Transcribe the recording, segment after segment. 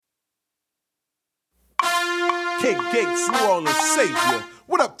Kid Gates, New Orleans savior.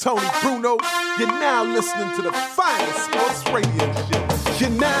 What up, Tony Bruno? You're now listening to the finest sports radio show.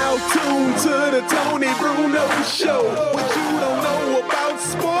 You're now tuned to the Tony Bruno Show. What you don't know about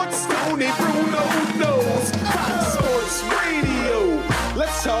sports, Tony Bruno knows. Fox Sports Radio.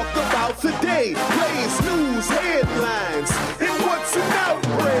 Let's talk about the day. Plays, news, headlines, and what's an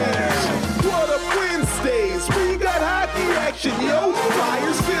outrage. What up Wednesdays? We got hockey action, yo.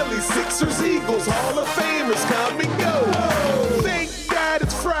 Flyers, Phillies, Sixers, Eagles, Hall of Famers come and go. Thank God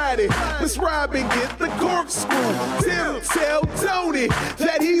it's Friday. Let's Robin get the corkscrew. Tim, tell Tony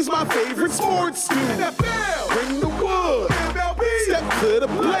that he's my favorite sports dude. NFL, bring the wood. MLB, step to the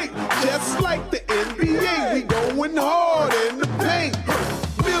plate. Just like the NBA, we going hard in the paint.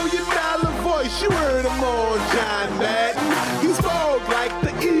 $1 million voice, you heard him on John Madden. He's bald like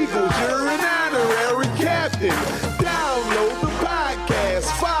the Eagles, you're an honorary captain. Download the podcast,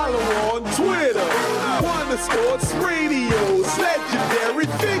 follow on Twitter. One of Sports Radio's legendary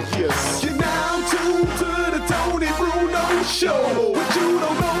figures. You're now tuned to the Tony Bruno Show. What you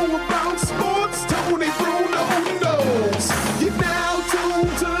don't know about sports, Tony Bruno knows. You're now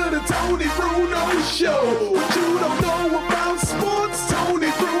tuned to the Tony Bruno Show. What you don't know about sports,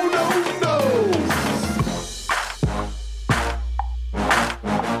 Tony Bruno knows.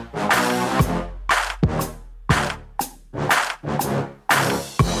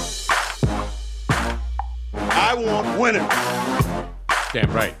 I want winners.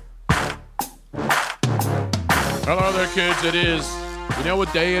 Damn right. Hello there, kids. It is. You know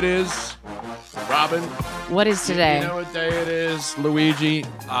what day it is, Robin? What is today? You know what day it is, Luigi?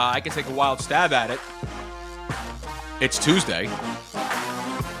 I can take a wild stab at it. It's Tuesday.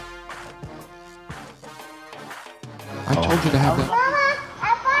 I told you to have that.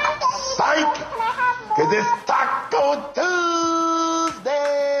 Psych! Cause it's Taco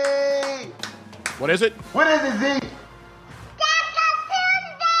Tuesday! What is it? What is it, Z? Taco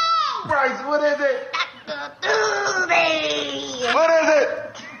Tuesday! Bryce, what is it? Taco Tuesday! What is it?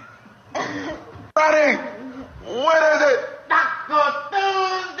 Ronnie, what is it? Taco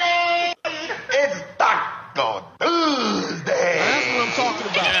Tuesday! It's Taco Tuesday! That's what I'm talking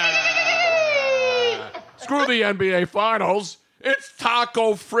about. Screw the NBA Finals. It's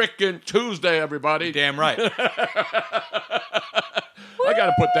Taco Frickin' Tuesday, everybody. Damn right. I got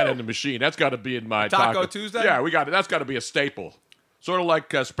to put that in the machine. That's got to be in my Taco Tuesday? Yeah, we got it. That's got to be a staple. Sort of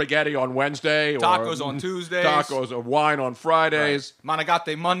like spaghetti on Wednesday. Tacos or, on Tuesdays. Tacos or wine on Fridays. Right.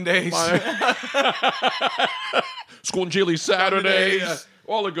 Managate Mondays. Squangili Saturdays. Yeah.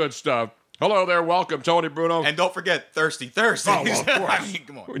 All the good stuff. Hello there. Welcome, Tony Bruno. And don't forget Thirsty Thursdays. Oh, well, of course. I mean,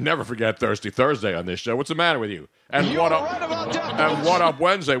 come on. We never forget Thirsty Thursday on this show. What's the matter with you? And what up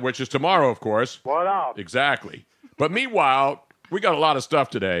Wednesday, which is tomorrow, of course. What up? Exactly. But meanwhile, we got a lot of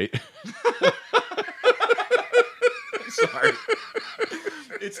stuff today. Sorry.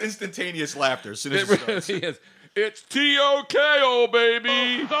 It's instantaneous laughter as soon as it starts. really is. It's T-O-K-O,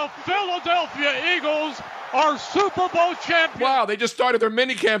 baby. The Philadelphia Eagles are Super Bowl champions. Wow, they just started their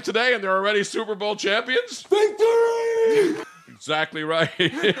mini camp today and they're already Super Bowl champions? Victory! Exactly right.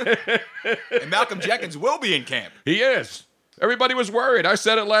 And Malcolm Jenkins will be in camp. He is. Everybody was worried. I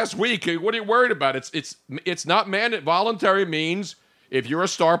said it last week. What are you worried about? It's not voluntary means if you're a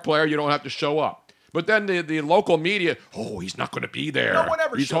star player, you don't have to show up. But then the local media, he's not going to be there. No one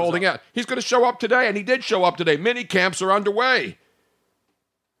ever He's shows holding up. out. He's going to show up today, and he did show up today. Mini camps are underway.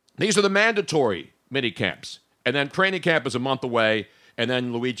 These are the mandatory mini camps. And then training camp is a month away, and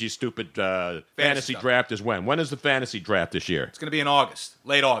then Luigi's stupid fantasy stuff. draft is when? When is the fantasy draft this year? It's going to be in August,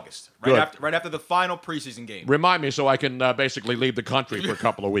 late August, Good. right after the final preseason game. Remind me so I can basically leave the country for a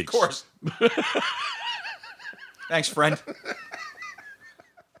couple of weeks. Of course. Thanks, friend.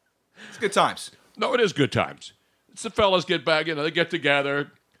 It's good times. No, it is good times. It's the fellas get back, they get together.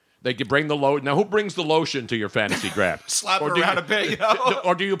 They can bring the lotion. Now, who brings the lotion to your fantasy draft? Slap it around a bit,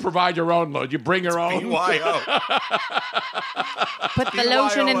 Or do you provide your own lotion? You bring your own? BYO. Put the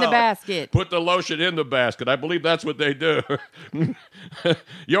lotion in the basket. Put the lotion in the basket. I believe that's what they do.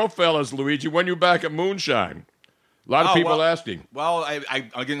 Yo, fellas, Luigi, when you back at Moonshine? A lot of people asking. Well, I'm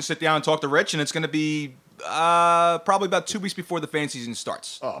going to sit down and talk to Rich, and it's going to be probably about 2 weeks before the fan season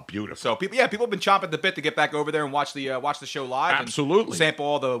starts. Oh, beautiful. So people have been chomping at the bit to get back over there and watch the show live. Absolutely. And sample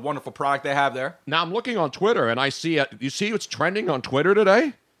all the wonderful product they have there. Now, I'm looking on Twitter, and I see it. You see what's trending on Twitter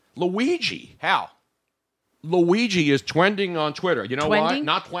today? Luigi. How? Luigi is trending on Twitter. You know why? Twending?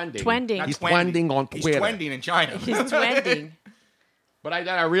 Not twending. Twending. He's twending on Twitter. He's twending in China. He's twending. But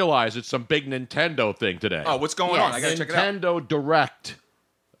I realize it's some big Nintendo thing today. Oh, what's going on? I got to check it out. Nintendo Direct.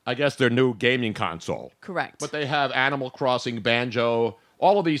 I guess their new gaming console. Correct. But they have Animal Crossing, Banjo.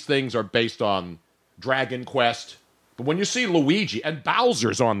 All of these things are based on Dragon Quest. But when you see Luigi, and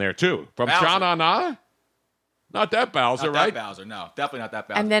Bowser's on there too, from Cha-Na-Na? Not that Bowser, Not right? that Bowser, no. Definitely not that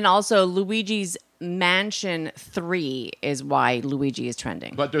Bowser. And then also Luigi's Mansion 3 is why Luigi is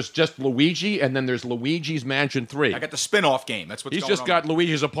trending. But there's just Luigi, and then there's Luigi's Mansion 3. I got the spin-off game. That's what's He's going on. just got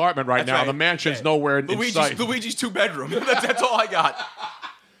Luigi's apartment right now. Right. The mansion's nowhere in sight. Luigi's two-bedroom. That's all I got.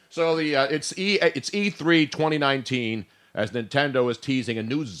 So it's E3 2019 as Nintendo is teasing a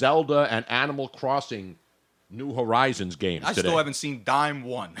new Zelda and Animal Crossing New Horizons games I today. still haven't seen dime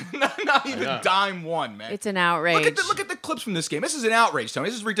one. Not even dime one, man. It's an outrage. Look at the clips from this game. This is an outrage, Tony.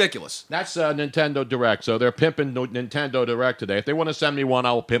 This is ridiculous. That's Nintendo Direct. So they're pimping Nintendo Direct today. If they want to send me one,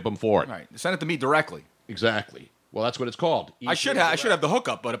 I'll pimp them for it. All right, send it to me directly. Exactly. Well, that's what it's called. I should have the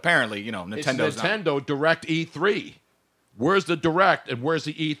hookup, but apparently, Nintendo's It's Nintendo Direct E3. Where's the Direct and where's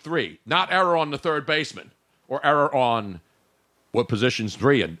the E3? Not error on the third baseman or error on what position's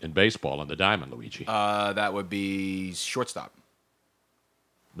 3 in baseball on the diamond, Luigi? That would be shortstop.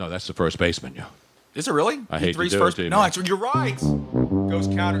 No, that's the first baseman, yo. Is it really? I hate to E3's do first. it to you, No, man. you're right. Goes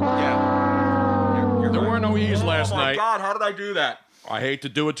counter. Yeah. You're There right. were no E's last Oh my night. God! How did I do that? I hate to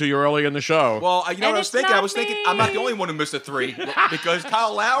do it to you early in the show. Well, you know And what it's I not was thinking me. I'm not the only one who missed a 3 because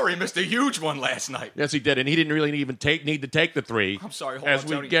Kyle Lowry missed a huge one last night. Yes, he did, and he didn't really need to take the 3. I'm sorry, hold as on,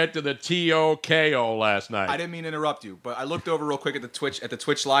 we Tony. get to the TOKO last night. I didn't mean to interrupt you, but I looked over real quick at the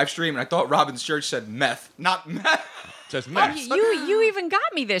Twitch live stream, and I thought Robin's shirt said meth, not meth. It says mess. You even got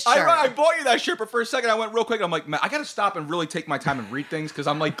me this shirt. I bought you that shirt, but for a second I went real quick, and I'm like, man, I got to stop and really take my time and read things because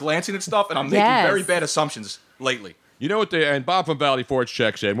I'm like glancing at stuff, and I'm making Yes. very bad assumptions lately. You know what? And Bob from Valley Forge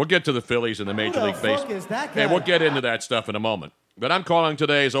checks in. We'll get to the Phillies and the Major League Baseball. is that guy? And we'll get into that stuff in a moment. But I'm calling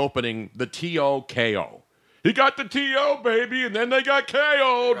today's opening the TOKO. He got the TO, baby, and then they got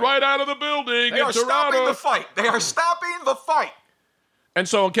KO'd right out of the building They in are Toronto. stopping the fight. They are stopping the fight. And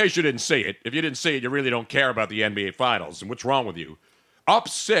so, in case you didn't see it, if you didn't see it, you really don't care about the NBA Finals. And what's wrong with you? Up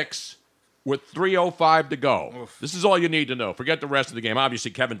 6 with 3:05 to go. Oof. This is all you need to know. Forget the rest of the game.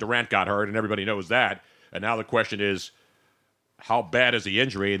 Obviously, Kevin Durant got hurt, and everybody knows that. And now the question is, how bad is the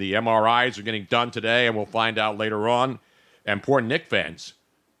injury? The MRIs are getting done today, and we'll find out later on. And poor Knick fans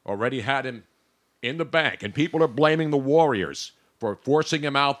already had him in the bank, and people are blaming the Warriors for forcing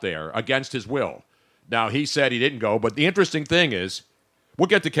him out there against his will. Now, he said he didn't go, but the interesting thing is, we'll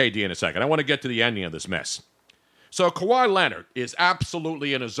get to KD in a second. I want to get to the ending of this mess. So Kawhi Leonard is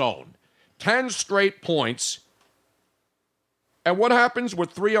absolutely in a zone. 10 straight points. And what happens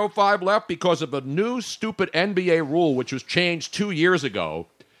with 3:05 left? Because of a new stupid NBA rule, which was changed 2 years ago,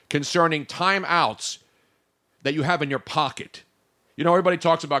 concerning timeouts that you have in your pocket. You know, everybody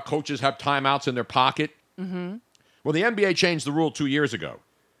talks about coaches have timeouts in their pocket. Mm-hmm. Well, the NBA changed the rule 2 years ago.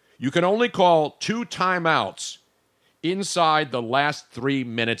 You can only call 2 timeouts inside the last 3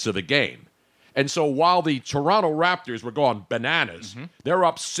 minutes of the game. And so while the Toronto Raptors were going bananas, they're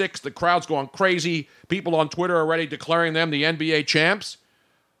up 6, the crowd's going crazy, people on Twitter are already declaring them the NBA champs.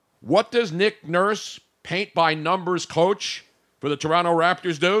 What does Nick Nurse, paint-by-numbers coach for the Toronto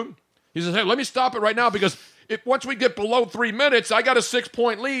Raptors do? He says, hey, let me stop it right now because if once we get below 3 minutes, I got a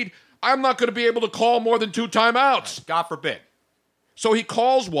 6-point lead, I'm not going to be able to call more than 2 timeouts. God forbid. So he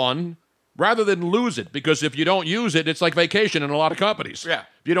calls one rather than lose it, because if you don't use it, it's like vacation in a lot of companies. Yeah.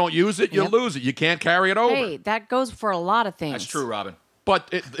 If you don't use it, you lose it. You can't carry it over. Hey, that goes for a lot of things. That's true, Robin. But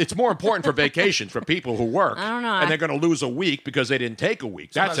it's more important for vacations for people who work. I don't know. And they're going to lose a week because they didn't take a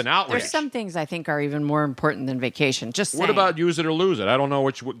week. That's an outrage. There's some things I think are even more important than vacation. Just saying. What about use it or lose it? I don't know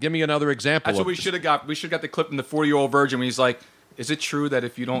which. Give me another example. That's what we should have got. We should have got the clip from the 40-year-old virgin when he's like, is it true that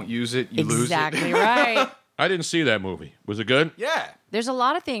if you don't use it, you lose it? Exactly right. I didn't see that movie. Was it good? Yeah. There's a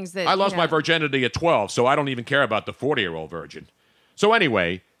lot of things that I lost my virginity at 12, so I don't even care about the 40-year-old virgin. So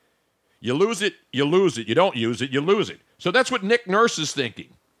anyway, you lose it, you lose it. You don't use it, you lose it. So that's what Nick Nurse is thinking.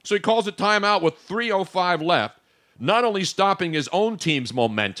 So he calls a timeout with 3:05 left, not only stopping his own team's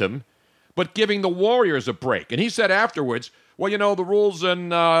momentum, but giving the Warriors a break. And he said afterwards, well, you know, the rules,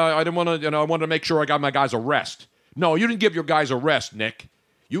 and I didn't want to, I wanted to make sure I got my guys a rest. No, you didn't give your guys a rest, Nick.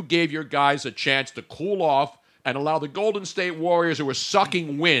 You gave your guys a chance to cool off and allow the Golden State Warriors, who were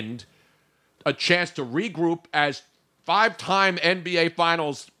sucking wind, a chance to regroup as 5-time NBA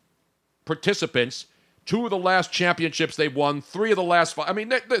Finals participants. 2 of the last championships they've won, 3 of the last 5. I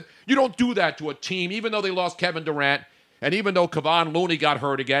mean, you don't do that to a team, even though they lost Kevin Durant, and even though Kevon Looney got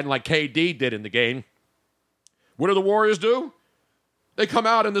hurt again, like KD did in the game. What do the Warriors do? They come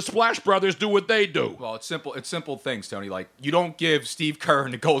out and the Splash Brothers do what they do. Well, it's simple. It's simple things, Tony. Like, you don't give Steve Kerr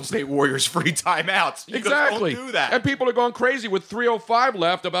and the Golden State Warriors free timeouts. You Exactly. just don't do that. And people are going crazy with 3:05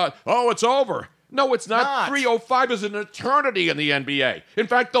 left about, oh, it's over. No, it's not. Not. 3:05 is an eternity in the NBA. In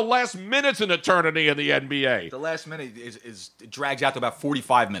fact, the last minute's an eternity in the NBA. The last minute it drags out to about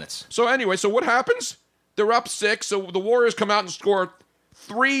 45 minutes. So anyway, so what happens? They're up 6, so the Warriors come out and score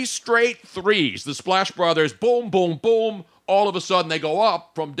 3 straight threes. The Splash Brothers, boom, boom, boom. All of a sudden, they go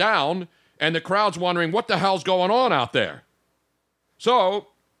up from down, and the crowd's wondering, what the hell's going on out there? So,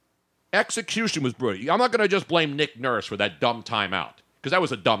 execution was brutal. I'm not going to just blame Nick Nurse for that dumb timeout, because that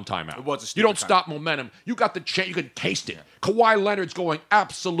was a dumb timeout. It was a You stupid don't stop momentum. You got the chance. You can taste it. Kawhi Leonard's going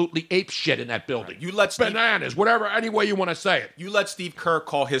absolutely ape shit in that building. You let Steve- bananas, whatever, any way you want to say it. You let Steve Kerr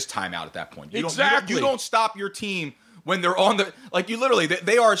call his timeout at that point. Exactly. You don't stop your team when they're on the, like, you literally,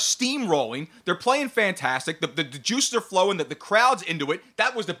 they are steamrolling. They're playing fantastic. The juices are flowing. The crowd's into it.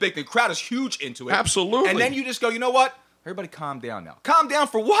 That was the big thing. The crowd is huge into it. Absolutely. And then you just go, you know what? Everybody calm down now. Calm down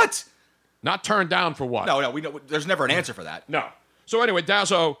for what? Not turned down for what? No, we know there's never an answer for that. No. So anyway,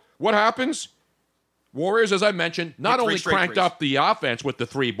 so what happens? Warriors, as I mentioned, not Hit three only straight cranked threes. up the offense with the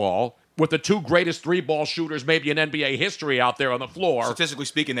 3-ball, with the 2 greatest 3-ball shooters maybe in NBA history out there on the floor. Statistically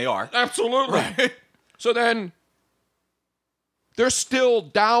speaking, they are. Absolutely. So then they're still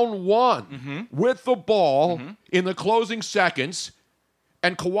down 1 with the ball in the closing seconds,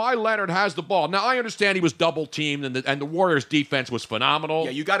 and Kawhi Leonard has the ball. Now, I understand he was double-teamed, and the Warriors' defense was phenomenal.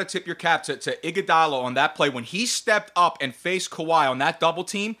 Yeah, you got to tip your cap to Iguodala on that play. When he stepped up and faced Kawhi on that double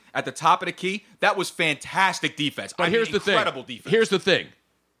team at the top of the key, that was fantastic defense. But here's the thing. Incredible defense. Here's the thing.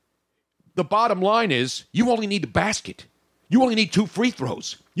 The bottom line is you only need a basket. You only need 2 free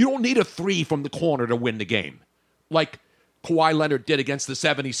throws. You don't need a 3 from the corner to win the game, like Kawhi Leonard did against the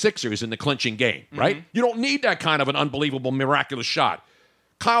 76ers in the clinching game, right? You don't need that kind of an unbelievable, miraculous shot.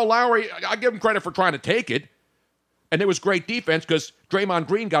 Kyle Lowry, I give him credit for trying to take it, and it was great defense because Draymond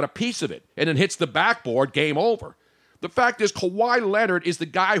Green got a piece of it and then hits the backboard, game over. The fact is Kawhi Leonard is the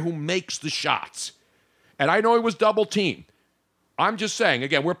guy who makes the shots, and I know he was double-teamed. I'm just saying,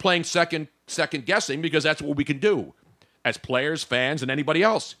 again, we're playing second guessing because that's what we can do as players, fans, and anybody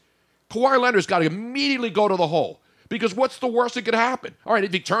else. Kawhi Leonard's got to immediately go to the hole because what's the worst that could happen? All right,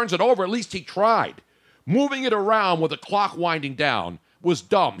 if he turns it over, at least he tried. Moving it around with the clock winding down was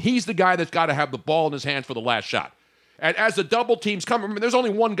dumb. He's the guy that's got to have the ball in his hands for the last shot. And as the double teams come, remember, there's only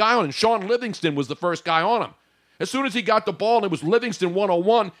one guy on him. Sean Livingston was the first guy on him. As soon as he got the ball and it was Livingston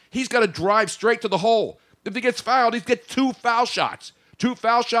 101, he's got to drive straight to the hole. If he gets fouled, he gets 2 foul shots. 2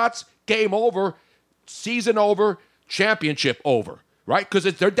 foul shots, game over, season over, championship over, right? Because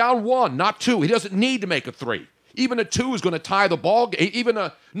they're down 1, not 2. He doesn't need to make a 3. Even a 2 is going to tie the ball game.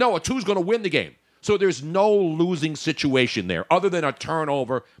 A 2 is going to win the game. So there's no losing situation there other than a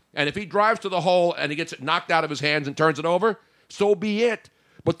turnover. And if he drives to the hole and he gets it knocked out of his hands and turns it over, so be it.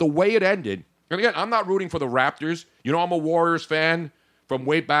 But the way it ended, and again, I'm not rooting for the Raptors. You know, I'm a Warriors fan from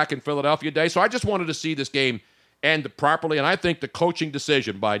way back in Philadelphia days. So I just wanted to see this game end properly. And I think the coaching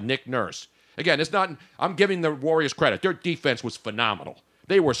decision by Nick Nurse, again, it's not, I'm giving the Warriors credit. Their defense was phenomenal.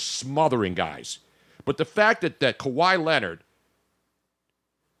 They were smothering guys. But the fact that Kawhi Leonard,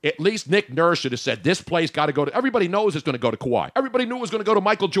 at least Nick Nurse should have said, this play's got to go to, everybody knows it's going to go to Kawhi. Everybody knew it was going to go to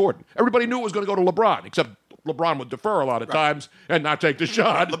Michael Jordan. Everybody knew it was going to go to LeBron, except LeBron would defer a lot of times and not take the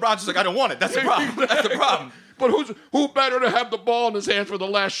shot. LeBron's just like, I don't want it. That's the problem. That's the problem. But who better to have the ball in his hands for the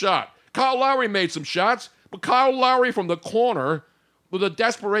last shot? Kyle Lowry made some shots, but Kyle Lowry from the corner with a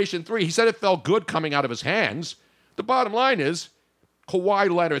desperation 3, he said it felt good coming out of his hands. The bottom line is,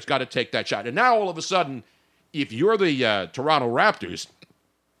 Kawhi Leonard's got to take that shot. And now all of a sudden, if you're the Toronto Raptors,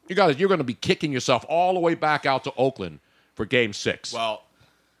 you're going to be kicking yourself all the way back out to Oakland for Game 6. Well,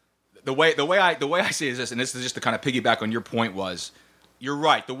 the way I see it is this, and this is just to kind of piggyback on your point, was you're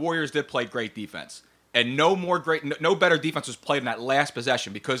right. The Warriors did play great defense, and no better defense was played in that last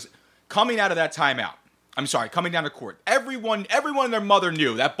possession because coming out of that timeout, coming down the court, everyone and their mother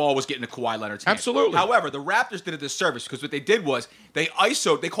knew that ball was getting to Kawhi Leonard's hands. Absolutely. However, the Raptors did a disservice because what they did was they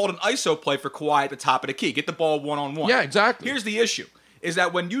called an ISO play for Kawhi at the top of the key, get the ball one-on-one. Yeah, exactly. Here's the issue. Is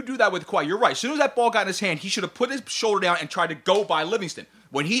that when you do that with Kawhi, you're right. As soon as that ball got in his hand, he should have put his shoulder down and tried to go by Livingston.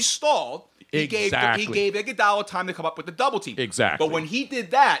 When he stalled, he gave Iguodala time to come up with the double team. Exactly. But when he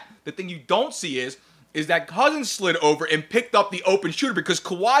did that, the thing you don't see is that Cousins slid over and picked up the open shooter because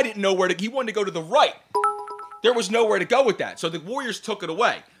Kawhi didn't know he wanted to go to the right. There was nowhere to go with that. So the Warriors took it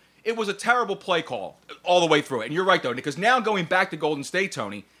away. It was a terrible play call all the way through it. And you're right, though, because now going back to Golden State,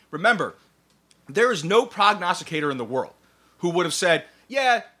 Tony, remember, there is no prognosticator in the world who would have said,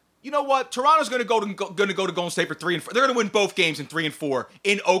 yeah, you know what? Toronto's going to go to Golden State for 3 and 4. They're going to win both games in 3 and 4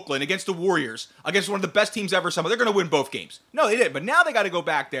 in Oakland against the Warriors, against one of the best teams ever. They're going to win both games. No, they didn't. But now they got to go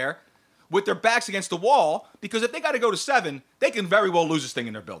back there with their backs against the wall, because if they got to go to 7, they can very well lose this thing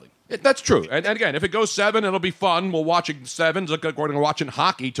in their building. That's true. And again, if it goes 7, it'll be fun. We'll watch it 7s. Like we're going to watch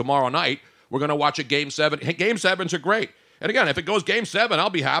hockey tomorrow night. We're going to watch a Game 7. Game 7s are great. And again, if it goes Game 7, I'll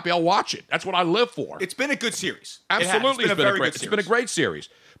be happy. I'll watch it. That's what I live for. It's been a good series. Absolutely, it's been a great series.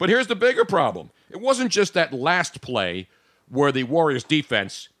 But here's the bigger problem. It wasn't just that last play where the Warriors'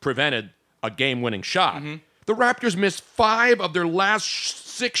 defense prevented a game-winning shot. Mm-hmm. The Raptors missed 5 of their last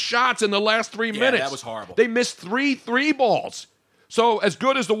 6 shots in the last 3 minutes. That was horrible. They missed 3 balls. So as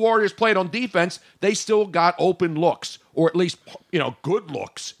good as the Warriors played on defense, they still got open looks, or at least good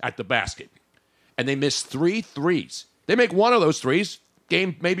looks at the basket. And they missed 3 threes. They make one of those threes,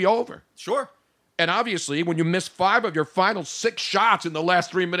 game may be over. Sure. And obviously, when you miss 5 of your final 6 shots in the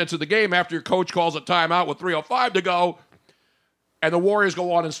last 3 minutes of the game after your coach calls a timeout with 3:05 to go, and the Warriors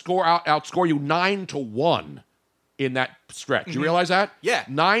go on and outscore you 9-1 in that stretch. You realize that? Yeah.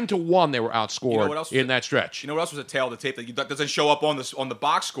 9-1 they were outscored in that stretch. You know what else was a tale of the tape that doesn't show up on the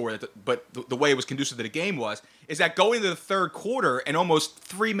box score, but the way it was conducive to the game is that going into the third quarter and almost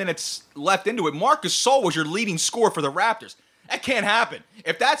 3 minutes left into it, Marc Gasol was your leading scorer for the Raptors. That can't happen.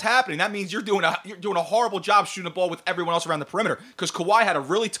 If that's happening, that means you're doing a horrible job shooting the ball with everyone else around the perimeter. Because Kawhi had a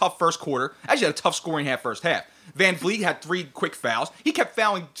really tough first quarter. Actually had a tough scoring first half. Van Vliet had 3 quick fouls. He kept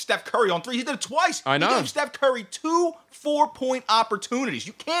fouling Steph Curry on 3. He did it twice. I know. He gave Steph Curry 2 4-point opportunities.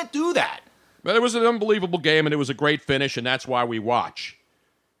 You can't do that. But it was an unbelievable game, and it was a great finish, and that's why we watch.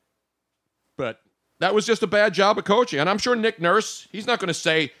 But that was just a bad job of coaching. And I'm sure Nick Nurse, he's not going to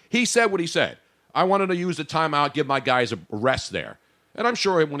say, he said what he said. I wanted to use the timeout, give my guys a rest there. And I'm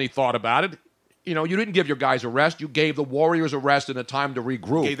sure when he thought about it, you didn't give your guys a rest. You gave the Warriors a rest and a time to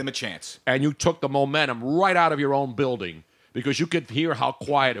regroup. Gave them a chance. And you took the momentum right out of your own building because you could hear how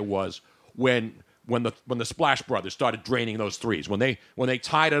quiet it was when the Splash Brothers started draining those threes, when they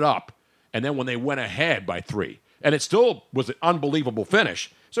tied it up, and then when they went ahead by 3. And it still was an unbelievable finish.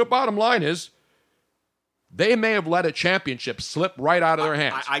 So bottom line is, they may have let a championship slip right out of their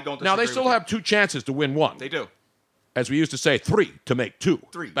hands. I don't disagree. Now, they still have 2 chances to win 1. They do. As we used to say, 3 to make 2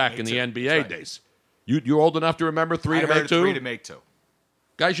 3 back in the NBA right. days. You're old enough to remember 3 to make 2? 3 to make 2.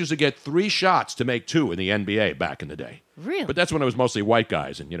 Guys used to get 3 shots to make 2 in the NBA back in the day. Really? But that's when it was mostly white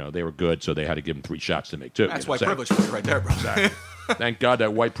guys, and, they were good, so they had to give them 3 shots to make 2. That's white privilege for you right there, bro. Exactly. Thank God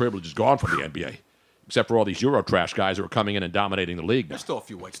that white privilege is gone from the NBA, except for all these Euro trash guys who are coming in and dominating the league now. There's still a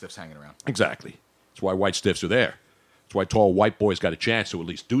few white stiffs hanging around. Exactly. That's why white stiffs are there. That's why tall white boys got a chance to at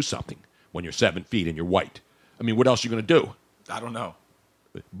least do something when you're 7 feet and you're white. I mean, what else are you going to do? I don't know.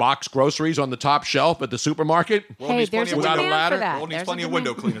 Box groceries on the top shelf at the supermarket? Hey, there's a without a demand ladder? for that. World needs There's plenty a of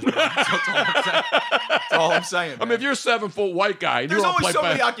window demand. cleaners, bro. That's all I'm saying. I mean, if you're a 7-foot white guy, and There's you don't only play so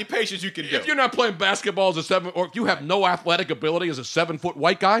many occupations you can do. if you're not playing basketball as a 7, or if you have no athletic ability as a 7-foot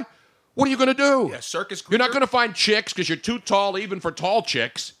white guy, what are you going to do? Yeah, circus You're not creature. going to find chicks because you're too tall, even for tall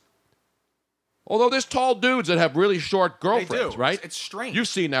chicks. Although there's tall dudes that have really short girlfriends, do. right? It's strange. You've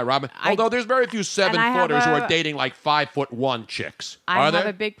seen that, Robin. Although there's very few 7-footers who are dating like 5'1" chicks. I Are have there?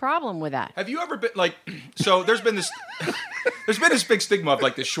 a big problem with that. Have you ever been so there's been this big stigma of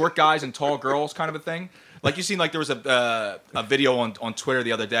like the short guys and tall girls kind of a thing. Like you seen there was a video on Twitter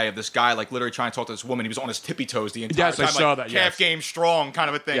the other day of this guy literally trying to talk to this woman. He was on his tippy toes the entire Yes, time. I saw that, Calf yes. game strong kind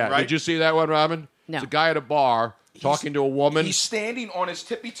of a thing, Yeah, right? did you see that one, Robin? No. It's a guy at a bar talking to a woman He's standing on his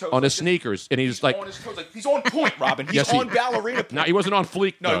tippy toes. on his this. sneakers, and he's like, on his toes. He's on point, Robin. He's Yes, on ballerina point. no, he wasn't on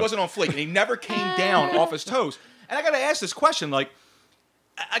fleek. No, though. he wasn't on fleek, and he never came down off his toes. And I got to ask this question,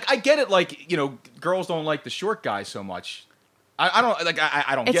 I get it, girls don't like the short guys so much. I don't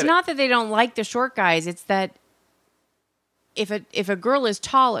get it. It's not that they don't like the short guys. It's that if a girl is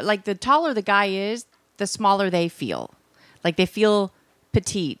taller, like the taller the guy is, the smaller they feel. Like they feel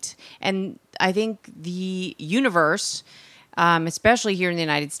petite. And I think the universe, especially here in the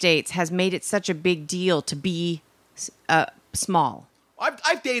United States, has made it such a big deal to be small.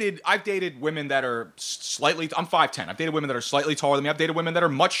 I've dated women that are slightly. I'm 5'10". I've dated women that are slightly taller than me. I've dated women that are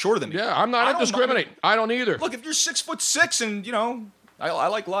much shorter than me. Yeah, I'm not. I don't discriminate. I don't either. Look, if you're 6'6" and I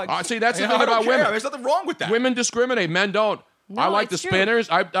like legs. See, that's the I thing don't about care. women. There's nothing wrong with that. Women discriminate. Men don't. No, I like the it's true. spinners.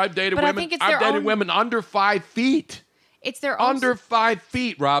 I've dated But I women. think it's I've their dated own- women under 5 feet. It's their own Under 5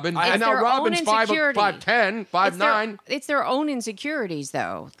 feet, Robin. It's And now their Robin's own 5'10", insecurity. 5'9". It's their own insecurities,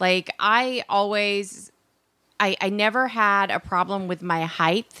 though. Like I never had a problem with my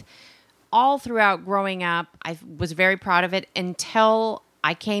height. All throughout growing up, I was very proud of it until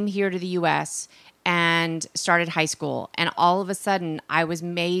I came here to the U.S. and started high school. And all of a sudden, I was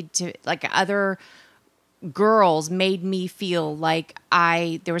made to, other girls made me feel like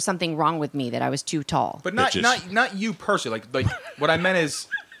there was something wrong with me, that I was too tall. But not Bitches. not you personally. Like what I meant is,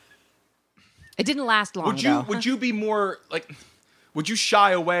 It didn't last long. Would you be more like? Would you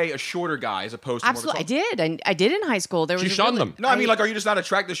shy away a shorter guy as opposed to Absolutely, I did. I did in high school. There was She shunned them. No, I mean, like, are you just not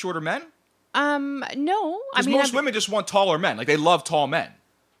attracted to shorter men? No. I Because mean, most women just want taller men. Like, they love tall men.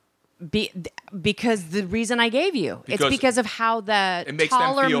 Because the reason I gave you, it's because of how the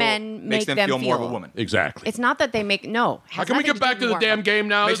taller men make them feel more of a woman. Exactly. It's not that they make How can we get back to the damn game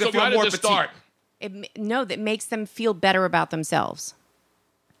now? Makes them feel Why more did this petite. start? That makes them feel better about themselves.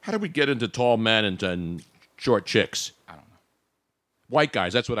 How did we get into tall men and short chicks? I don't know. White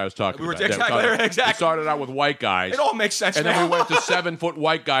guys. That's what I was talking about. Exactly. It started out with white guys. It all makes sense And now. then we went to 7-foot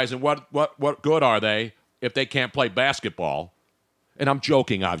white guys, and what good are they if they can't play basketball? And I'm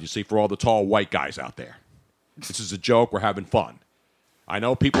joking, obviously, for all the tall white guys out there. This is a joke. We're having fun. I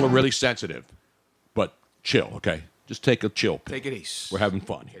know people are really sensitive, but chill, okay? Just take a chill pill. Take it easy. We're having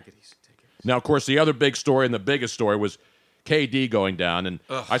fun here. Now, of course, the other big story and the biggest story was KD going down. And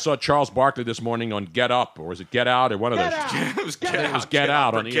I saw Charles Barkley this morning on Get Up, or was it Get Out, or one of those? It was Get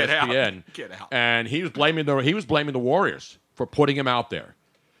Out on ESPN. Get Out. And he was blaming the Warriors for putting him out there.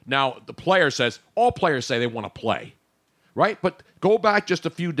 Now, the player says, all players say they want to play, right? But go back just a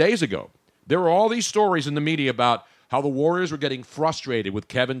few days ago. There were all these stories in the media about how the Warriors were getting frustrated with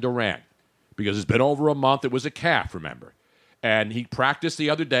Kevin Durant because it's been over a month. It was a calf, remember? And he practiced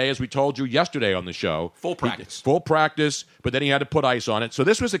the other day, as we told you yesterday on the show. Full practice. Full practice, but then he had to put ice on it. So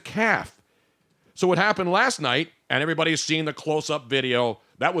this was a calf. So what happened last night, and everybody's seen the close-up video,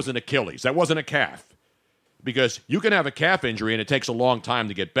 that was an Achilles. That wasn't a calf. Because you can have a calf injury, and it takes a long time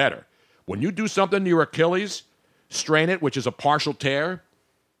to get better. When you do something to your Achilles, strain it, which is a partial tear,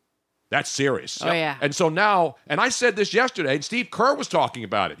 that's serious. Oh, yeah. And so now, and I said this yesterday, and Steve Kerr was talking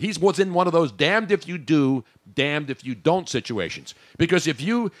about it. He was in one of those damned if you do, damned if you don't situations. Because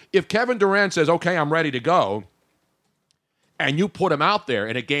if Kevin Durant says, okay, I'm ready to go, and you put him out there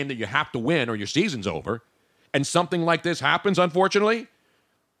in a game that you have to win or your season's over, and something like this happens, unfortunately,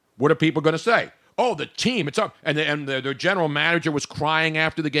 what are people going to say? Oh, the team, it's up. And their general manager was crying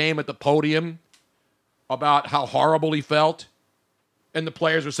after the game at the podium about how horrible he felt. And the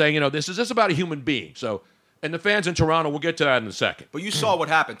players were saying, this is just about a human being. So, and the fans in Toronto, we'll get to that in a second. But you saw what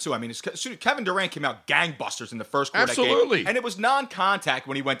happened, too. I mean, Kevin Durant came out gangbusters in the first quarter. Absolutely. Game, and it was non-contact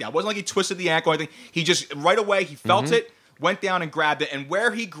when he went down. It wasn't like he twisted the ankle or anything. He just, right away, he felt it, went down and grabbed it. And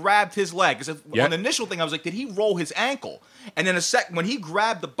where he grabbed his leg, because on the initial thing, I was like, did he roll his ankle? And then when he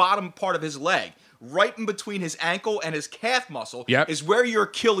grabbed the bottom part of his leg, right in between his ankle and his calf muscle is where your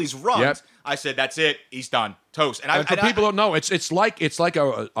Achilles runs. Yep. I said, that's it. He's done. Toast. And for people don't know, it's like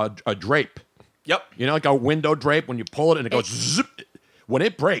a drape. Yep. Like a window drape when you pull it and it goes zip. When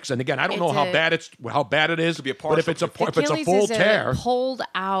it breaks, and again, I don't know how bad it is. Could be a but if it's a full tear, pulled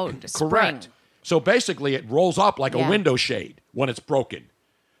out spring. correct. So basically, it rolls up like a window shade when it's broken,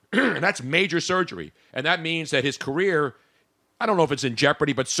 and that's major surgery. And that means that his career, I don't know if it's in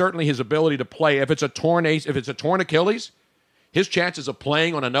jeopardy, but certainly his ability to play. If it's a torn Achilles, his chances of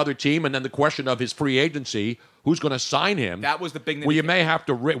playing on another team, and then the question of his free agency, who's going to sign him? That was the big thing. Well, you may have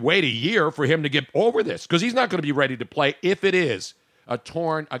to wait a year for him to get over this because he's not going to be ready to play if it is a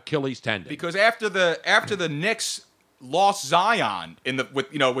torn Achilles tendon. Because after the Knicks lost Zion with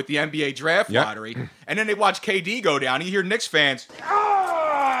the NBA draft lottery, and then they watch KD go down, you hear Knicks fans,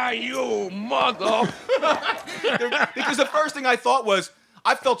 you mother! Because the first thing I thought was,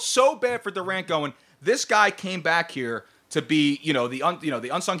 I felt so bad for Durant going, this guy came back here to be, the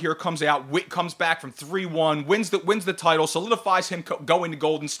unsung hero, comes back from 3-1, wins the title, solidifies him going to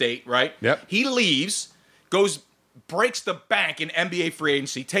Golden State, right? Yep. He leaves, breaks the bank in NBA free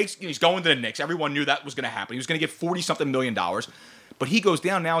agency, he's going to the Knicks. Everyone knew that was going to happen. He was going to get $40-something million. But he goes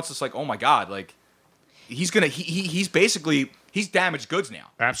down now, it's just like, oh my God, like, he's basically damaged goods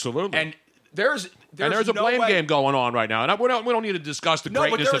now. Absolutely. And there's a no blame way. game going on right now, and we don't need to discuss the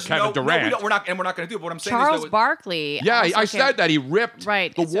greatness of Kevin Durant. No, we're not going to do it. But what I'm saying Charles is Barkley. Yeah, I said that he ripped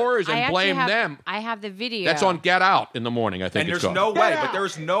the Warriors and blamed them. I have the video. That's on Get Out in the morning, I think. And there's no way, but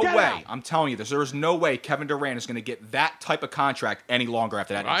there's no way. I'm telling you, there's no way Kevin Durant is going to get that type of contract any longer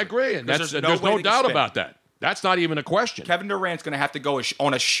after that. I agree, and there's no doubt about that. That's not even a question. Kevin Durant's going to have to go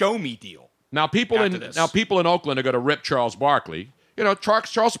on a show me deal. Now people in Oakland are going to rip Charles Barkley.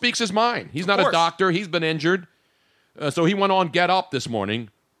 Charles speaks his mind. He's not a doctor. He's been injured. So he went on Get Up this morning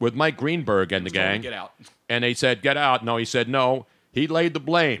with Mike Greenberg and the gang. Get out. And they said, get out. No, he said, no. He laid the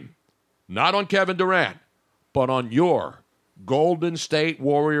blame, not on Kevin Durant, but on your Golden State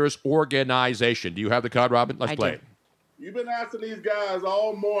Warriors organization. Do you have the card, Robin? Let's play it. You've been asking these guys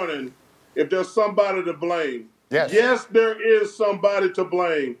all morning if there's somebody to blame. Yes. Yes, there is somebody to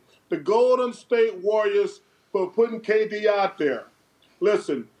blame. The Golden State Warriors for putting KD out there.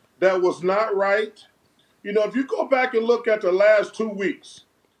 Listen, that was not right. You know, if you go back and look at the last 2 weeks,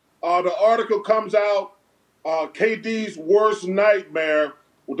 the article comes out, KD's worst nightmare,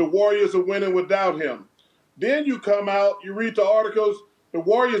 the Warriors are winning without him. Then you come out, you read the articles, the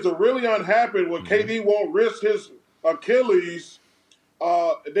Warriors are really unhappy when KD won't risk his Achilles.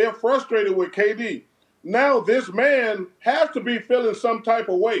 They're frustrated with KD. Now this man has to be feeling some type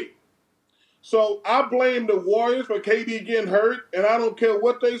of way. So I blame the Warriors for KD getting hurt, and I don't care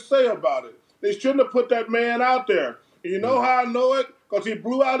what they say about it. They shouldn't have put that man out there. And you know how I know it? Because he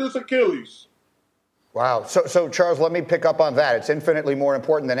blew out his Achilles. Wow. So, Charles, let me pick up on that. It's infinitely more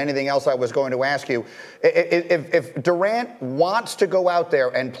important than anything else I was going to ask you. If Durant wants to go out there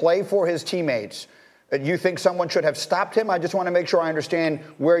and play for his teammates, you think someone should have stopped him? I just want to make sure I understand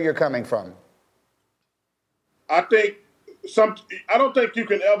where you're coming from. I don't think you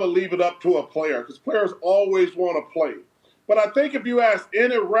can ever leave it up to a player because players always want to play. But I think if you ask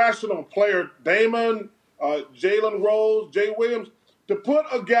any rational player, Damon, Jalen Rose, Jay Williams, to put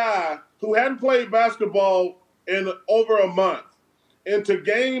a guy who hadn't played basketball in over a month into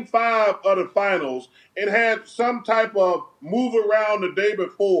Game 5 of the finals and had some type of move around the day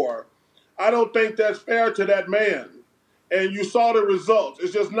before, I don't think that's fair to that man. And you saw the results.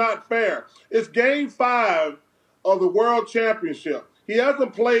 It's just not fair. It's Game 5 of the World Championship. He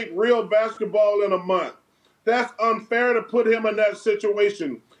hasn't played real basketball in a month. That's unfair to put him in that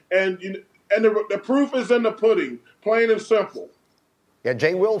situation. And the proof is in the pudding, plain and simple. Yeah,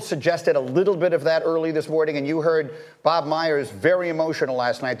 Jay Will suggested a little bit of that early this morning, and you heard Bob Myers very emotional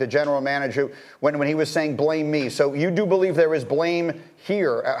last night, the general manager, when he was saying blame me. So you do believe there is blame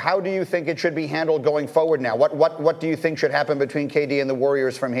here. How do you think it should be handled going forward now? What do you think should happen between KD and the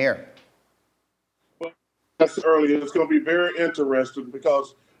Warriors from here? Well, that's early. It's going to be very interesting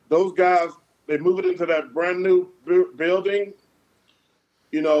because those guys, they move it into that brand new building.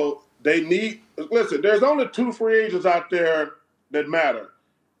 You know, listen, there's only 2 free agents out there that matter.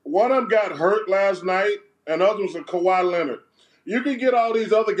 One of them got hurt last night, and the other was Kawhi Leonard. You can get all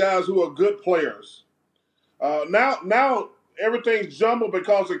these other guys who are good players. Now everything's jumbled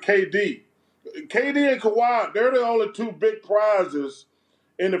because of KD. KD and Kawhi, they're the only 2 big prizes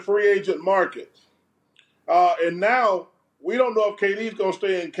in the free agent market. And now we don't know if KD's going to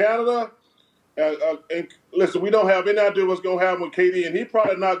stay in Canada. And listen, we don't have any idea what's going to happen with KD, and he's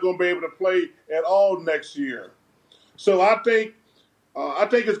probably not going to be able to play at all next year. So I think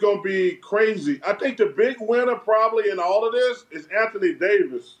it's going to be crazy. I think the big winner probably in all of this is Anthony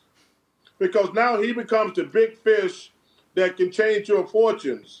Davis because now he becomes the big fish that can change your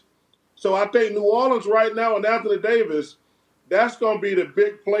fortunes. So I think New Orleans right now and Anthony Davis, that's going to be the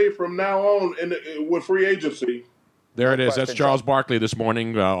big play from now on with free agency. There it is. That's Charles Barkley this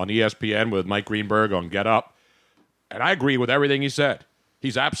morning on ESPN with Mike Greenberg on Get Up. And I agree with everything he said.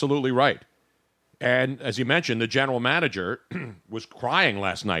 He's absolutely right. And as you mentioned, the general manager was crying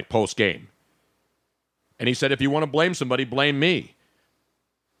last night post-game. And he said, if you want to blame somebody, blame me.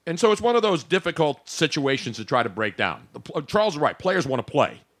 And so it's one of those difficult situations to try to break down. Charles is right. Players want to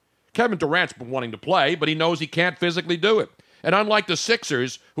play. Kevin Durant's been wanting to play, but he knows he can't physically do it. And unlike the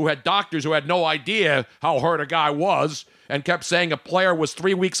Sixers, who had doctors who had no idea how hurt a guy was and kept saying a player was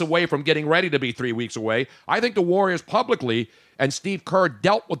 3 weeks away from getting ready to be 3 weeks away, I think the Warriors publicly and Steve Kerr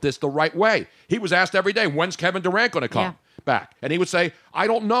dealt with this the right way. He was asked every day, when's Kevin Durant going to come back? And he would say, I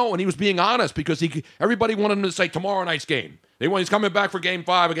don't know. And he was being honest because everybody wanted him to say tomorrow night's game. He's coming back for Game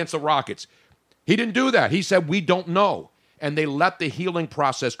 5 against the Rockets. He didn't do that. He said, we don't know. And they let the healing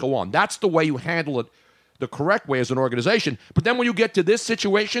process go on. That's the way you handle it the correct way as an organization. But then when you get to this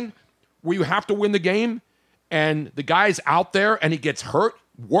situation where you have to win the game and the guy's out there and he gets hurt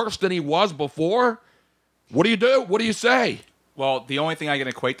worse than he was before, what do you do? What do you say? Well, the only thing I can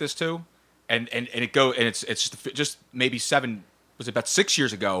equate this to, and it's just maybe about 6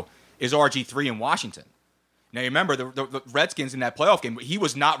 years ago, is RG3 in Washington. Now, you remember the Redskins in that playoff game, he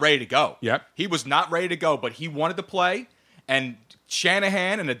was not ready to go. Yep. He was not ready to go, but he wanted to play, and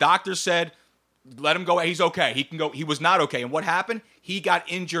Shanahan and the doctor said, let him go. He's okay. He can go. He was not okay. And what happened? He got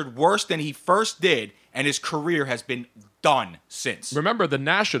injured worse than he first did, and his career has been done since. Remember the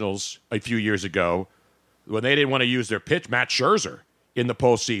Nationals a few years ago when they didn't want to use their pitch, Matt Scherzer, in the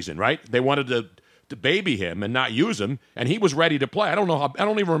postseason, right? They wanted to baby him and not use him, and he was ready to play. I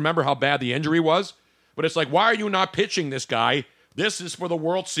don't even remember how bad the injury was, but it's like, why are you not pitching this guy? This is for the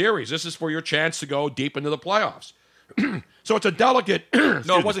World Series. This is for your chance to go deep into the playoffs. So it's a delicate.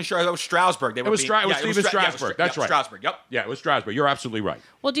 No, it wasn't sure. That was Strasburg. It was Steven Strasburg. That's right. Strasburg. Yep. Yeah, it was Strasburg. You're absolutely right.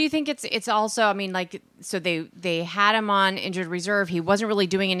 Well, do you think it's also? I mean, like, so they had him on injured reserve. He wasn't really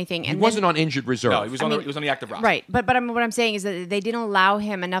doing anything. And He wasn't on injured reserve. No, he was on the active roster. Right, but what I'm saying is that they didn't allow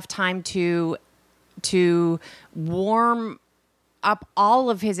him enough time to warm up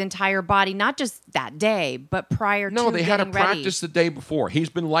all of his entire body, not just that day, but prior to No, they had a getting ready. practice the day before. He's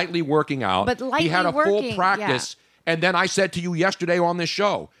been lightly working out. But lightly he had a full working, practice. And then I said to you yesterday on this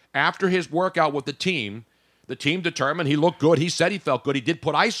show, after his workout with the team determined he looked good. He said he felt good. He did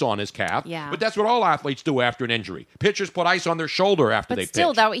put ice on his calf. Yeah. But that's what all athletes do after an injury. Pitchers put ice on their shoulder after they But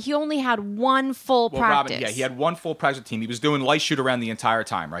still, pitch. he only had one full practice. Robin, he had one full practice with the team. He was doing light shoot around the entire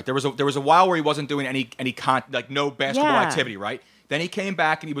time, right? There was a while where he wasn't doing any no basketball activity, right? Then he came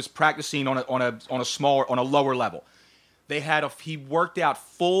back and he was practicing on a lower level. He worked out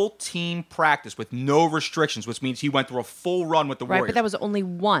full team practice with no restrictions, which means he went through a full run with the Warriors. Right, but that was only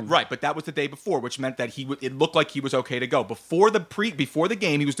one. Right, but that was the day before, which meant that it looked like he was okay to go. Before the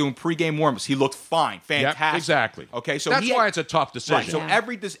game, he was doing pregame warm-ups. He looked fine, fantastic. Yep, exactly. Okay, so that's why it's a tough decision.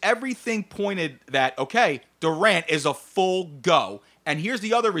 Right, so everything pointed that Durant is a full go. And here's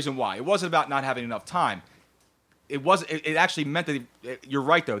the other reason why. It wasn't about not having enough time. It actually meant that you're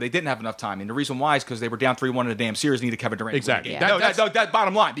right, though. They didn't have enough time. And the reason why is because they were down 3-1 in a damn series and needed Kevin Durant. Exactly. Yeah. That's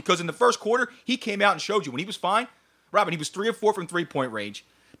bottom line. Because in the first quarter, he came out and showed you when he was fine. Robin, he was 3 of 4 from three-point range,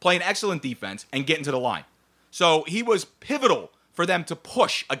 playing excellent defense, and getting to the line. So he was pivotal for them to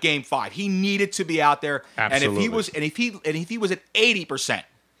push a Game 5. He needed to be out there. Absolutely. And if he was at 80%,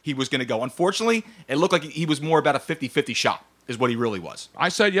 he was going to go. Unfortunately, it looked like he was more about a 50-50 shot. Is what he really was. I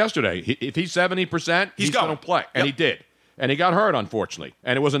said yesterday, if he's 70%, he's going to play. And he did. And he got hurt, unfortunately.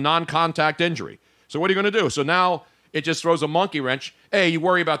 And it was a non-contact injury. So what are you going to do? So now it just throws a monkey wrench. Hey, you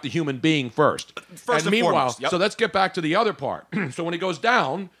worry about the human being first. First and meanwhile, foremost. Yep. So let's get back to the other part. So when he goes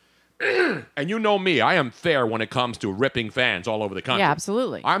down, and you know me, I am fair when it comes to ripping fans all over the country. Yeah,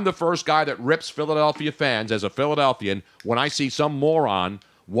 absolutely. I'm the first guy that rips Philadelphia fans as a Philadelphian when I see some moron,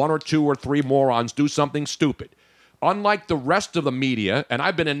 1 or 2 or 3 morons, do something stupid. Unlike the rest of the media, and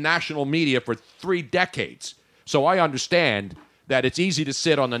I've been in national media for 3 decades, so I understand that it's easy to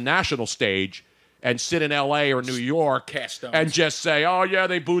sit on the national stage and sit in L.A. or New York and just say, oh, yeah,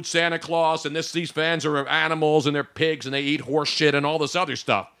 they booed Santa Claus, and these fans are animals, and they're pigs, and they eat horse shit, and all this other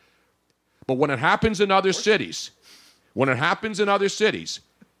stuff. But when it happens in other cities,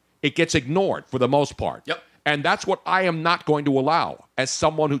 it gets ignored for the most part. Yep. And that's what I am not going to allow as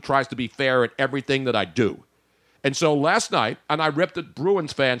someone who tries to be fair at everything that I do. And so last night, and I ripped at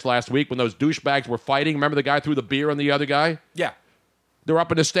Bruins fans last week when those douchebags were fighting. Remember the guy threw the beer on the other guy? Yeah. They're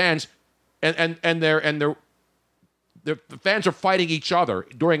up in the stands, and the fans are fighting each other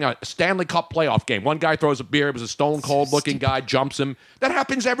during a Stanley Cup playoff game. One guy throws a beer. It was a stone-cold-looking guy, jumps him. That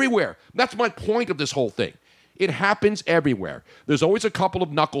happens everywhere. That's my point of this whole thing. It happens everywhere. There's always a couple of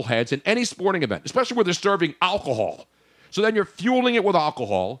knuckleheads in any sporting event, especially where they're serving alcohol. So then you're fueling it with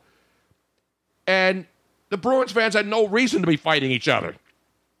alcohol, and the Bruins fans had no reason to be fighting each other.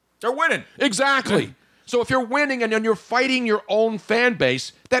 They're winning. Exactly. So if you're winning and then you're fighting your own fan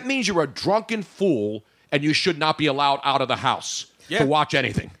base, that means you're a drunken fool and you should not be allowed out of the house to watch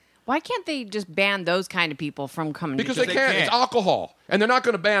anything. Why can't they just ban those kind of people from coming? Because to they can't. It's alcohol. And they're not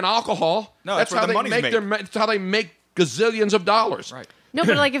going to ban alcohol. No, that's where the money's made. That's how they make gazillions of dollars. Right. No,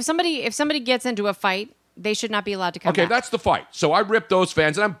 but like if somebody gets into a fight, they should not be allowed to come Okay, back. that's the fight. So I ripped those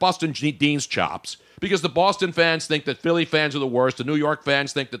fans, and I'm busting Dean's chops because the Boston fans think that Philly fans are the worst, the New York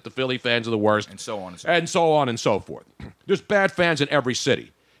fans think that the Philly fans are the worst, and so on and so forth. There's bad fans in every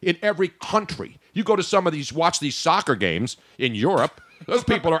city, in every country. You go to watch these soccer games in Europe, those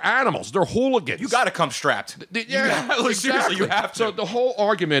people are animals. They're hooligans. You got to come strapped. Exactly. Seriously, you have to. So the whole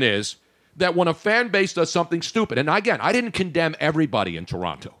argument is that when a fan base does something stupid, and again, I didn't condemn everybody in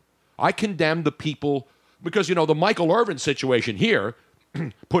Toronto. I condemned the people because, the Michael Irvin situation here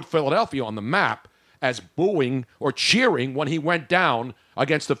put Philadelphia on the map as booing or cheering when he went down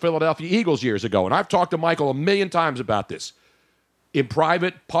against the Philadelphia Eagles years ago. And I've talked to Michael a million times about this. In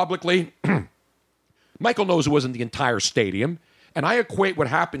private, publicly, Michael knows it wasn't the entire stadium. And I equate what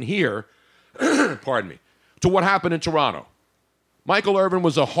happened here, pardon me, to what happened in Toronto. Michael Irvin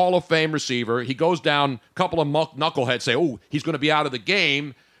was a Hall of Fame receiver. He goes down, a couple of knuckleheads say, oh, he's going to be out of the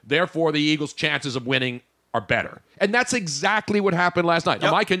game. Therefore, the Eagles' chances of winning are better. And that's exactly what happened last night.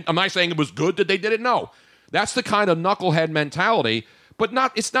 Yep. Am I saying it was good that they did it? No. That's the kind of knucklehead mentality, but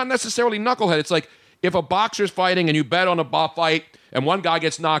it's not necessarily knucklehead. It's like if a boxer's fighting and you bet on a fight and one guy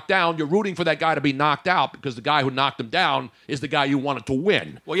gets knocked down, you're rooting for that guy to be knocked out because the guy who knocked him down is the guy you wanted to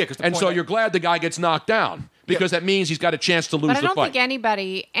win. Well, yeah, because so you're glad the guy gets knocked down because that means he's got a chance to lose But I the don't fight.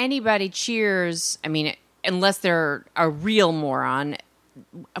 think anybody cheers. I mean, unless they're a real moron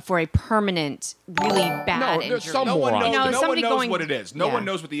for a permanent, really bad No, injury. there's some No one moron. knows, You know, no one somebody knows going- what it is. No Yeah. one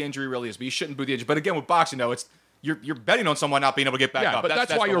knows what the injury really is, but you shouldn't boo the injury. But again, with boxing, no, it's you're betting on someone not being able to get back Yeah, up. but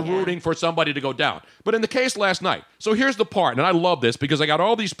that's why the you're whole point. rooting for somebody to go down. But in the case last night, so here's the part, and I love this because I got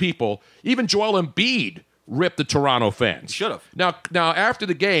all these people, even Joel Embiid ripped the Toronto fans. Should have. Now, after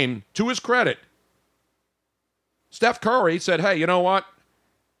the game, to his credit, Steph Curry said, hey, you know what?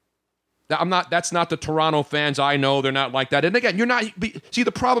 That's not the Toronto fans I know. They're not like that. And again, you're not. See,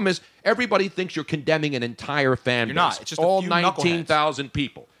 the problem is everybody thinks you're condemning an entire fan base. You're not. It's just a all few 19,000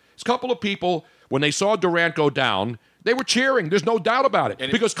 people. It's a couple of people, when they saw Durant go down, they were cheering. There's no doubt about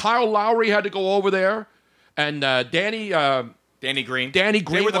it. Because Kyle Lowry had to go over there, and Danny Green. They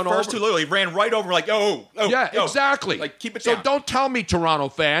were the first over. two. Literally ran right over like, yo. Yeah, yo. exactly. Like, keep it so down. don't tell me, Toronto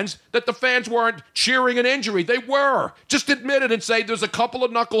fans, that the fans weren't cheering an injury. They were. Just admit it and say there's a couple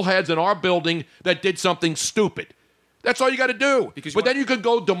of knuckleheads in our building that did something stupid. That's all you got to do. But then you could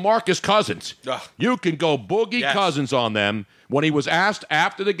go DeMarcus Cousins. Ugh. You can go Boogie Cousins on them when he was asked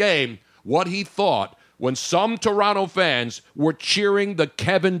after the game what he thought when some Toronto fans were cheering the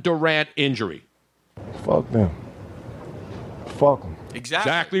Kevin Durant injury. Fuck them. Fuck them.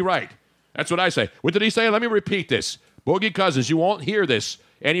 Exactly right. That's what I say. What did he say? Let me repeat this. Boogie Cousins, you won't hear this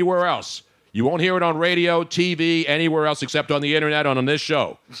anywhere else. You won't hear it on radio, TV, anywhere else except on the internet, on this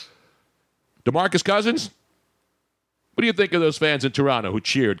show. DeMarcus Cousins, what do you think of those fans in Toronto who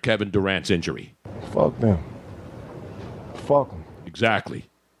cheered Kevin Durant's injury? Fuck them. Fuck them. Exactly.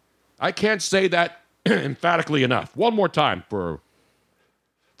 I can't say that emphatically enough. One more time for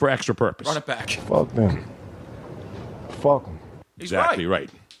extra purpose. Run it back. Fuck them. Fuck them. Exactly right.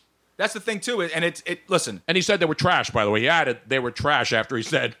 That's the thing too, and it. Listen, and he said they were trash. By the way, he added they were trash after he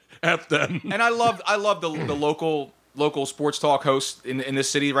said F them. And I love the local sports talk hosts in this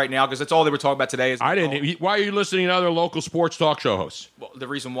city right now because that's all they were talking about today. Why are you listening to other local sports talk show hosts? Well, the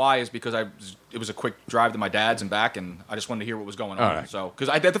reason why is because it was a quick drive to my dad's and back, and I just wanted to hear what was going on. All right. So because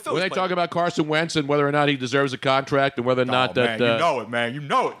I had the Phillies. When they talk about Carson Wentz and whether or not he deserves a contract and whether or not man, that you know it, man, you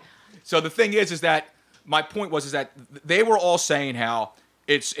know it. So the thing is that my point was that they were all saying how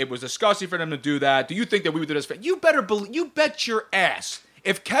it was disgusting for them to do that. Do you think that we would do this? You bet your ass.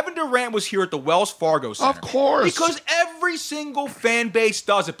 If Kevin Durant was here at the Wells Fargo Center, of course, because every single fan base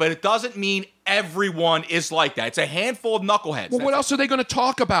does it, but it doesn't mean everyone is like that. It's a handful of knuckleheads. Well, what else are they going to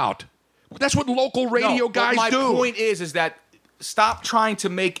talk about? That's what local radio guys my do. My point is that stop trying to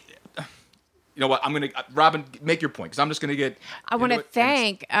make. You know what? I'm gonna Robin make your point because I'm just gonna get. I want to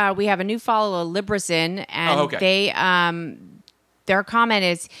thank. We have a new follower, Librison, and they. Their comment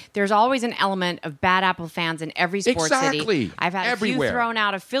is, there's always an element of bad Apple fans in every sports city. I've had everywhere. A few thrown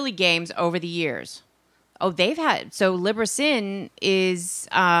out of Philly games over the years. Oh, they've had. So Librison is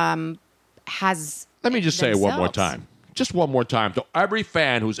has. Let me just say it one more time. Just one more time to every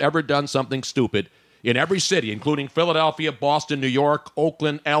fan who's ever done something stupid in every city, including Philadelphia, Boston, New York,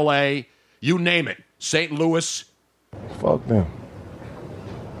 Oakland, L.A., you name it, St. Louis. Fuck them.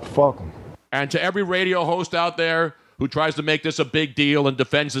 Fuck them. And to every radio host out there who tries to make this a big deal and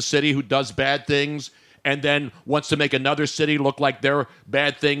defends the city who does bad things and then wants to make another city look like their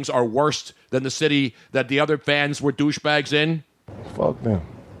bad things are worse than the city that the other fans were douchebags in. Fuck them.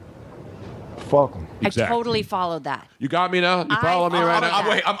 Fuck them. Exactly. I totally followed that. You got me now? You follow me right now?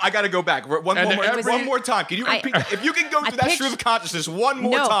 Wait, I got to go back. One more time. Can you repeat that? If you can go through that stream of consciousness one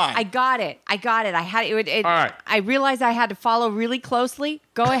more time. I got it. I had it. All right. I realized I had to follow really closely.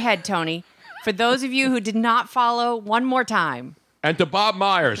 Go ahead, Tony. For those of you who did not follow, one more time. And to Bob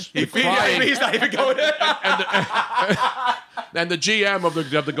Myers, he's not even going. and the GM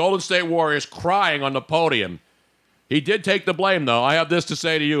of the Golden State Warriors crying on the podium. He did take the blame, though. I have this to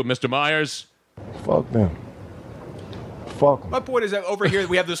say to you, Mr. Myers. Fuck them. Fuck them. My point is that over here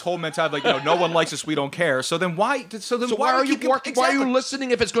we have this whole mentality like, no one likes us, we don't care. So then why? So why are you working? Why are you listening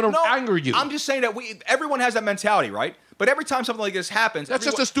if it's going to anger you? I'm just saying that everyone has that mentality, right? But every time something like this happens, that's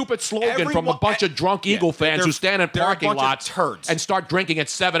just a stupid slogan from a bunch of drunk Eagle fans who stand in parking lots and start drinking at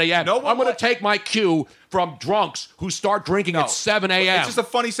 7 a.m. I'm going to take my cue from drunks who start drinking at 7 a.m. It's just a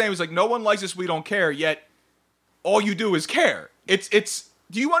funny saying. It's like, no one likes us, we don't care. Yet all you do is care. It's.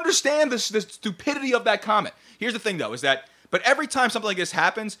 Do you understand the stupidity of that comment? Here's the thing, though, is that but every time something like this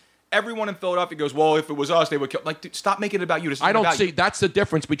happens, everyone in Philadelphia goes, well, if it was us, they would kill. Like, dude, stop making it about you. I don't see. That's the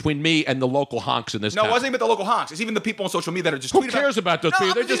difference between me and the local honks in this town. No, it wasn't even the local honks. It's even the people on social media that are just Who cares about those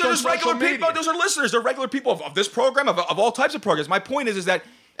people? They're just on social media. People. Those are listeners. They're regular people of this program, of all types of programs. My point is that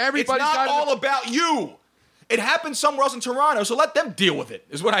it's not all about you. It happened somewhere else in Toronto, so let them deal with it,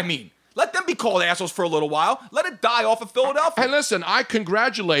 is what I mean. Let them be called assholes for a little while. Let it die off of Philadelphia. Hey, listen, I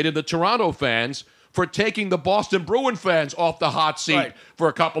congratulated the Toronto fans for taking the Boston Bruin fans off the hot seat for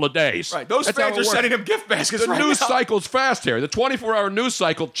a couple of days. Right. Those fans are sending him gift baskets The news cycle's fast here. The 24-hour news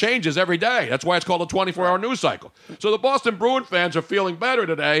cycle changes every day. That's why it's called a 24-hour news cycle. So the Boston Bruin fans are feeling better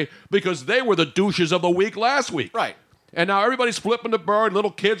today because they were the douches of the week last week. Right. And now everybody's flipping the bird.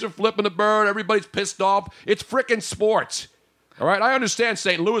 Little kids are flipping the bird. Everybody's pissed off. It's frickin' sports. All right? I understand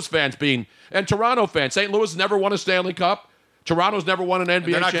St. Louis fans and Toronto fans. St. Louis never won a Stanley Cup. Toronto's never won an NBA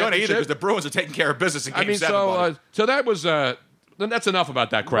championship. They're not going to either because the Bruins are taking care of business in Game 7. So that was then that's enough about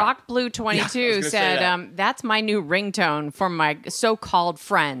that crap. Rock Blue 22 said, that's my new ringtone for my so-called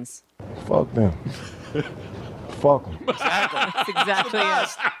friends. Fuck them. Fuck them. That's exactly it.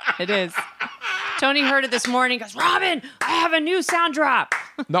 It is. Tony heard it this morning. He goes, Robin, I have a new Soundrop.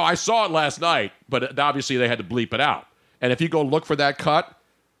 No, I saw it last night, but obviously they had to bleep it out. And if you go look for that cut,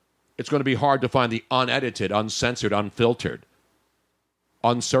 it's going to be hard to find the unedited, uncensored, unfiltered,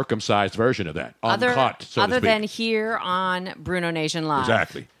 uncircumcised version of that. Uncut, so to other speak. than here on Bruno Nation Live.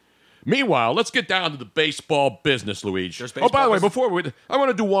 Exactly. Meanwhile, let's get down to the baseball business, Luigi. There's baseball By the way, business? I want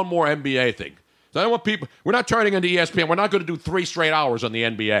to do one more NBA thing. So I don't want people. We're not turning into ESPN. We're not going to do 3 straight hours on the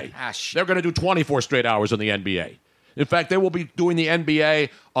NBA. They're going to do 24 straight hours on the NBA. In fact, they will be doing the NBA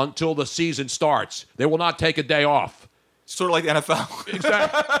until the season starts. They will not take a day off. Sort of like the NFL.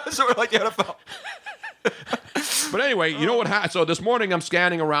 Exactly. Sort of like the NFL. But anyway, you know what happened? So this morning I'm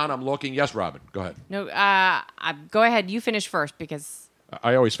scanning around. I'm looking. Yes, Robin, go ahead. No, go ahead. You finish first because...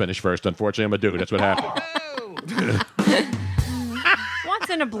 I always finish first. Unfortunately, I'm a dude. That's what happened. Once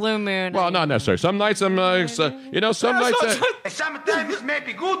in a blue moon. Well, not necessarily. Some nights I'm, some nights... Sometimes it may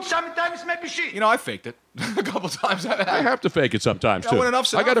be good, sometimes it may be shit. I faked it a couple times. I have to fake it sometimes, too. when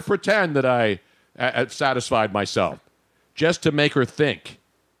enough's I got to enough. pretend that I satisfied myself just to make her think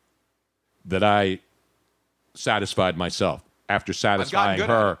that I satisfied myself after satisfying good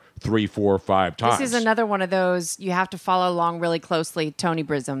her 3, 4, 5 times. This is another one of those you have to follow along really closely, Tony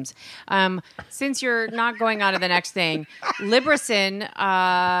Brisms. Since you're not going on to the next thing, Liberson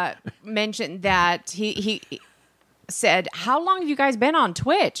mentioned that he said, how long have you guys been on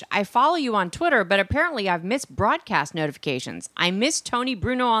Twitch? I follow you on Twitter, but apparently I've missed broadcast notifications. I missed Tony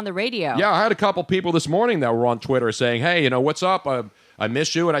Bruno on the radio. Yeah, I had a couple people this morning that were on Twitter saying, hey, what's up? I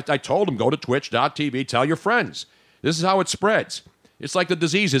miss you. And I told them, go to twitch.tv, tell your friends. This is how it spreads. It's like the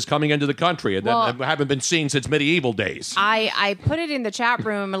diseases coming into the country that haven't been seen since medieval days. I put it in the chat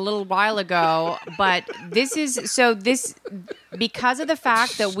room a little while ago, but because of the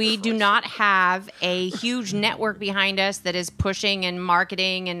fact that we do not have a huge network behind us that is pushing and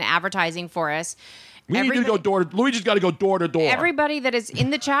marketing and advertising for us. We need to go door to Luigi's got to go door to door. Everybody that is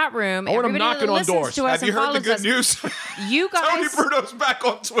in the chat room, I want him everybody knocking that on listens doors. to us Have you and heard the follows good us, news? you Tony guys, Bruno's back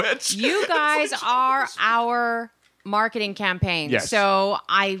on Twitch. you guys are our marketing campaign. Yes. So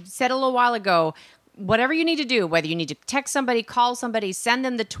I said a little while ago, whatever you need to do, whether you need to text somebody, call somebody, send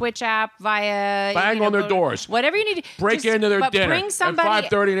them the Twitch app via... Bang on their doors. Whatever you need to... Break into their dinner. Bring somebody...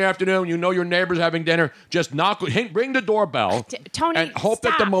 At 5:30 in the afternoon, you know your neighbor's having dinner. Just ring the doorbell. Tony, and hope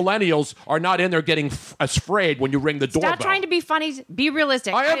stop. that the millennials are not in there getting afraid when you ring the doorbell. Stop trying to be funny. Be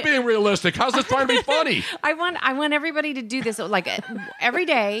realistic. I am being realistic. How's this trying to be funny? I want everybody to do this. Like every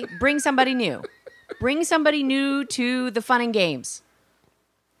day, bring somebody new. Bring somebody new to the fun and games.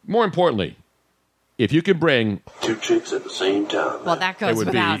 More importantly, if you can bring 2 chicks at the same time. Well, that goes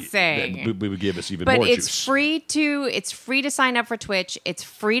without saying. We would give us even But more it's juice. free to sign up for Twitch. It's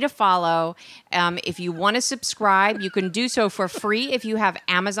free to follow. If you want to subscribe, you can do so for free if you have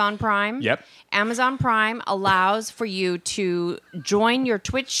Amazon Prime. Yep. Amazon Prime allows for you to join your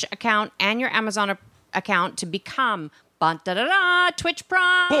Twitch account and your Amazon account to become Twitch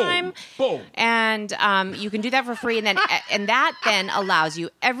Prime. Boom. And you can do that for free, and that then allows you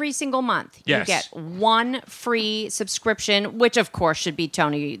every single month. Yes. You get one free subscription, which of course should be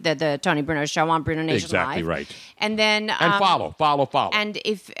the Tony Bruno Show on Bruno Nation Exactly Live. right. And then follow. And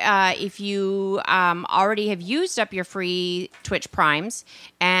if you already have used up your free Twitch Primes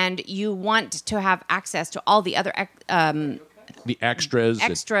and you want to have access to all the other The extras.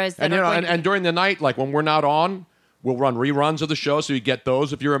 And during the night, like when we're not on, we'll run reruns of the show, so you get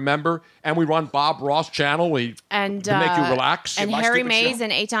those if you're a member. And we run Bob Ross channel to make you relax. And Harry Mays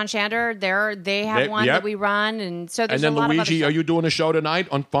and Eitan Shander, they have one that we run, and so there's a lot of other Luigi, are you doing a show tonight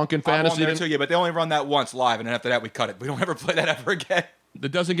on Funk and I'm Fantasy? on there too, yeah, but they only run that once live, and then after that we cut it. We don't ever play that ever again.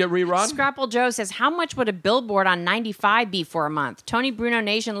 That doesn't get rerun? Scrapple Joe says, how much would a billboard on 95 be for a month? Tony Bruno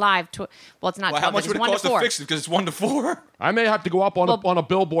Nation Live. Well, it's not 12, how much it's would it 1 cost to 4. to fix it? Because it's 1 to 4. I may have to go up on a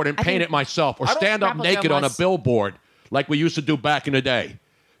billboard and I paint think- it myself, or I don't stand up Scrapple Joe naked on a must- billboard like we used to do back in the day.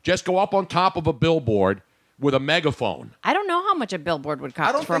 Just go up on top of a billboard with a megaphone. I don't know how much a billboard would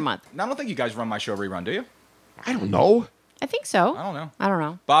cost for a month. I don't think you guys run my show rerun, do you? I don't know. I think so. I don't know. I don't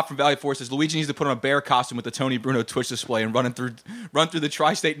know. Bob from Valley Force says Luigi needs to put on a bear costume with the Tony Bruno Twitch display and run through the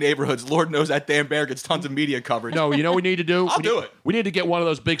tri-state neighborhoods. Lord knows that damn bear gets tons of media coverage. No, you know what we need to do? I'll do it. We need to get one of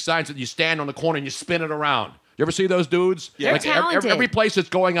those big signs that you stand on the corner and you spin it around. You ever see those dudes? Yeah. They're talented. Every place that's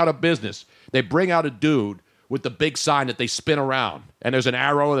going out of business, they bring out a dude with the big sign that they spin around. And there's an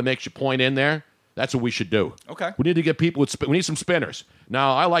arrow that makes you point in there. That's what we should do. Okay. We need to get people with we need some spinners.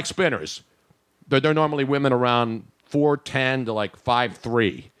 Now, I like spinners. They're normally women around 4'10" to like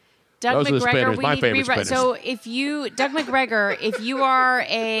 5'3". Doug Those are the McGregor, spinners, we my need favorite to rerun. spinners. So Doug McGregor, if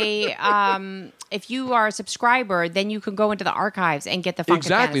you are a subscriber, then you can go into the archives and get the Funkin'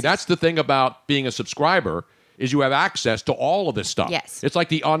 Exactly. Fantasies. That's the thing about being a subscriber is you have access to all of this stuff. Yes. It's like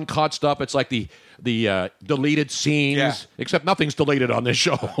the uncut stuff. It's like the deleted scenes. Yeah. Except nothing's deleted on this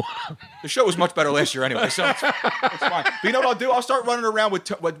show. The show was much better last year anyway, so it's fine. But you know what I'll do? I'll start running around with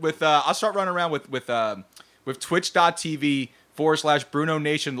twitch.tv/Bruno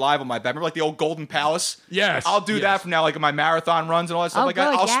Nation live on my back. Remember like the old Golden Palace? Yes. I'll do that from now, like in my marathon runs and all that stuff like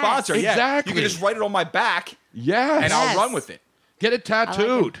that. good, I'll yes. sponsor. Yeah. Exactly. You can just write it on my back Yes. and I'll run with it. Get it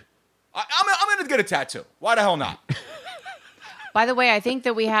tattooed. I'm going to get a tattoo. Why the hell not? By the way, I think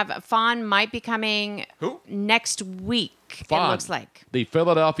that we have Fawn might be coming Who? next week. Fawn, It looks like. the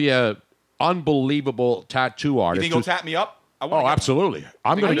Philadelphia unbelievable tattoo You artist. think he'll tap me up? I wanna Oh, get absolutely.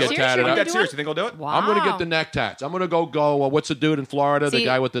 I'm Are going you to get serious? tatted You're up. gonna I'm dead serious. You think he'll do it? Wow. I'm going to get the neck tats. I'm going to go. What's the dude in Florida? See, the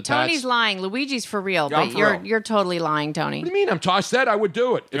guy with the Tony's tats. lying. Luigi's for real, Yeah, I'm but for you're real. you're totally lying, Tony. What do you mean? I said I would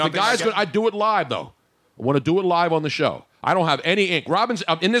do it. If don't the think I guy's get good, it? I'd do it live though. I want to do it live on the show. I don't have any ink. Robin's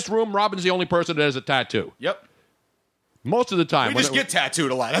in this room. Robin's the only person that has a tattoo. Yep. Most of the time, We when just get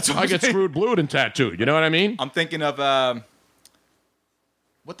tattooed a lot. That's what I I'm get saying. screwed, blued, and tattooed. You know what I mean? I'm thinking of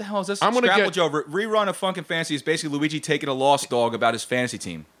what the hell is this? I'm gonna Scrapple get- Joe rerun of Funkin' Fantasy is basically Luigi taking a lost dog about his fantasy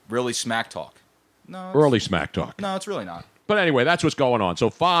team. Really smack talk. No, it's, Early smack talk. No, it's really not. But anyway, that's what's going on. So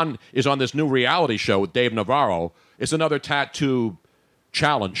Fawn is on this new reality show with Dave Navarro. It's another tattoo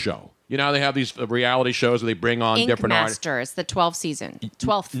challenge show. You know how they have these reality shows where they bring on Ink different artists. Master. It's the 12th season.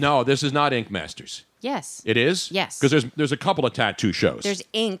 12th. No, this is not Ink Masters. Yes. It is? Yes. Because there's a couple of tattoo shows. There's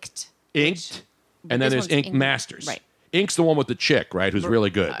Inked. Inked, but and then this there's one's Ink Masters. Right. Ink's the one with the chick, right, who's really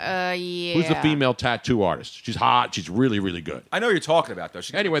good. Yeah. Who's the female tattoo artist? She's hot. She's really, really good. I know what you're talking about though.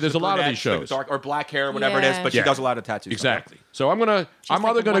 She, Anyway, there's a lot of these shows. dark or black hair, or whatever it is, but Yeah. she does a lot of tattoos. Exactly. So I'm either like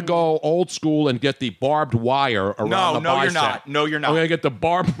gonna one- go old school and get the barbed wire around the No, you're bicep. not. No, you're not. I'm gonna get the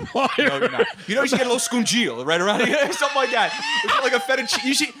barbed wire. No, you're not. You know, you should get a little scungil right around here, something like that. It's like a fettuccine.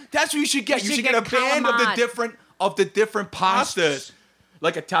 You should. That's what you should get. You You should should get a get band of the calamari. different pastas.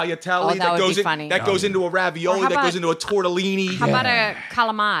 Like a tagliatelle Oh, that that would goes be in, funny. that goes into a ravioli, Or how that goes about- into a tortellini. How about a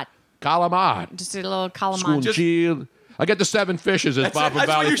calamari? Calamari. Just a little calamari. Scungil. I get the 7 fishes, as Bob from That's what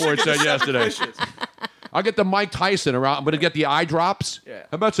Valley you should Ford get, said 7 yesterday. fishes. I'll get the Mike Tyson around. I'm gonna get the eye drops. Yeah. How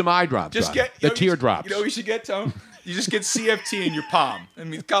about some eye drops? Just Rob? get the you know, teardrops. You know what you should get, Tone? You just get CFT in your palm. I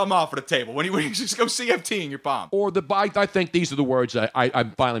mean, come off for the table. When you just go CFT in your palm. Or the bike. I think these are the words I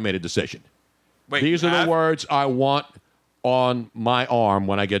finally made a decision. Wait, These you are the have? words I want on my arm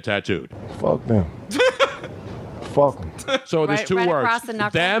when I get tattooed. Fuck them. Fuck them. So there's Right- two right words: across the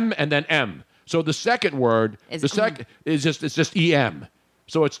knuckle? them and then M. So the second word, Is the second is just EM.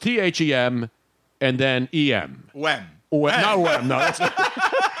 So it's THEM and then EM. When? Not WEM. No, that's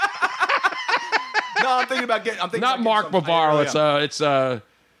No, I'm thinking about getting. I'm thinking not about Mark getting some- Bavaro. I really am. It's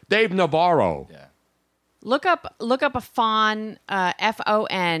Dave Navarro. Yeah. Look up a Fawn,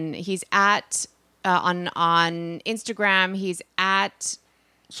 Fon. He's at on Instagram. He's at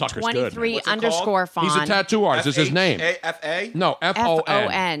Sucker's good. 23 What's it underscore Fawn. He's a tattoo artist. It's his name. F-A? No, FON.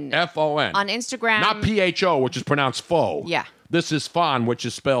 FON. FON. On Instagram. Not PHO, which is pronounced fo. Yeah. This is Fawn, which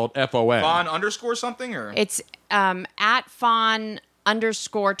is spelled FON. Fawn underscore something or? It's at Fawn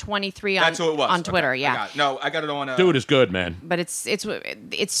underscore 23 on, That's who it was. on Twitter. Okay, Yeah. I got it on. Dude is good, man. But it's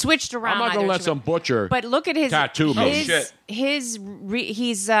switched around. I'm not going to either let to- some butcher But look at his tattoo me. his,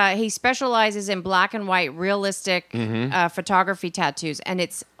 Shit. he specializes in black and white realistic Mm-hmm. photography tattoos, and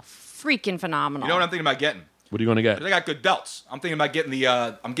it's freaking phenomenal. You know what I'm thinking about getting? What are you going to get? 'Cause I got good delts. I'm thinking about getting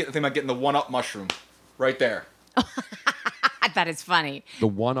the. Thinking about getting the 1-up mushroom, right there. That is funny. The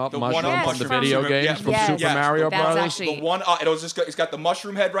one-up The mushroom 1-up from the mushroom. video games Yes. from Yes. Super Yes. Mario That's Brothers? actually- The 1-up. It's got the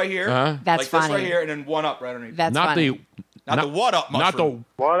mushroom head right here. Uh-huh. That's like funny. this right here, and then 1-up right underneath. That's Not funny. the Not the 1-up not mushroom.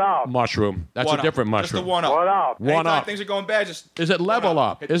 the What up? mushroom. That's a 1-up. different Just the mushroom. 1-up. What up? One Anytime up. things are going bad, just Is it level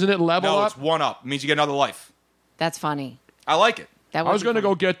 1-up. up? Isn't it level no, up? it's 1-up. It means you get another life. That's funny. I like it. That I was going to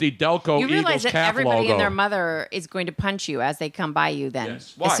go get the Delco You realize Eagles that calf everybody logo. and their mother is going to punch you as they come by you then.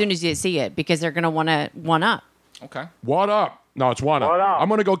 Yes. Why? As soon as you see it, because they're going to want to one up. Okay. What up? No, it's one up. What up? I'm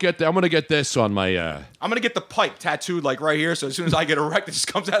going to go get. I'm going to get this on my. I'm gonna get the pipe tattooed like right here, so as soon as I get erect, it just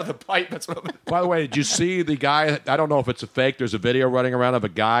comes out of the pipe. That's what I'm. By the way, did you see the guy? I don't know if it's a fake. There's a video running around of a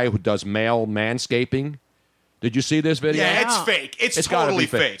guy who does male manscaping. Did you see this video? Yeah, it's fake. It's gotta totally be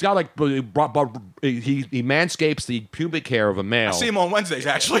fake. It's got like he manscapes the pubic hair of a male. I see him on Wednesdays,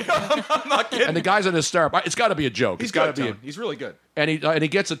 actually. I'm not kidding. And the guy's in his stirrup. It's got to be a joke. He's It's got good, to be. Tone. He's really good. And he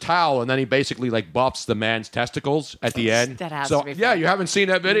gets a towel and then he basically like buffs the man's testicles at the end. That has so to be yeah, fake. you haven't seen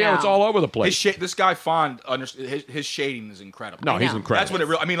that video? No. It's all over the place. This guy Fond, his shading is incredible. No, he's know. incredible. That's what it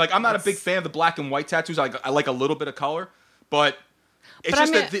really. I mean, like I'm not a big fan of the black and white tattoos. I like a little bit of color, but it's But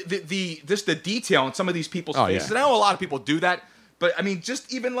just I mean- the detail in some of these people's Oh, faces. yeah. And I know a lot of people do that, but I mean,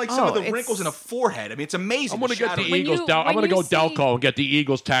 just even like some Oh, of the it's- wrinkles in a forehead. I mean, it's amazing. I'm gonna get the shadowing. When Eagles. you- I'm when gonna you go see- Delco and get the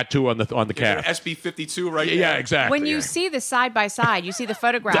Eagles tattoo on the calf. SB52 right Yeah, there. exactly. When you yeah. see the side by side, you see the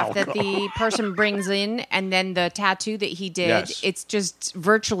photograph that the person brings in, and then the tattoo that he did. Yes. It's just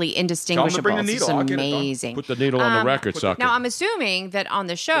virtually indistinguishable. bring the It's needle. I'll get it done. amazing. Put the needle on the record, sucker. Now I'm assuming that on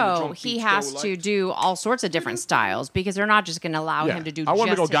the show drunk he beats has go to light. do all sorts of different styles because they're not just going to allow Yeah. him to do. I want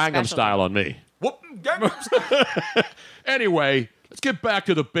him to go just his Gangnam specialty. style on me. Whoop. Gangnam. Anyway, let's get back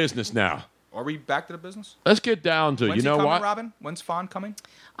to the business now. Are we back to the business? Let's get down to When's you he know coming, what? Robin? When's Fond coming?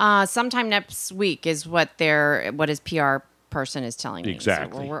 Sometime next week is what his PR person is telling me.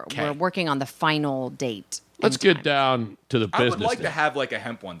 Exactly. So we're Okay. working on the final date. Let's and get time. down to the I business. would like to now. have like a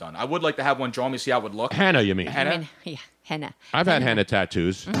hemp one done. I would like to have one drawn. Me see how it would look. henna. You mean? I Henna? mean, yeah, henna. I've had henna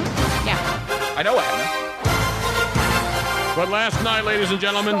tattoos. Yeah. I know a henna. But last night, ladies and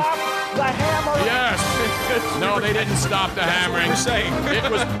gentlemen, The hammer. yes, no, they didn't stop the hammering. We're saying. It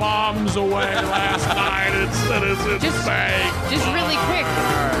was bombs away last night at Citizens Just- Bank. Just really quick,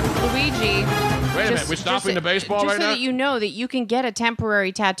 Luigi. Wait a minute, we're stopping the baseball just right so now? that you know that you can get a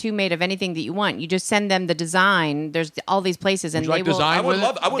temporary tattoo made of anything that you want. You just send them the design. There's all these places, and Would you like they will. design I would with it?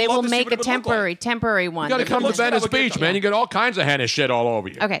 love. I would They love will to see make what a it would look like. temporary one. You got to come to looks good, I Venice would get Beach, them. man. You get all kinds of henna shit all over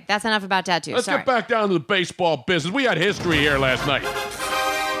you. Okay, that's enough about tattoos. Let's Sorry. get back down to the baseball business. We had history here last night.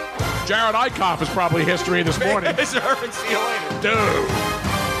 Jared Eichhoff is probably history this morning. Mr. Irvin, see you later. Dude.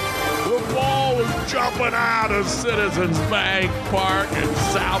 The ball was jumping out of Citizens Bank Park in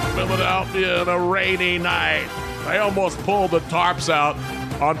South Philadelphia on a rainy night. They almost pulled the tarps out.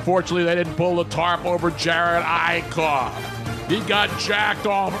 Unfortunately, they didn't pull the tarp over Jared Eichhoff. He got jacked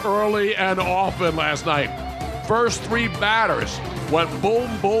off early and often last night. First three batters went boom,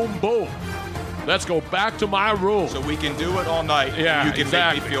 boom, boom. Let's go back to my rule. So we can do it all night. Yeah, You can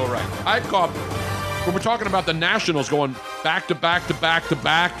exactly. make me feel right. Eichhoff, when we're talking about the Nationals going back to back to back to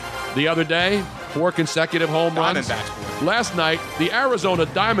back the other day, 4 consecutive home runs. Diamondbacks, boy. Last night, the Arizona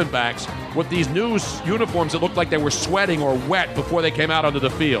Diamondbacks with these new uniforms that looked like they were sweating or wet before they came out onto the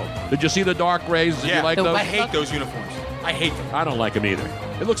field. Did you see the dark rays? Did you like The those? I hate those uniforms. I hate them. I don't like them either.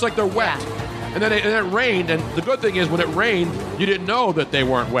 It looks like they're wet. Yeah. And then it rained, and the good thing is when it rained, you didn't know that they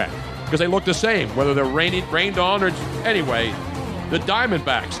weren't wet because they look the same, whether they're rained on or... Anyway, the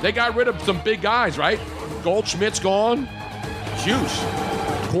Diamondbacks, they got rid of some big guys, right? Goldschmidt's gone. Huge.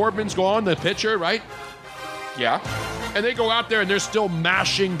 Corbin's gone, the pitcher, right? Yeah. And they go out there and they're still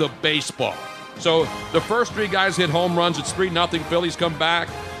mashing the baseball. So the first three guys hit home runs. It's 3-0. Phillies come back.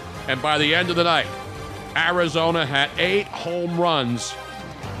 And by the end of the night, Arizona had 8 home runs.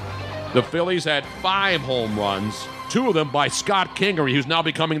 The Phillies had 5 home runs, 2 of them by Scott Kingery, who's now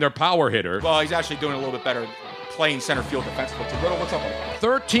becoming their power hitter. Well, he's actually doing a little bit better playing center field defensively. Riddle, what's up, buddy?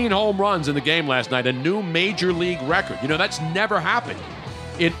 13 home runs in the game last night, a new major league record. You know, that's never happened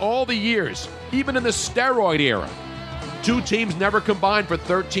in all the years, even in the steroid era. 2 teams never combined for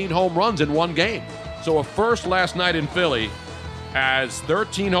 13 home runs in one game. So a first last night in Philly as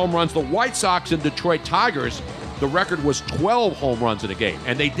 13 home runs. The White Sox and Detroit Tigers, the record was 12 home runs in a game,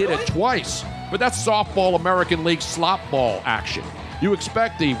 and they did it twice. But that's softball American League slop ball action. You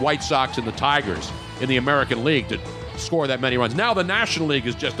expect the White Sox and the Tigers in the American League to score that many runs. Now the National League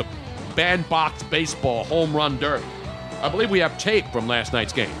is just a bandbox baseball home run derby. I believe we have tape from last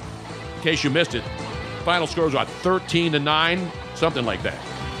night's game. In case you missed it, final score was about 13-9, something like that.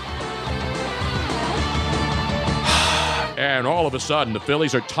 And all of a sudden, the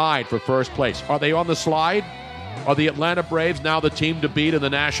Phillies are tied for first place. Are they on the slide? Are the Atlanta Braves now the team to beat in the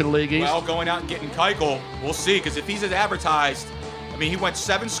National League East? Well, going out and getting Keuchel, we'll see. Because if he's as advertised, I mean, he went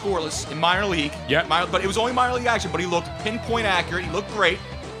 7 scoreless in minor league. Yeah. But it was only minor league action. But he looked pinpoint accurate. He looked great.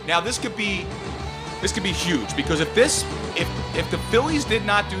 Now this could be huge because if this if the Phillies did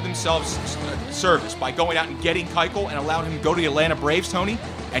not do themselves a service by going out and getting Keuchel and allowing him to go to the Atlanta Braves, Tony,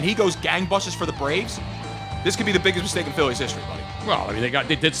 and he goes gangbusters for the Braves, this could be the biggest mistake in Phillies history, buddy. Well, I mean,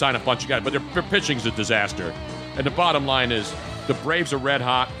 they did sign a bunch of guys, but their pitching's a disaster. And the bottom line is the Braves are red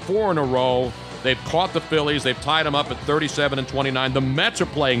hot, 4 in a row. They've caught the Phillies. They've tied them up at 37 and 29. The Mets are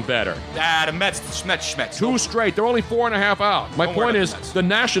playing better. The Mets, Schmetz. 2 straight. They're only 4.5 out. My point is the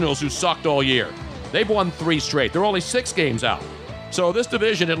Nationals, who sucked all year, they've won 3 straight. They're only 6 games out. So this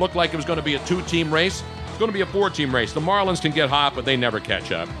division, it looked like it was going to be a 2-team race. It's going to be a 4-team race. The Marlins can get hot, but they never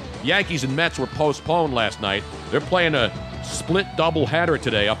catch up. Yankees and Mets were postponed last night. They're playing a split doubleheader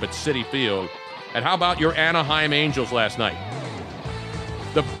today up at Citi Field. And how about your Anaheim Angels last night?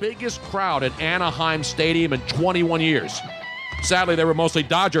 The biggest crowd at Anaheim Stadium in 21 years. Sadly, they were mostly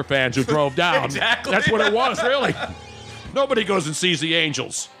Dodger fans who drove down. Exactly. That's what it was, really. Nobody goes and sees the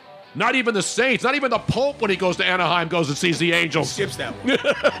Angels. Not even the Saints. Not even the Pope, when he goes to Anaheim, goes and sees the Angels. Skips that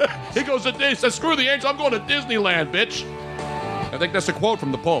one. He goes to Disney. Says, screw the Angels. I'm going to Disneyland, bitch. I think that's a quote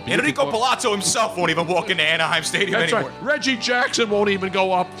from the Pope. Enrico Palazzo himself won't even walk into Anaheim Stadium That's anymore. Right. Reggie Jackson won't even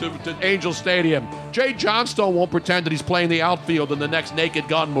go up to Angel Stadium. Jay Johnstone won't pretend that he's playing the outfield in the next Naked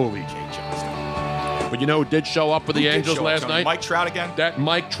Gun movie. Jay Johnstone. But you know who did show up for the Angels last night? Mike Trout again? That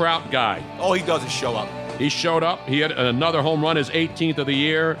Mike Trout guy. All he does is show up. He showed up. He had another home run, his 18th of the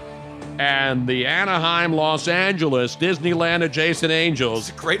year. And the Anaheim, Los Angeles, Disneyland adjacent Angels.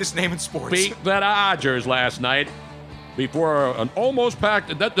 It's the greatest name in sports. Beat the Dodgers last night. Before an almost packed,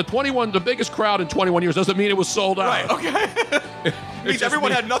 the biggest crowd in 21 years doesn't mean it was sold out. Right, okay. It means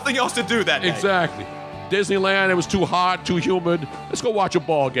everyone had nothing else to do that day. Exactly. Disneyland, it was too hot, too humid. Let's go watch a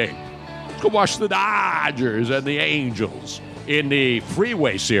ball game. Let's go watch the Dodgers and the Angels in the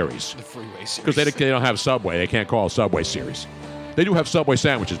Freeway Series. The Freeway Series. Because they don't have Subway. They can't call it Subway Series. They do have Subway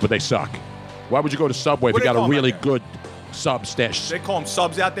sandwiches, but they suck. Why would you go to Subway if you got a really good sub stash? They call them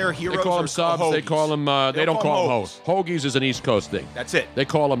subs out there, heroes. They call them subs. They call them. They don't call them hoes. Hoagies is an East Coast thing. That's it. They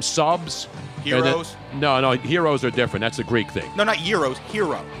call them subs. Heroes. No, heroes are different. That's a Greek thing. No, not heroes.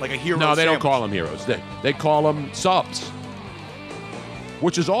 Hero, like a hero. No, they sandwich. don't call them heroes. They call them subs,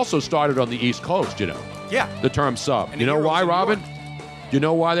 which is also started on the East Coast. You know. Yeah. The term sub. And you know why, Robin? York. You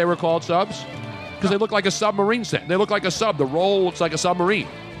know why they were called subs? Because they look like a submarine set. They look like a sub. The roll looks like a submarine.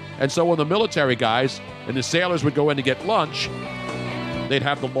 And so when the military guys and the sailors would go in to get lunch, they'd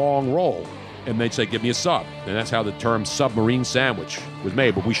have the long roll. And they'd say, give me a sub. And that's how the term submarine sandwich was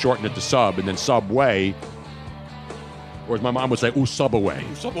made. But we shortened it to sub and then Subway. Or as my mom would say, ooh, Subaway.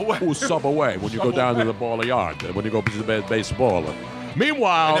 Ooh, Subaway. When you go down to the ball yard. When you go to the baseball.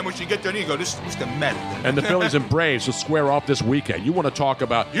 Meanwhile, and then when you get there, you go, this is the Met. And the Phillies and Braves will square off this weekend. You want to talk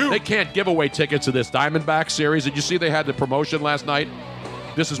about, they can't give away tickets to this Diamondback series. Did you see they had the promotion last night?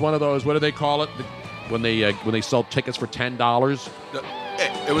 This is one of those, what do they call it? When they sell tickets for $10?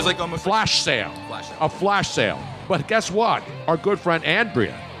 It was like almost flash sale. Flash sale. A flash sale. But guess what? Our good friend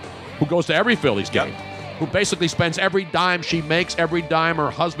Andrea, who goes to every Phillies game, who basically spends every dime she makes, every dime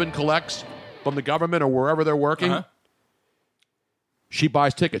her husband collects from the government or wherever they're working, she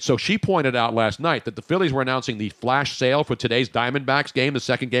buys tickets. So she pointed out last night that the Phillies were announcing the flash sale for today's Diamondbacks game, the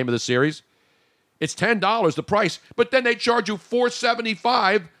second game of the series. It's $10 the price, but then they charge you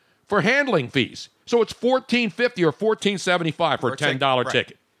 $4.75 for handling fees. So it's $14.50 or $14.75 for a $10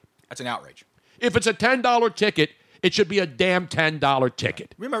 ticket. That's an outrage. If it's a $10 ticket, it should be a damn $10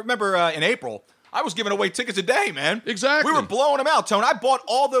 ticket. Remember in April, I was giving away tickets a day, man. Exactly. We were blowing them out, Tone. I bought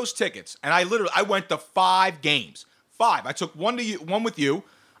all those tickets, and I went to 5 games. 5. I took one with you.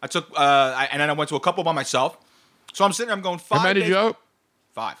 I took, and then I went to a couple by myself. So I'm sitting there, I'm going 5. How many did you owe?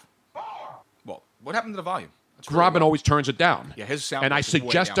 5. Well, what happened to the volume? Robin always turns it down. Yeah, his sound. And I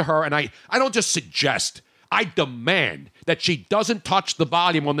suggest to her, and I don't just suggest, I demand that she doesn't touch the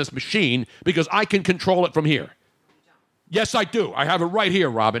volume on this machine because I can control it from here. Yes, I do. I have it right here,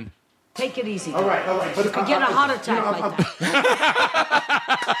 Robin. Take it easy. All right. But you could get a heart attack like that.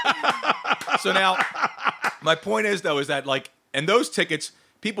 So now, my point is that and those tickets,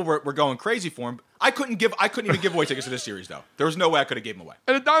 people were going crazy for them. I couldn't even give away tickets to this series though. There was no way I could have given them away.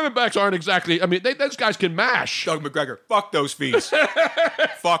 And the Diamondbacks aren't exactly. I mean, those guys can mash. Doug McGregor, fuck those fees.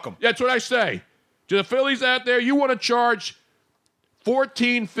 Fuck them. That's what I say. To the Phillies out there, you want to charge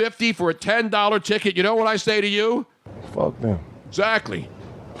 $14.50 for a $10 ticket? You know what I say to you? Fuck them. Exactly.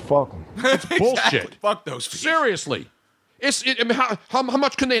 Fuck them. It's bullshit. Exactly. Fuck those fees. Seriously. I mean, how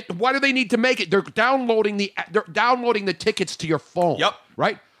much can they? Why do they need to make it? They're downloading the tickets to your phone. Yep.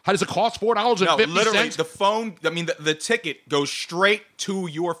 Right. How does it cost $4.50? No, literally, the phone, the ticket goes straight to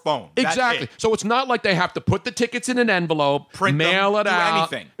your phone. Exactly. So it's not like they have to put the tickets in an envelope, mail it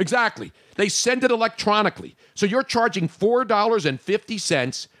out. Anything. Exactly. They send it electronically. So you're charging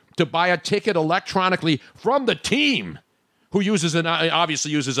 $4.50 to buy a ticket electronically from the team, who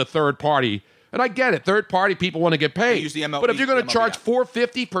obviously uses a third party. And I get it. Third party people want to get paid. They use the MLB, but if you're going to charge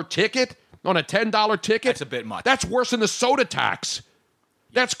 $4.50 per ticket on a $10 ticket, that's a bit much. That's worse than the soda tax.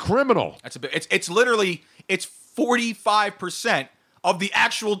 That's criminal. That's a bit. It's literally 45% of the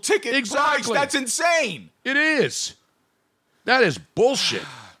actual ticket price. That's insane. It is. That is bullshit.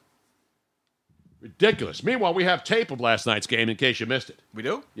 Ridiculous. Meanwhile, we have tape of last night's game in case you missed it. We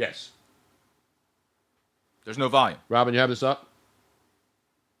do? Yes. There's no volume. Robin, you have this up?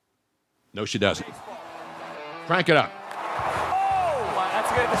 No, she doesn't. Crank it up. Oh, that's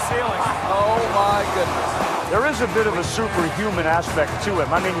good at the ceiling. Oh, my goodness. There is a bit of a superhuman aspect to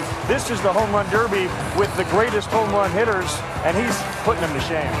him. I mean, this is the home run derby with the greatest home run hitters, and he's putting them to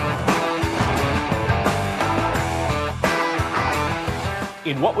shame.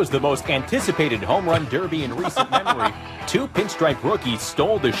 In what was the most anticipated home run derby in recent memory, two pinstripe rookies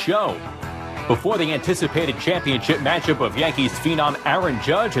stole the show. Before the anticipated championship matchup of Yankees phenom Aaron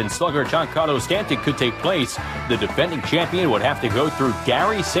Judge and slugger Giancarlo Stanton could take place, the defending champion would have to go through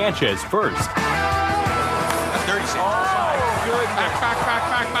Gary Sanchez first. That's dirty Sanchez. Oh, my goodness. Back.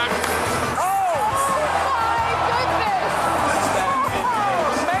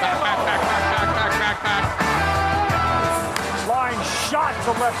 Shot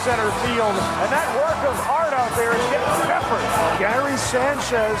to left center field, and that work of art out there is getting peppered. Gary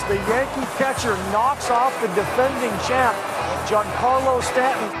Sanchez, the Yankee catcher, knocks off the defending champ, Giancarlo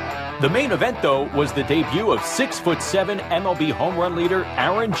Stanton. The main event, though, was the debut of 6'7" MLB home run leader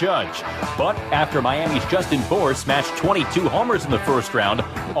Aaron Judge. But after Miami's Justin Bour smashed 22 homers in the first round,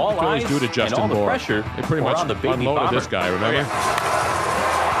 all eyes due to Justin and all the Bour. pressure They pretty were much on the baby unloaded bomber. this guy, remember?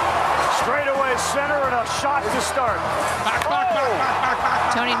 Straightaway center and a shot to start. Back.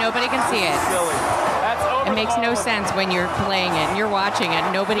 Tony, nobody can see it. It makes no sense when you're playing it and you're watching it.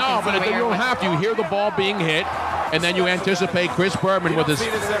 Nobody can see but what you you're don't have to. You hear the ball being hit, and then you anticipate Chris Berman with his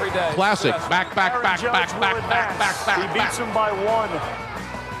classic back. He beats him by one.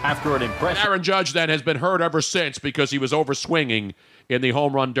 After an impressive Aaron Judge then has been hurt ever since because he was over swinging in the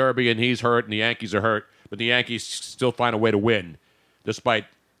home run derby, and he's hurt, and the Yankees are hurt, but the Yankees still find a way to win, despite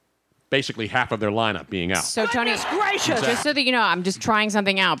basically half of their lineup being out. So, Tony, just so that you know, I'm just trying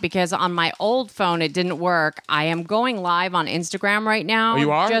something out because on my old phone it didn't work. I am going live on Instagram right now. Oh,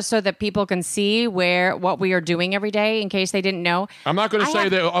 you are? Just so that people can see what we are doing every day in case they didn't know. I'm not going to say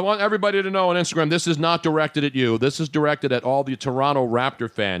that. I want everybody to know on Instagram, this is not directed at you. This is directed at all the Toronto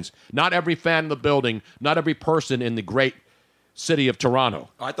Raptor fans. Not every fan in the building, not every person in the great city of Toronto.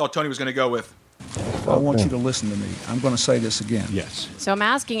 I thought Tony was going to go with. I want you to listen to me. I'm going to say this again. Yes. So I'm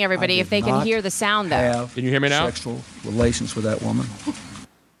asking everybody if they can hear the sound, though. Can you hear me now? Sexual relations with that woman.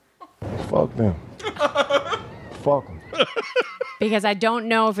 Fuck them. Fuck them. Because I don't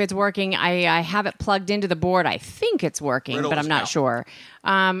know if it's working. I have it plugged into the board. I think it's working, Riddle but I'm is not out. sure.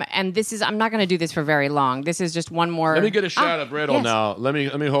 And this is, I'm not going to do this for very long. This is just one more. Let me get a shot of Riddle yes. now. Let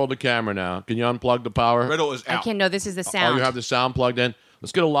me hold the camera now. Can you unplug the power? Riddle is I out. can't. No, this is the sound. Oh, you have the sound plugged in?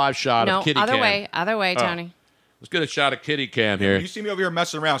 Let's get a live shot no, of Kitty other Cam. other way, Tony. Let's get a shot of Kitty Cam here. You see me over here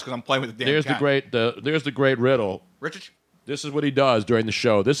messing around because I'm playing with the damn There's cat. there's the great Riddle. Richard? This is what he does during the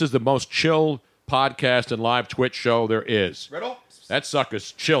show. This is the most chill podcast and live Twitch show there is. Riddle? That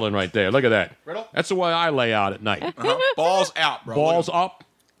sucker's chilling right there. Look at that. Riddle? That's the way I lay out at night. Balls out, bro. Balls up,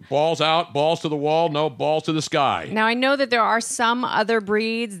 balls out, balls to the wall, no, balls to the sky. Now, I know that there are some other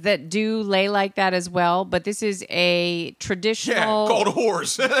breeds that do lay like that as well, but this is a traditional... Yeah, called a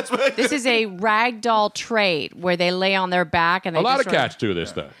horse. That's what This is a ragdoll trait where they lay on their back and they A lot just of cats do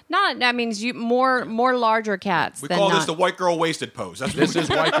this, though. Not, that means more larger cats We than call not. this the white girl wasted pose. That's what This is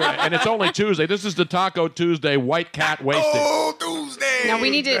white girl, and it's only Tuesday. This is the Taco Tuesday white cat wasted. Oh, Tuesday. Now,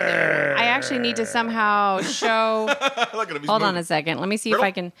 we need to... I actually need to somehow show... Look at him. He's Hold on moving. a second. Let me see if Riddle?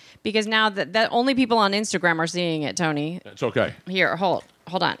 I can... Because now that only people on Instagram are seeing it, Tony. It's okay. Here, hold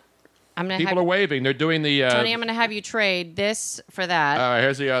on. I'm gonna People have are waving. They're doing the... Tony, I'm going to have you trade this for that. All right,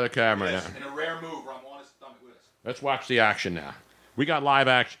 here's the other camera now. In a rare move where I'm on his stomach with us. Let's watch the action now. We got live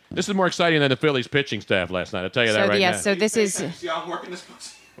action. This is more exciting than the Phillies pitching staff last night. I'll tell you that right now. So this is... See how I'm working this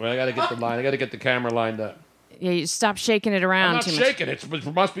pussy? Well, I got to get the line. I got to get the camera lined up. Yeah, you stop shaking it around I'm not too much. shaking it.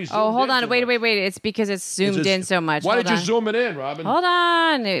 It must be zoomed Oh, hold in on. too Wait. much. It's because it's zoomed in so much. Why Hold did you on. zoom it in, Robin? Hold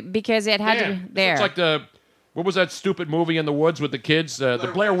on. Because it had to Damn. be there. It's like the What was that stupid movie in the woods with the kids?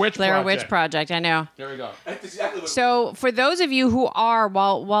 The Blair Witch Blair Project. Witch Project, I know. There we go. That's exactly what So for those of you who are,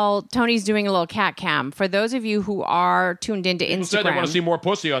 while Tony's doing a little cat cam, for those of you who are tuned into People said they want to Instagram, see more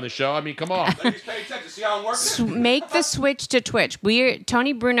pussy on the show. I mean, come on. Ladies, pay attention. See how I'm working? make the switch to Twitch.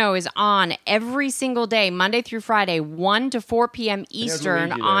 Tony Bruno is on every single day, Monday through Friday, 1 to 4 p.m. Eastern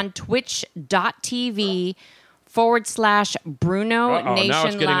Luigi there. on twitch.tv/Bruno Now it's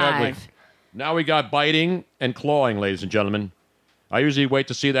Nation getting ugly. Live. Now we got biting and clawing, ladies and gentlemen. I usually wait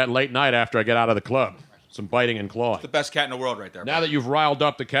to see that late night after I get out of the club. Some biting and clawing. The best cat in the world right there. Now that you've riled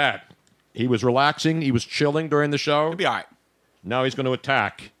up the cat, he was relaxing, he was chilling during the show. He'll be all right. Now he's going to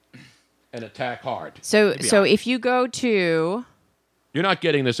attack, and attack hard. So if you go to... You're not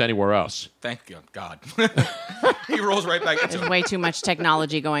getting this anywhere else. Thank you, God. He rolls right back into There's it. way too much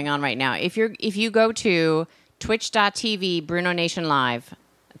technology going on right now. If you go to twitch.tv Bruno Nation Live,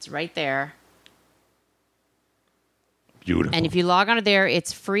 it's right there. Beautiful. And if you log on to there,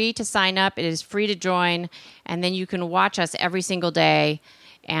 it's free to sign up. It is free to join. And then you can watch us every single day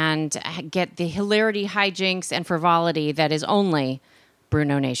and get the hilarity, hijinks, and frivolity that is only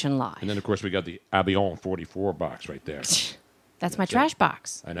Bruno Nation Live. And then, of course, we got the Avion 44 box right there. That's my trash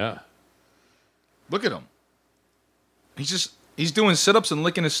box. I know. Look at him. He's doing sit-ups and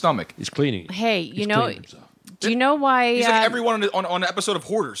licking his stomach. He's cleaning. Hey, He's cleaning himself. do you know why... He's like everyone on an episode of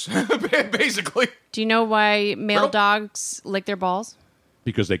Hoarders, basically. Do you know why male Riddle? dogs lick their balls?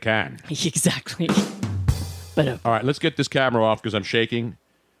 Because they can. Exactly. But All right, let's get this camera off because I'm shaking.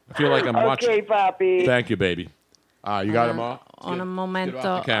 I feel like I'm watching. Okay, Papi. Thank you, baby. You got him off? On a Get momento.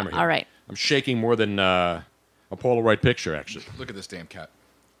 off the camera here. All right. I'm shaking more than a Polaroid picture, actually. Look at this damn cat.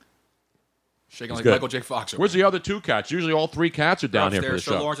 Shaking He's like good. Michael J. Fox. Where's the other two cats? Usually all three cats are down here for the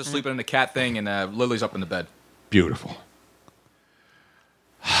Upstairs. So show. Lawrence is sleeping in the cat thing, and Lily's up in the bed. Beautiful.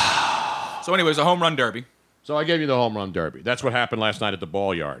 So anyways, a home run derby. So I gave you the home run derby. That's what happened last night at the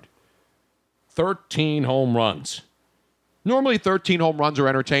ball yard. 13 home runs. Normally 13 home runs are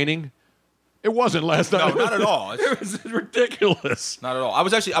entertaining. It wasn't last night. No, not at all. It was ridiculous. Not at all. I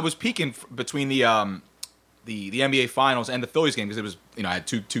was peaking between the NBA Finals and the Phillies game because it was I had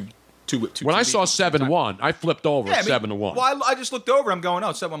two. When I saw 7-1, I flipped over at 7-1. Well, I just looked over. I'm going,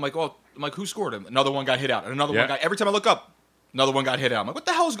 7. I'm like, who scored him? Another one got hit out, and another one got. Every time I look up, another one got hit out. I'm like, what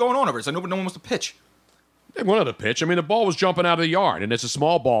the hell is going on over here? So no one wants to pitch. They wanted to pitch. I mean, the ball was jumping out of the yard, and it's a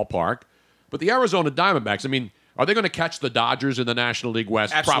small ballpark. But the Arizona Diamondbacks, I mean, are they going to catch the Dodgers in the National League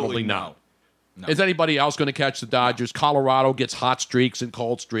West? Absolutely Probably no. not. No. Is anybody else going to catch the Dodgers? Colorado gets hot streaks and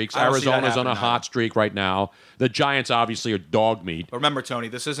cold streaks. I don't see that Arizona's on a happening, no. hot streak right now. The Giants obviously are dog meat. But remember, Tony,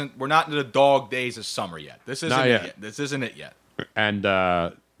 we're not in the dog days of summer yet. This isn't Not it yet. yet. This isn't it yet. And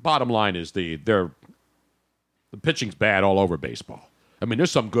bottom line is the pitching's bad all over baseball. I mean, there's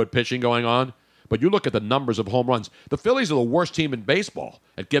some good pitching going on, but you look at the numbers of home runs. The Phillies are the worst team in baseball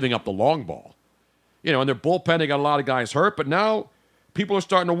at giving up the long ball. And their bullpen, they got a lot of guys hurt, but now people are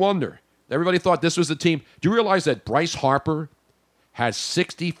starting to wonder. Everybody thought this was the team. Do you realize that Bryce Harper has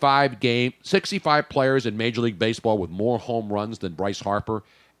 65 players in Major League Baseball with more home runs than Bryce Harper?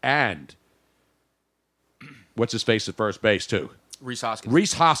 And what's his face at first base, too? Reese Hoskins.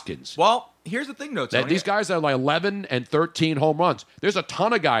 Reese Hoskins. Well, here's the thing, though, Tony. These guys have like 11 and 13 home runs. There's a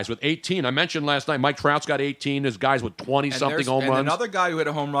ton of guys with 18. I mentioned last night Mike Trout's got 18. There's guys with 20-something home runs. And another guy who had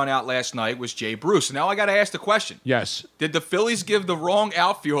a home run out last night was Jay Bruce. Now I got to ask the question. Yes. Did the Phillies give the wrong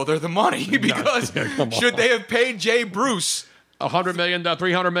outfielder the money? Because should they have paid Jay Bruce $100 million,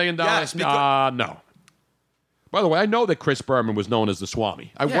 $300 million? Yes, No. By the way, I know that Chris Berman was known as the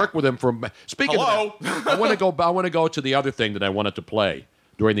Swami. I worked with him for. Speaking of that, I want to go to the other thing that I wanted to play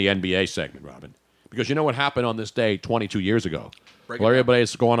during the NBA segment, Robin, because you know what happened on this day 22 years ago.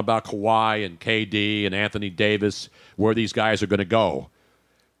 Everybody's going about Kawhi and KD and Anthony Davis, where these guys are going to go.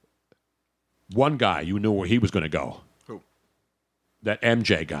 One guy, you knew where he was going to go. Who? That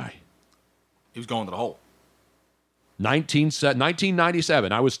MJ guy. He was going to the hole.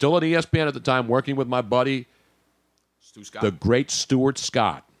 1997. I was still at ESPN at the time, working with my buddy, Stu Scott. the great Stuart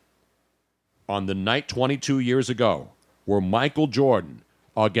Scott, on the night 22 years ago, where Michael Jordan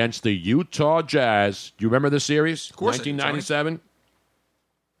against the Utah Jazz. Do you remember this series? Of course. 1997.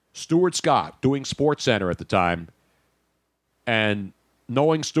 Stuart Scott doing SportsCenter at the time, and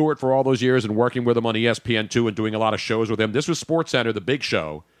knowing Stuart for all those years and working with him on ESPN2 and doing a lot of shows with him. This was SportsCenter, the big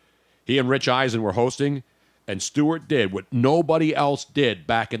show. He and Rich Eisen were hosting, and Stuart did what nobody else did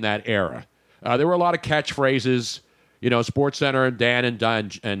back in that era. There were a lot of catchphrases. SportsCenter and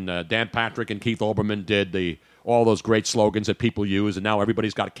Dan Patrick and Keith Olbermann did all those great slogans that people use, and now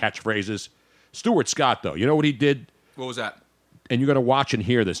everybody's got catchphrases. Stuart Scott, though, you know what he did? What was that? And you're going to watch and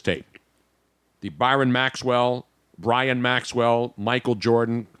hear this tape. the Byron Maxwell, Brian Maxwell, Michael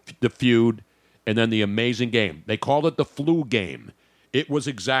Jordan, the feud, and then the amazing game. They called it the flu game. It was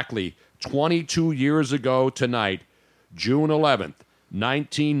exactly 22 years ago tonight, June 11th,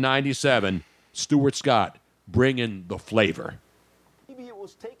 1997, Stuart Scott bringing the flavor. Maybe it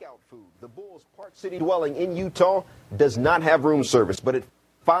was takeout food. The Bulls' Park City dwelling in Utah does not have room service, but at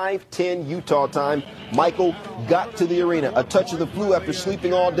 5:10 Utah time, Michael got to the arena. A touch of the flu after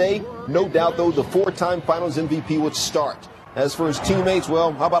sleeping all day. No doubt, though, the four-time Finals MVP would start. As for his teammates,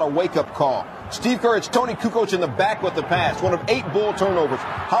 well, how about a wake-up call? Steve Kerr, it's Tony Kukoc in the back with the pass. One of 8 Bull turnovers.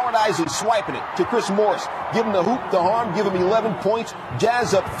 Howard Isaac swiping it to Chris Morris. Give him the hoop, the harm, give him 11 points.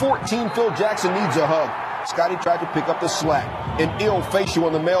 Jazz up 14. Phil Jackson needs a hug. Scotty tried to pick up the slack. An ill facial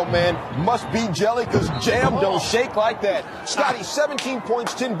on the mailman. Must be jelly, because jam don't shake like that. Scotty, 17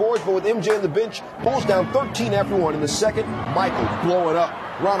 points, 10 boards, but with MJ on the bench, Bulls down 13 after 1 in the second. Michael blowing up.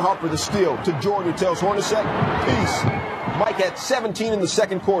 Ron Harper the steal to Jordan, who tells Hornacek, peace. Mike had 17 in the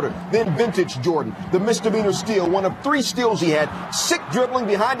second quarter. Then vintage Jordan, the misdemeanor steal, one of 3 steals he had. Sick dribbling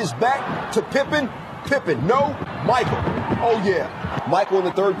behind his back to Pippen. Pippen, no, Michael. Oh, yeah. Michael in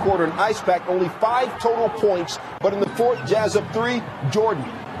the third quarter, an ice pack, only 5 total points. But in the fourth, Jazz up 3, Jordan,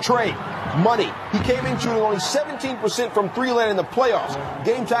 Trey, money. He came in shooting only 17% from 3-land in the playoffs.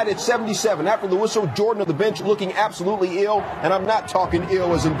 Game tied at 77. After the whistle, Jordan on the bench looking absolutely ill. And I'm not talking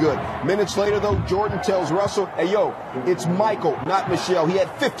ill as in good. Minutes later, though, Jordan tells Russell, hey, yo, it's Michael, not Michelle. He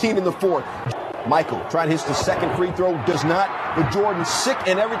had 15 in the fourth. Michael trying to hit the second free throw, does not. But Jordan, sick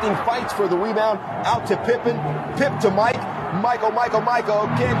and everything, fights for the rebound. Out to Pippen. Pip to Mike. Michael,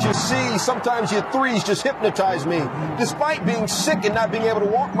 can't you see? Sometimes your threes just hypnotize me. Despite being sick and not being able to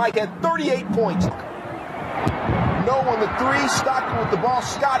walk, Mike had 38 points. No on the 3. Stockton with the ball.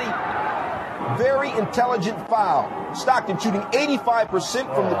 Scotty, very intelligent foul. Stockton shooting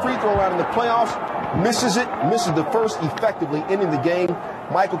 85% from the free throw line in the playoffs. Misses it. Misses the first, effectively ending the game.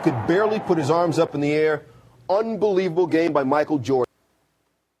 Michael could barely put his arms up in the air. Unbelievable game by Michael Jordan.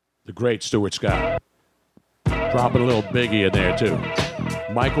 The great Stuart Scott. Dropping a little Biggie in there, too.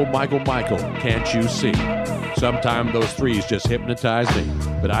 Michael, can't you see? Sometimes those threes just hypnotize me,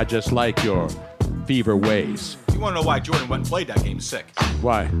 but I just like your fever ways. You want to know why Jordan went and played that game sick?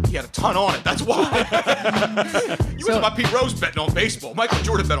 Why? He had a ton on it, that's why. You wasn't about Pete Rose betting on baseball. Michael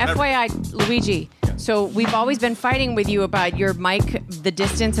Jordan bet on everything. FYI, Luigi, so we've always been fighting with you about your mic, the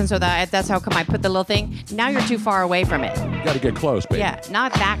distance, and so that's how come I put the little thing. Now you're too far away from it. You got to get close, baby. Yeah,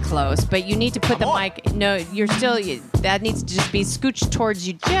 not that close, but you need to put the mic. No, you're still. That needs to just be scooched towards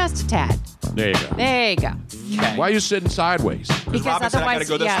you just a tad. There you go. There you go. Okay. Why are you sitting sideways? Because Robin said I otherwise,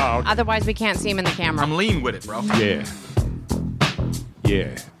 gotta go this yeah, route. otherwise we can't see him in the camera. I'm lean with it, bro.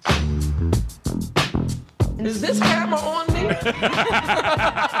 Yeah. Is this camera on me?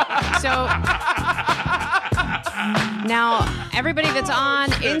 So now, everybody that's on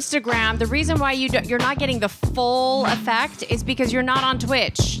Instagram, the reason why you're not getting the full effect is because you're not on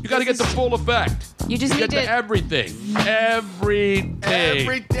Twitch. You got to get the full effect. You just get need to everything. Everything.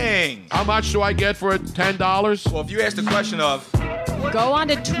 How much do I get for it? $10? Well, if you ask the question of... Go on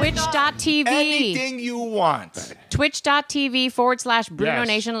to twitch.tv. Anything you want. Twitch.tv/Bruno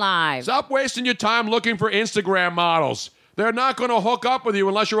Nation Live. Stop wasting your time looking for Instagram models. They're not going to hook up with you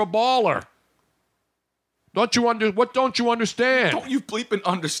unless you're a baller. What don't you understand? Don't you bleeping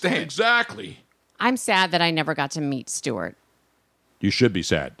understand? Exactly. I'm sad that I never got to meet Stuart. You should be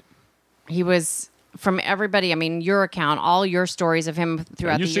sad. He was, from everybody, I mean, your account, all your stories of him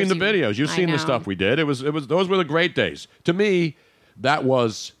throughout the years. You've seen the videos. You've seen the stuff we did. It was. Those were the great days. To me, that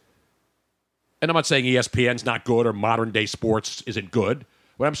was, and I'm not saying ESPN's not good or modern day sports isn't good.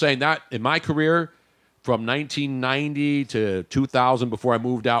 What I'm saying that in my career, from 1990 to 2000, before I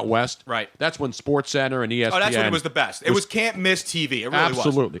moved out west, right? That's when SportsCenter and ESPN. Oh, that's when it was the best. It was can't miss TV. It really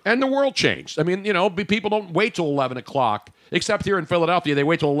absolutely. was. And the world changed. I mean, people don't wait till 11 o'clock. Except here in Philadelphia, they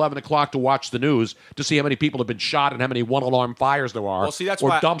wait till 11 o'clock to watch the news to see how many people have been shot and how many one-alarm fires there are. Well, see, that's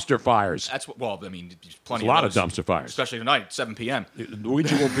or why dumpster fires. That's what. Well, I mean, plenty. There's a lot of dumpster fires, especially tonight, at 7 p.m.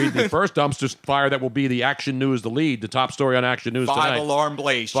 Luigi will be the first dumpster fire that will be the Action News, the lead, the top story on Action News tonight. 5-alarm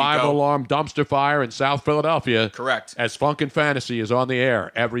blaze. 5-alarm dumpster fire in South Philadelphia. Correct. As Funk and Fantasy is on the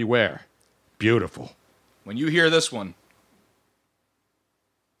air everywhere. Beautiful. When you hear this one.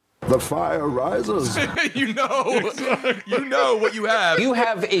 The fire rises. you know what you have. You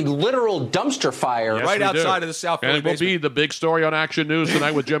have a literal dumpster fire Yes, right we outside do. of the South And Philly it will be the big story on Action News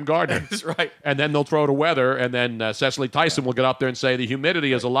tonight with Jim Gardner. That's right. And then they'll throw to weather, and then Cecily Tyson will get up there and say the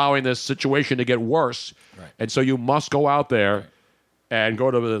humidity is allowing this situation to get worse. Right. And so you must go out there and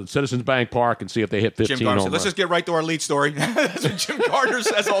go to the Citizens Bank Park and see if they hit 15 Jim Gardner home said, let's runs. just get right to our lead story. That's what Jim Gardner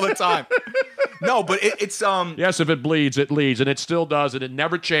says all the time. No, but it's Yes, if it bleeds, it leads, and it still does, and it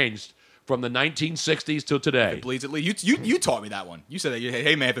never changed from the 1960s till today. If it bleeds, it leads. You taught me that one. You said that.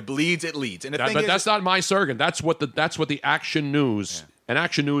 Hey man, if it bleeds, it leads. And But that's not my slogan. That's what the Action News and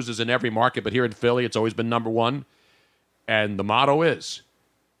Action News is in every market, but here in Philly, it's always been number one. And the motto is,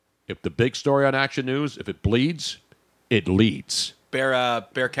 if the big story on Action News, if it bleeds, it leads.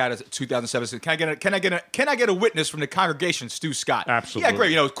 Bearcat is 2007. Can I get a witness from the congregation, Stu Scott? Absolutely. Yeah, great.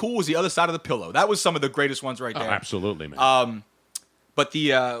 You know, cool was the other side of the pillow. That was some of the greatest ones right there. Absolutely, man. But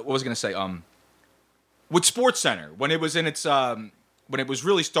the what was I going to say? With SportsCenter, when it was in its when it was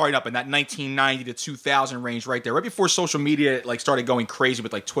really starting up in that 1990 to 2000 range, right there, right before social media like started going crazy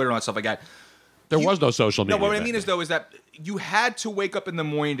with like Twitter and all that stuff like that. There was no social media. No, what I mean is that you had to wake up in the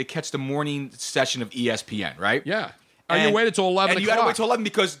morning to catch the morning session of ESPN, right? Yeah. And you waited till 11 and you had to wait till 11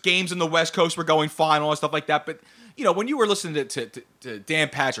 because games in the West Coast were going fine and all that stuff like that. But, you know, when you were listening to Dan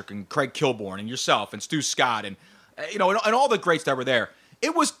Patrick and Craig Kilborn and yourself and Stu Scott and, you know, and all the greats that were there,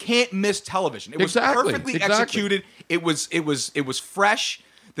 it was can't-miss television. It was perfectly executed. It was fresh.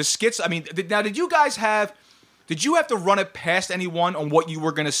 The skits, I mean, now did you have to run it past anyone on what you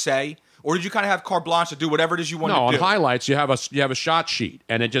were going to say? Or did you kind of have carte blanche to do whatever it is you wanted to do? No, on highlights you have a shot sheet,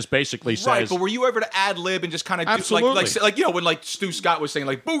 and it just basically says. Right, but were you able to ad lib and just kind of do like you know when like Stu Scott was saying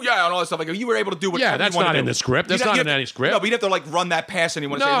like booyah and all that stuff, like you were able to do what? Yeah, that's not in the script. That's not in any script. No, but you'd have to like run that past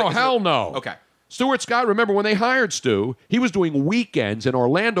anyone. No, and say, hell no. Okay. Stuart Scott, remember when they hired Stu, he was doing weekends in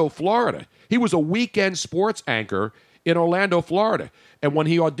Orlando, Florida. He was a weekend sports anchor in Orlando, Florida. And when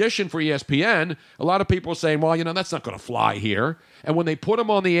he auditioned for ESPN, a lot of people were saying, well, you know, that's not going to fly here. And when they put him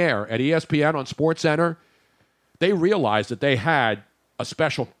on the air at ESPN on SportsCenter, they realized that they had a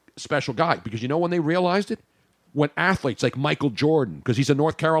special guy. Because you know when they realized it? When athletes like Michael Jordan, because he's a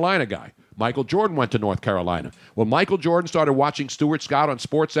North Carolina guy. Michael Jordan went to North Carolina. When Michael Jordan started watching Stuart Scott on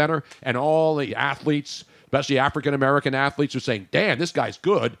SportsCenter, and all the athletes, especially African-American athletes, were saying, damn, this guy's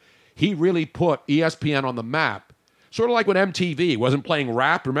good, he really put ESPN on the map. Sort of like when MTV wasn't playing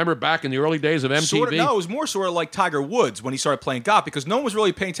rap. Remember back in the early days of MTV? No, it was more sort of like Tiger Woods when he started playing golf because no one was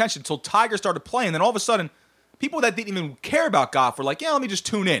really paying attention until Tiger started playing. Then all of a sudden, people that didn't even care about golf were like, yeah, let me just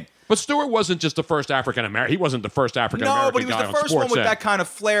tune in. But Stewart wasn't just the first African-American. He wasn't the first African-American guy. No, but he was the first one with that kind of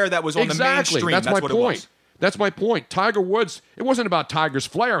flair that was on the mainstream. That's my what point. It was. That's my point. Tiger Woods, it wasn't about Tiger's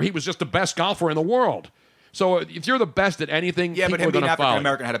flair. He was just the best golfer in the world. So if you're the best at anything, yeah, but people him being are going to follow.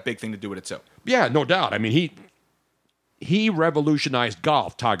 African-American had a big thing to do with it, too. Yeah, no doubt. I mean, he revolutionized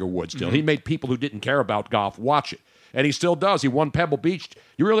golf, Tiger Woods did. Mm-hmm. He made people who didn't care about golf watch it. And he still does. He won Pebble Beach.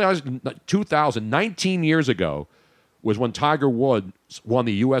 You realize 19 years ago was when Tiger Woods won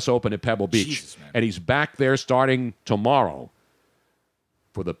the U.S. Open at Pebble Beach. Jesus, man. And he's back there starting tomorrow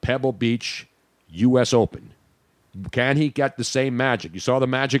for the Pebble Beach U.S. Open. Can he get the same magic? You saw the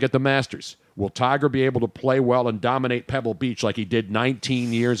magic at the Masters. Will Tiger be able to play well and dominate Pebble Beach like he did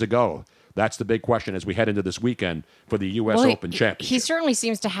 19 years ago? That's the big question as we head into this weekend for the U.S. Open Championship. He certainly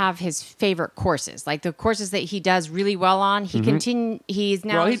seems to have his favorite courses, like the courses that he does really well on. He's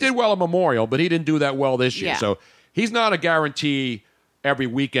now. Well, he did well at Memorial, but he didn't do that well this year. Yeah. So he's not a guarantee every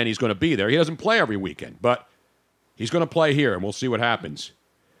weekend he's going to be there. He doesn't play every weekend, but he's going to play here, and we'll see what happens.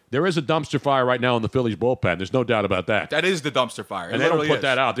 There is a dumpster fire right now in the Phillies bullpen. There's no doubt about that. That is the dumpster fire. And they don't put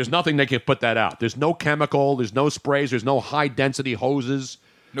that out. There's nothing they can put that out. There's no chemical. There's no sprays. There's no high-density hoses.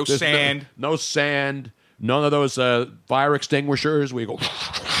 No sand. No sand. None of those fire extinguishers where you go...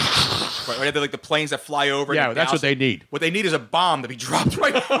 Right, they're like the planes that fly over. Yeah, that's what they need. What they need is a bomb to be dropped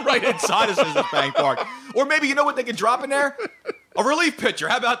right inside of Citizens Bank Park. Or maybe, you know what they can drop in there? A relief pitcher.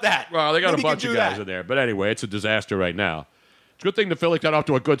 How about that? Well, they got maybe a bunch of guys in there. But anyway, it's a disaster right now. It's a good thing the Phillies got off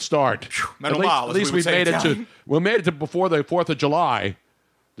to a good start. At least we made it to before the 4th of July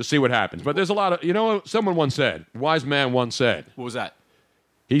to see what happens. But there's a lot of... You know, someone once said, a wise man once said... What was that?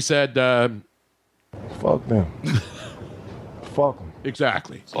 He said... Fuck them. Fuck them.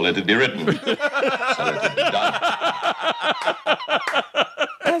 Exactly. So let it be written. So let it be done.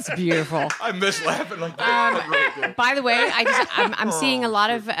 That's beautiful. I miss laughing like that. By the way, I'm seeing a lot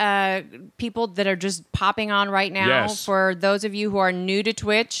of people that are just popping on right now. Yes. For those of you who are new to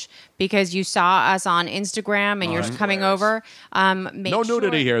Twitch, because you saw us on Instagram and you're coming over. No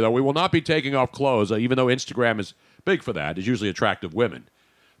nudity here, though. We will not be taking off clothes, even though Instagram is big for that. It's usually attractive women.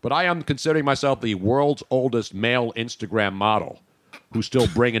 But I am considering myself the world's oldest male Instagram model who's still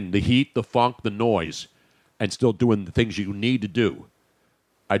bringing the heat, the funk, the noise, and still doing the things you need to do.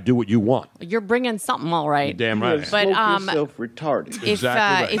 I do what you want. You're bringing something, all right. You're damn right. But yourself retarded.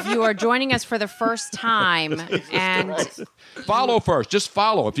 if you are joining us for the first time and follow first, just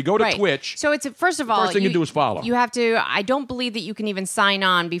follow. If you go to Right. Twitch, So it's first of all, first thing you do is follow. You have to. I don't believe that you can even sign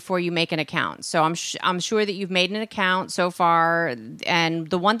on before you make an account. So I'm sure that you've made an account so far. And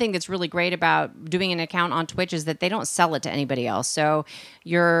the one thing that's really great about doing an account on Twitch is that they don't sell it to anybody else. So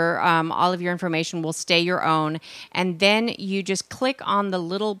your all of your information will stay your own. And then you just click on the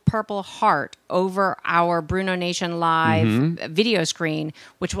little purple heart over our Bruno Nation Live video screen,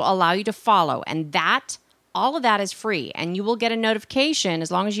 which will allow you to follow. And all of that is free, and you will get a notification as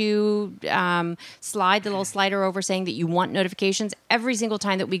long as you slide the little slider over saying that you want notifications. Every single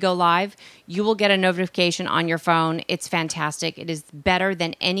time that we go live, you will get a notification on your phone. It's fantastic. It is better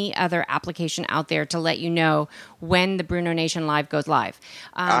than any other application out there to let you know when the Bruno Nation Live goes live.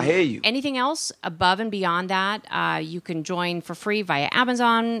 I hear you. Anything else above and beyond that, you can join for free via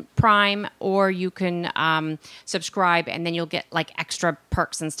Amazon Prime, or you can subscribe, and then you'll get like extra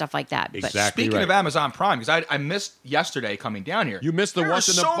perks and stuff like that. Exactly. Speaking right. of Amazon Prime, because I missed yesterday coming down here. You missed the There are what's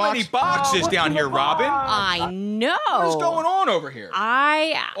in the so box? many boxes down here, Robin. I know. What is going on over here?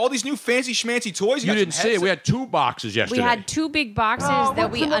 All these new fancy schmancy toys. You got didn't some see it. headsets. We had 2 boxes yesterday. We had 2 big boxes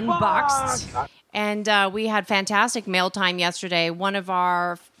that we unboxed, and we had fantastic mail time yesterday. One of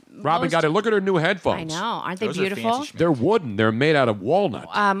our Robin got it. Look at her new headphones. I know, aren't they Those are beautiful? fancy They're wooden. They're made out of walnut.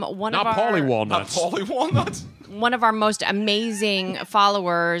 One Not of our poly walnuts. Not poly walnuts. One of our most amazing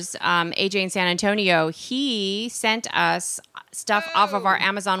followers, AJ in San Antonio, he sent us stuff off of our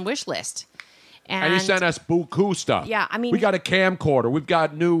Amazon wish list. And he sent us buku stuff. Yeah, I mean- we got a camcorder. We've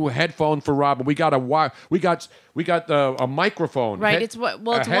got new headphones for Robin. We got a wire. We got a microphone. Right, it's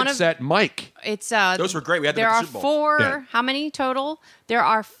one of- headset mic. It's Those were great. We had them there at the are Super Bowl. 4. Yeah. How many total? There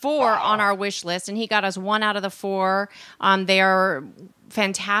are 4 on our wish list, and he got us 1 out of the 4. They are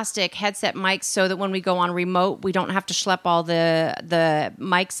fantastic headset mics, so that when we go on remote, we don't have to schlep all the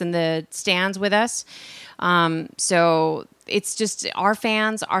mics and the stands with us. So it's just our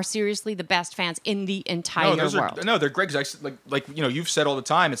fans are seriously the best fans in the entire world. They're great. 'Cause like you've said all the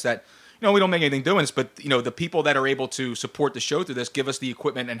time. It's that we don't make anything doing this, but the people that are able to support the show through this give us the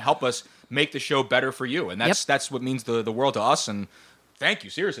equipment and help us make the show better for you, and that's what means the world to us. And thank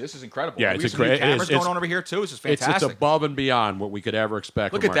you, seriously, this is incredible. Yeah, We it's have some new great. cameras going on over here too. This is fantastic. It's above and beyond what we could ever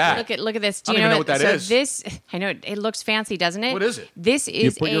expect. Look from at our that. show. Look at this. I don't even know what that is. This, I know it looks fancy, doesn't it? What is it? This You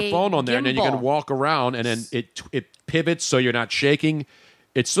is put your phone on there, and then you gimbal. can walk around, and then it pivots so you're not shaking.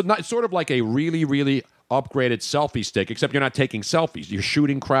 It's sort of like a really, really upgraded selfie stick, except you're not taking selfies. You're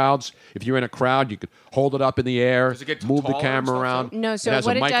shooting crowds. If you're in a crowd, you could hold it up in the air, Does it get move the taller and camera stuff, around. No, so it has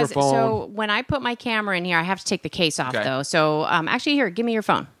what a it does. microphone. So when I put my camera in here, I have to take the case off Okay. though. So actually, here, give me your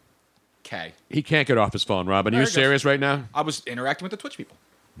phone. Okay. He can't get off his phone, Robin. Are There you it goes. serious right now? I was interacting with the Twitch people.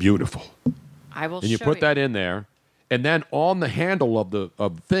 Beautiful. I will. And you show put that in there, and then on the handle of the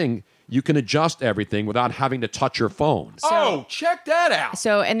thing, you can adjust everything without having to touch your phone. Check that out.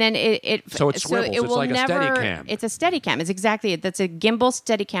 So and then So it swivels. It's will like a never, Steadicam. It's a Steadicam. It's exactly it. That's a gimbal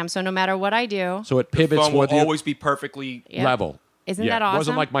Steadicam. So no matter what I do, So it pivots phone will with you always be perfectly Yep. level. Isn't Yeah, that awesome? It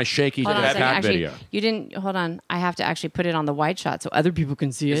wasn't like my shaky Hold on a cat second. Actually, video. you didn't. Hold on. I have to actually put it on the wide shot so other people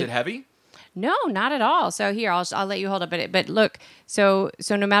can see it. Is it heavy? No, not at all. So here, I'll let you hold it. But look, so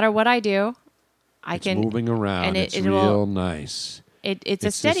no matter what I do, I It's can moving around. and It's it real will- nice. It's a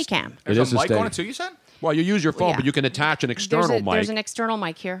Steadicam. It is There's a mic steady. on it too, you said? Well, you use your phone, Yeah. but you can attach an external mic. There's an external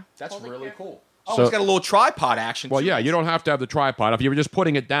mic here. That's really cool. Oh, So- it's got a little tripod action. Well, too. yeah, you don't have to have the tripod. If you were just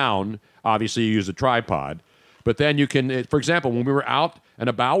putting it down, obviously you use a tripod. But then you can, for example, when we were out and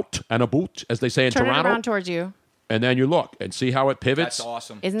about, as they say in Turn it Toronto, around towards you. and then you look and see how it pivots. That's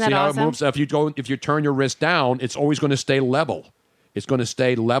awesome. Isn't See that how awesome? it moves. If you turn your wrist down, it's always going to stay level. It's going to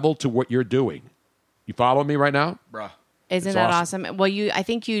stay level to what you're doing. You follow me right now? Bruh. Isn't It's that awesome. awesome? Well, I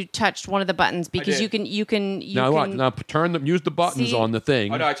think you touched one of the buttons because did. you can Now what? Now use the buttons See? on the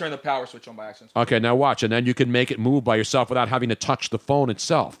thing. Oh, no, I turned the power switch on by accident. Okay, now watch, and then you can make it move by yourself without having to touch the phone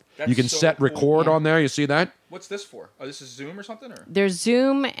itself. That's you can so set cool. record on there. You see that? What's this for? Oh, this is Zoom or something? Or there's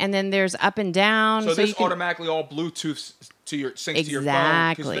zoom and then there's up and down. So this you can, automatically all Bluetooth to your syncs to your phone.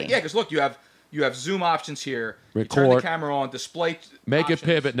 Exactly. Because look, you have Zoom options here. You Record. turn the camera on, display. Make it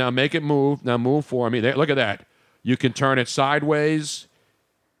pivot. Now make it move. Now move for me. There, look at that. You can turn it sideways,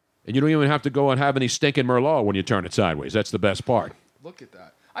 and you don't even have to go and have any stinking Merlot when you turn it sideways. That's the best part. Look at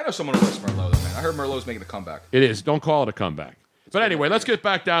that. I know someone who likes Merlot, though, man. I heard Merlot's making a comeback. It is. Don't call it a comeback. But anyway, let's get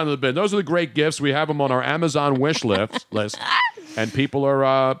back down to the bid. Those are the great gifts. We have them on our Amazon wish list, and people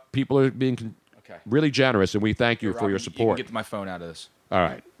are being really generous, and we thank you Here, for Robin, your You support. can get my phone out of this. All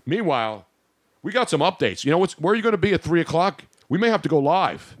right. Meanwhile, we got some updates. You know where are you going to be at 3 o'clock? We may have to go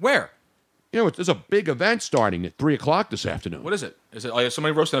live. Where? You know, there's a big event starting at 3 o'clock this afternoon. What is it? Is it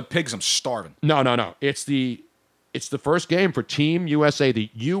somebody roasting a pig? 'Cause I'm starving. No. It's the first game for Team USA, the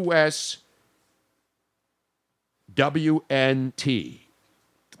US WNT.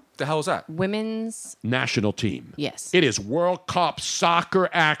 The hell is that? Women's national team. Yes. It is World Cup soccer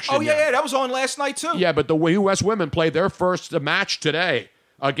action. Oh, yeah, that was on last night, too. Yeah, but the U.S. women played their first match today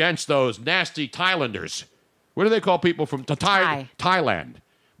against those nasty Thailanders. What do they call people from Thailand?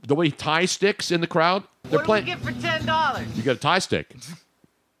 The way Thai sticks in the crowd? What do we get for $10? You get a Thai stick.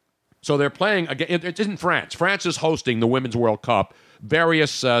 So they're playing again. It's in France. France is hosting the Women's World Cup,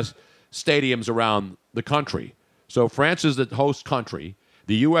 various stadiums around the country. So France is the host country.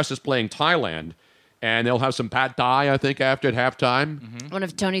 The U.S. is playing Thailand, and they'll have some pad thai, I think, after at halftime. Mm-hmm. One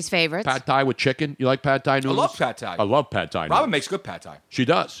of Tony's favorites. Pad thai with chicken. You like pad thai noodles? I love pad thai. I love pad thai noodles. Robin makes good pad thai. She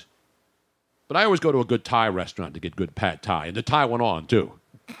does. But I always go to a good Thai restaurant to get good pad thai, and the Taiwan too.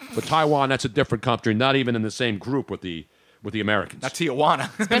 But Taiwan, that's a different country, not even in the same group with the Americans. Not Tijuana.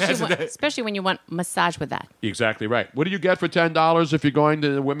 Especially when you want massage with that. Exactly right. What do you get for $10 if you're going to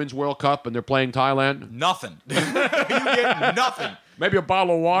the Women's World Cup and they're playing Thailand? Nothing. You get nothing. Maybe a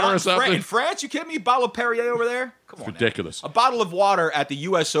bottle of water or something? In France, you kidding me? A bottle of Perrier over there? Come on. Ridiculous. A bottle of water at the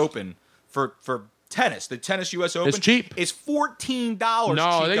U.S. Open for tennis, the tennis U.S. Open. It's cheap. Is $14.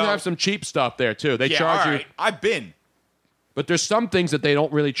 No, they have some cheap stuff there, too. They charge you. I've been. But there's some things that they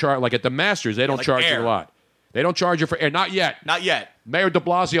don't really charge. Like at the Masters, they don't like charge air. you a lot. They don't charge you for air. Not yet. Not yet. Mayor de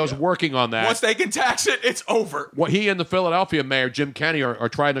Blasio's working on that. Once they can tax it, it's over. What he and the Philadelphia mayor, Jim Kenney, are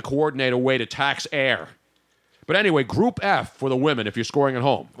trying to coordinate a way to tax air. But anyway, Group F for the women if you're scoring at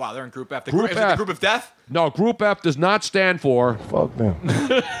home. Wow, they're in Group F. Is Group it F. the Group of Death? No, Group F does not stand for... Fuck them.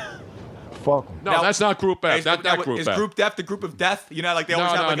 Fuck them. No, that's not Group F. That's not Group Is F. Group F the Group of Death? You know, like they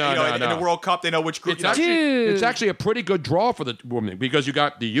always have, in the World Cup, they know which group. It's actually a pretty good draw for the women because you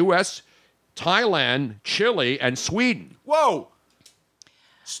got the U.S., Thailand, Chile, and Sweden. Whoa!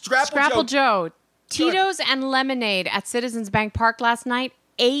 Scrapple Joe. Tito's and lemonade at Citizens Bank Park last night,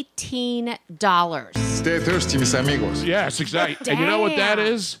 $18. Stay thirsty, mis amigos. Yes, exactly. And you know what that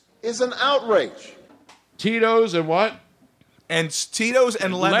is? It's an outrage. Tito's and what? And Tito's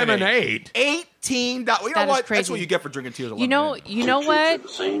and lemonade. $18. You know That is what? crazy. That's what you get for drinking Tito's and You lemonade. know what?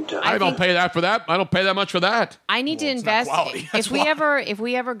 I don't pay that for that. I don't pay that much for that. I need to invest. quality. If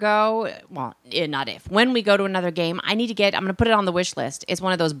we ever go, well, not if, when we go to another game, I need to get. I'm going to put it on the wish list. It's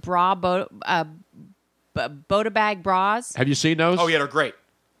one of those Bota bag bras. Have you seen those? Oh yeah, they're great.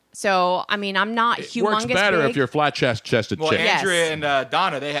 So I mean, I'm not humongous. Works better big. if you're flat chested Well, chick. Andrea and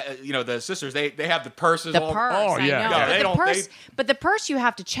Donna, they the sisters, they have the purses. The all, purse. Oh, I yeah, know. yeah. But They the don't- purse. But the purse you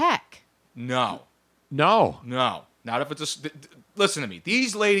have to check. No, No. not if it's listen to me.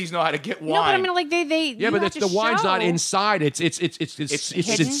 These ladies know how to get wine. No, but I mean, like they. Yeah, you but have it's, the to wine's show. not inside. It's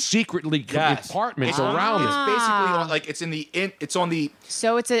hidden? secretly Yes. compartments It's around it. basically on, like it's on the.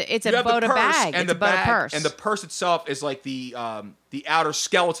 So it's a You have the Bota purse bag. and It's the a Bota bag, purse. and the purse itself is like the outer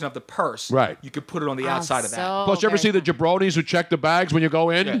skeleton of the purse. Right. You could put it on the outside of that. so Plus, you ever very see the jabronis who check the bags when you go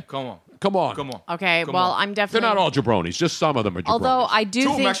in? Yeah, come on. Come on. Okay, Come well, on. I'm They're definitely. not all jabronis. Just some of them are jabronis. Although I do Two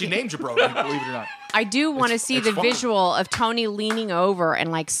of them think actually named Jabroni, believe it or not. I do want to see it's the fun. visual of Tony leaning over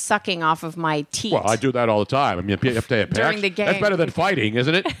and like sucking off of my teeth. Well, I do that all the time. I mean, you have to During the That's game. better than fighting,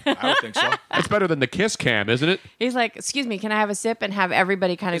 isn't it? I would think so. That's better than the kiss cam, isn't it? He's like, "Excuse me, can I have a sip?" And have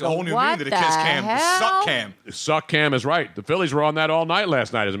everybody kind of There's a go, whole new "What meaning to the the kiss cam, the hell?" suck cam. Suck cam is right. The Phillies were on that all night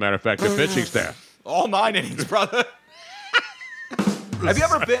last night, as a matter of fact, the pitching staff. All 9 innings, brother. Have you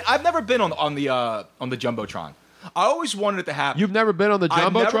ever been? I've never been on the jumbotron. I always wanted it to happen. You've never been on the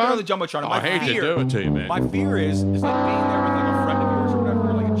I've never jumbotron? been on the jumbotron. Oh, I hate to do it to you, man. My fear is like being there with like a friend of yours or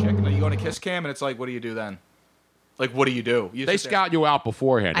whatever, like a chick, and then you go on a kiss cam, and it's like, what do you do then? Like, what do you do? You They sit there. scout you out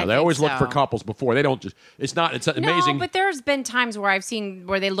beforehand. Now, I they think always look for so. couples before. They don't just. It's amazing. No, but there's been times where I've seen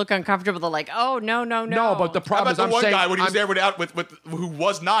where they look uncomfortable. They're like, "Oh no, no, no." No, but the How problem about is, the I'm one saying, guy when he was I'm- there with who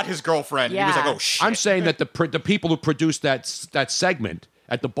was not his girlfriend? Yeah. He was like, oh shit. I'm saying that the people who produce that segment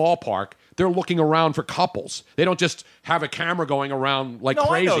at the ballpark, they're looking around for couples. They don't just have a camera going around like No, I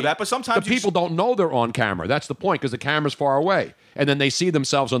crazy. know that, but sometimes the you people don't know they're on camera. That's the point, because the camera's far away, and then they see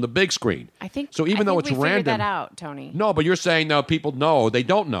themselves on the big screen. I think so. Even though it's we figured random, that out, Tony. no. But you're saying no. People know. They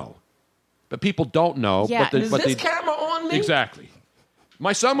don't know. But people don't know. Yeah. But Is the camera on me? Exactly.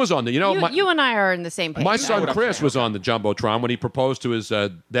 My son was on the. You and I are in the same page. my though. son Chris was on the jumbotron when he proposed to his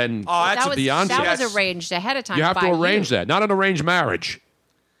then that was, fiance. That was arranged ahead of time. You have to by arrange that, not an arranged marriage.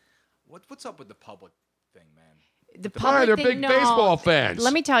 What's up with the public thing, man? The Why? public They're thing, big no. baseball fans.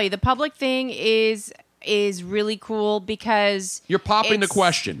 Let me tell you, the public thing is is really cool because You're popping the it's-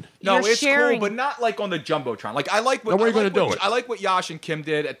 question. No, You're it's sharing- cool, but not like on the jumbotron. Like I like what Now, where are you I like gonna what- do it? I like what Yash and Kim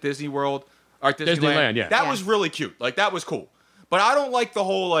did at Disney World or at Disneyland. Disneyland, yeah. That was really cute. Like that was cool. But I don't like the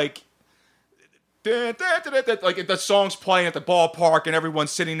whole like like the song's playing at the ballpark and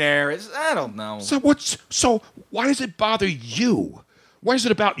everyone's sitting there. I don't know. So why does it bother you? Why is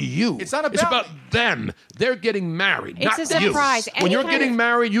it about you? It's not It's about about them. They're getting married, It's not a surprise. you. When you're Anytime- getting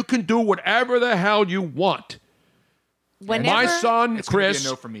married, you can do whatever the hell you want. Whenever, My son, It's gonna be Chris, a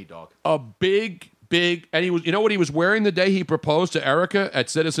no for me, dog. a big, and he was. You know what he was wearing the day he proposed to Erica at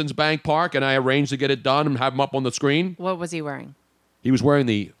Citizens Bank Park, and I arranged to get it done and have him up on the screen. What was he wearing? He was wearing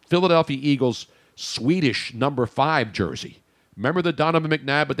the Philadelphia Eagles Swedish number 5 jersey. Remember the Donovan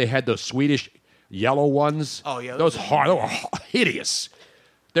McNabb, but they had those Swedish yellow ones. Oh yeah, those they were hideous.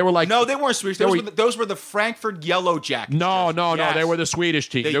 They were like no, they weren't Swedish. Those were the Frankfurt Yellow Jackets. No, jerseys. no, Yes. they were the Swedish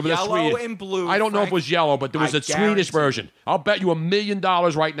team. The They were yellow the Swedish. and blue I don't know if it was yellow, but there was I a Swedish guarantee. version. I'll bet you $1 million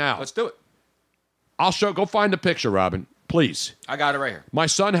right now. Let's do it. I'll show. Go find the picture, Robin, please. I got it right here. My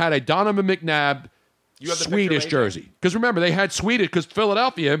son had a Donovan McNabb You have the Swedish picture right jersey. Because remember, they had Swedish, because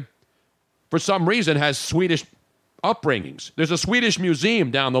Philadelphia, for some reason, has Swedish upbringings. There's a Swedish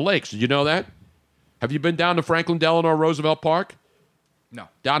museum down the lakes. Did you know that? Have you been down to Franklin Delano Roosevelt Park? No.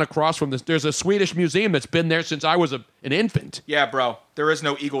 Down across from this, there's a Swedish museum that's been there since I was an infant. Yeah, bro. There is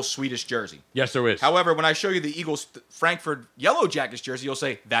no Eagles Swedish jersey. Yes, there is. However, when I show you the Eagles Frankfurt Yellow Jackets jersey, you'll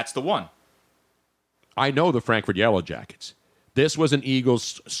say that's the one. I know the Frankfurt Yellow Jackets. This was an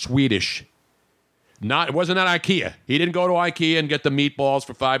Eagles Swedish. It wasn't at IKEA. He didn't go to IKEA and get the meatballs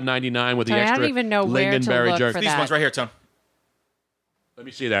for $5.99 with the Tony, I extra don't even know where to lingonberry look jersey. for These that. ones right here, Tone. Let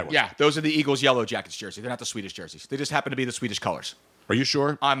me see that one. Yeah, those are the Eagles Yellow Jackets jersey. They're not the Swedish jerseys. They just happen to be the Swedish colors. Are you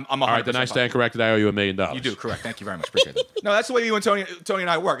sure? I'm 100% All right, then I stand corrected. I owe you $1 million. You do, correct. Thank you very much. Appreciate it. No, that's the way you and Tony and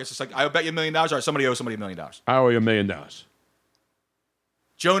I work. It's just like, I bet you $1 million, or somebody owes somebody $1 million. I owe you $1 million.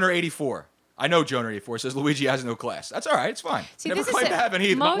 Joner84. I know Joner84 says Luigi has no class. That's all right. It's fine. See, Never this is claimed to it. have any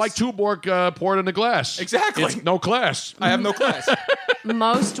either. Not like Tuborg poured in a glass. Exactly. It's no class. I have no class.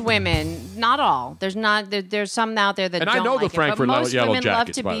 Most women, not all. There's some out there that And don't I know the like Frankfurt it, but most Yellow women Jackets, love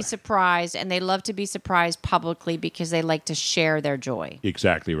by to the be way. surprised, and they love to be surprised publicly because they like to share their joy.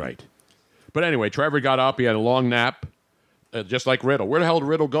 Exactly right. But anyway, Trevor got up. He had a long nap, just like Riddle. Where the hell did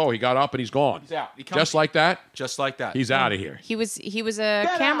Riddle go? He got up and he's gone. He's out. He comes- Just like that? Just like that. He's out of here. He was a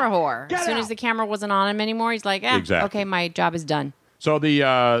camera whore. As soon as the camera wasn't on him anymore, he's like, Exactly. okay, my job is done. So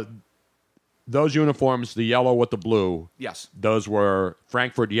those uniforms, the yellow with the blue, Yes. those were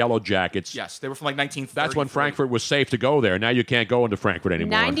Frankfurt Yellow Jackets. Yes, they were from like 1930. That's when Frankfurt was safe to go there. Now you can't go into Frankfurt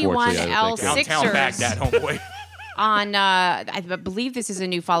anymore, 91 unfortunately. I don't think. L6ers. Downtown Baghdad, homeboy. On, I believe this is a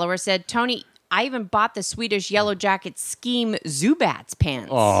new follower, said, Tony, I even bought the Swedish Yellow Jacket scheme Zubats pants.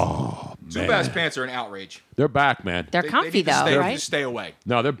 Oh, man. Zubaz pants are an outrage. They're back, man. They're They comfy, need to though, stay, right? Stay away.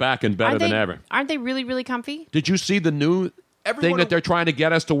 No, they're back and better Aren't than they- ever. Aren't they really, really comfy? Did you see the new thing that they're trying to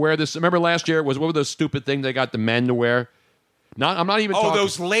get us to wear this? Remember last year, what was the stupid thing they got the men to wear? I'm not even talking.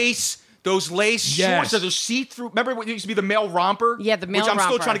 Those lace Yes. shorts that are see-through. Remember what used to be the male romper? Yeah, the male Which I'm still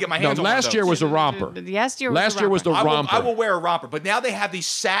romper. trying to get my No, hands on. last year was a romper. Last year was the romper. I will wear a romper, but now they have these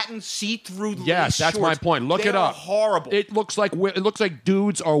satin see-through Yes, lace that's my shorts. point. Look They it are up. horrible. It looks like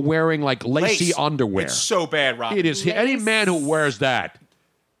dudes are wearing like lacy Lace. underwear. It's so bad, Rob. It is. Any man who wears that,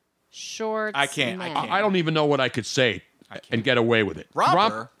 Shorts. I can't. men. I don't even know what I could say and get away with it.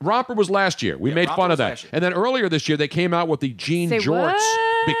 Romper? Romper was last year. We made romper fun of was that. last year. And then earlier this year, they came out with the jean Say jorts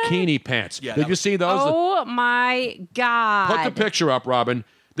what? bikini pants. Yeah, Did that you was- see those? Oh, my God. Put the picture up, Robin.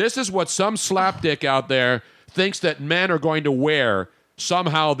 This is what some slapdick out there thinks that men are going to wear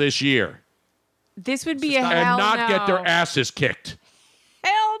somehow this year This would be a and hell not no. get their asses kicked.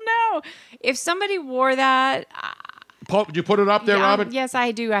 Hell no. If somebody wore that. Did you put it up there, Yeah, Robin? Yes,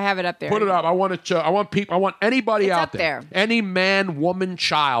 I do. I have it up there. Put it up. I want it. I want people. I want anybody It's out up there. any man, woman,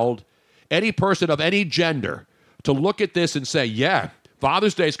 child, any person of any gender, to look at this and say, "Yeah,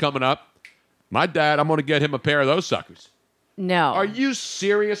 Father's Day's coming up. My dad, I'm going to get him a pair of those suckers." No. Are you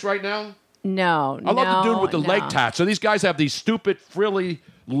serious right now? No. I love the dude with the no. leg tats. So these guys have these stupid frilly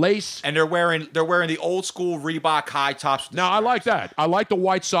lace. And they're wearing the old school Reebok high tops. Now I like that. I like the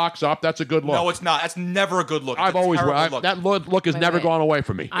white socks up. That's a good look. No, it's not. That's never a good look. It's I've a always terrible look. that look has Wait, never wait. gone away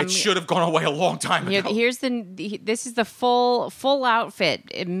from me. I'm- It should have gone away a long time ago. Here's this is the full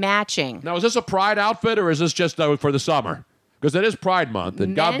outfit matching. Now is this a Pride outfit or is this just for the summer? Because it is Pride Month,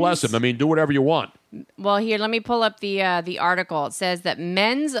 and God bless Men's- him. I mean, do whatever you want. Well, here, let me pull up the article. It says that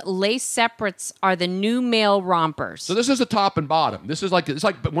men's lace separates are the new male rompers. So this is the top and bottom. This is it's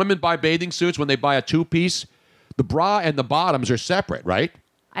like women buy bathing suits when they buy a two-piece. The bra and the bottoms are separate, right?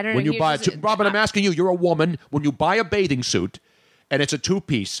 I don't know. When you Here's buy, just- Robin, I'm asking you. You're a woman. When you buy a bathing suit, and it's a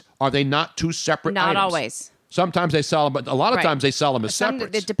two-piece, are they not two separate Not items? always. Sometimes they sell them, but a lot of Right. times they sell them as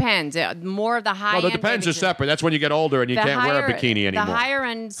separate. It depends. More of the high No, end. the depends are bathing suit- separate. That's when you get older and you the can't wear a higher- bikini anymore. The higher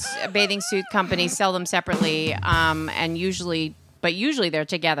end bathing suit companies sell them separately, and usually they're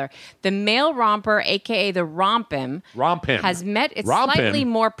together. The male romper, aka the Rompim, has met its Rompim. slightly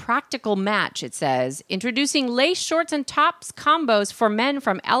more practical match. It says introducing lace shorts and tops combos for men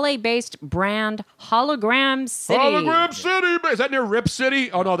from LA-based brand Hologram City. Hologram City. Is that near Rip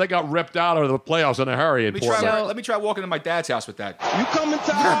City? Oh, no, they got ripped out of the playoffs in a hurry in Portland. Let me try walking to my dad's house with that. You coming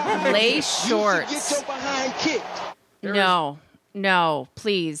to Lace shorts. Get your behind kicked. No,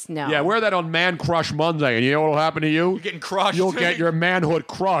 please, no. Yeah, wear that on Man Crush Monday, and you know what'll happen to you? You're getting crushed. You'll get your manhood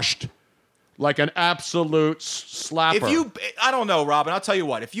crushed like an absolute slapper. I don't know, Robin. I'll tell you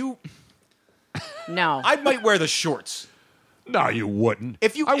what. No, I might wear the shorts. No, you wouldn't.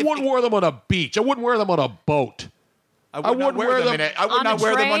 I wouldn't wear them on a beach. I wouldn't wear them on a boat. I would not wear them. I would not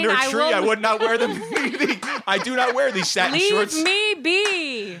wear them under a tree. I would not wear them. I do not wear these satin shorts. Leave me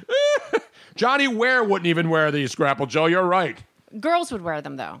be. Johnny Ware wouldn't even wear these, Scrapple Joe. You're right. Girls would wear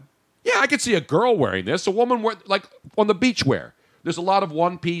them though. Yeah, I could see a girl wearing this. A woman wear like on the beach wear. There's a lot of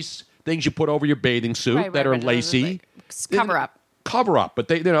one-piece things you put over your bathing suit that are lacy. Cover up. Cover up, but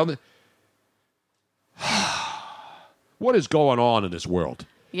what is going on in this world?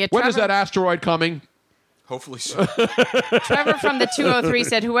 Yeah, when is Trevor- that asteroid coming? Hopefully so. Trevor from the 203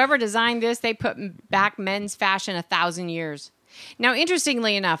 said, whoever designed this, they put back men's fashion 1,000 years. Now,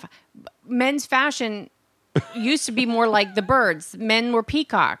 interestingly enough, men's fashion used to be more like the birds. Men were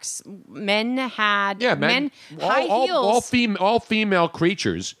peacocks. Men had high heels. All female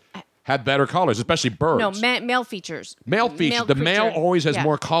creatures have better colors, especially birds. No, male features. Male features. The male creature. always has Yeah.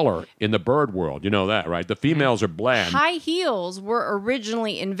 more color in the bird world. You know that, right? The females are bland. High heels were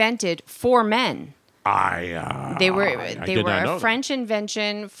originally invented for men. They were a French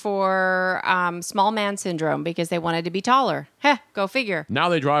invention for small man syndrome because they wanted to be taller. Heh, go figure. Now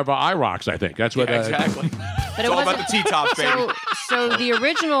they drive IROCs, I think. That's what exactly. But It's all about the T-tops, baby. So the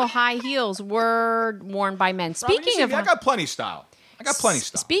original high heels were worn by men. Speaking of, I got plenty style.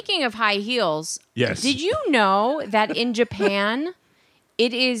 Speaking of high heels, yes. Did you know that in Japan,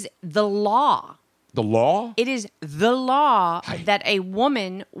 it is the law? The law? It is the law that a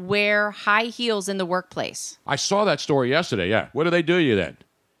woman wear high heels in the workplace. I saw that story yesterday, yeah. What do they do to you then?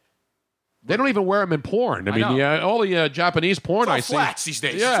 They don't even wear them in porn. I mean, all the Japanese porn I see. flats these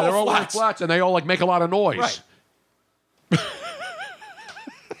days. Yeah, It's all they're all wearing flats. flats, and they all make a lot of noise. Right.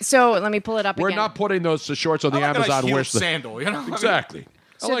 So let me pull it up We're again. not putting those shorts on the I like a nice Amazon heeled wish list. sandal, you know? I mean- Exactly.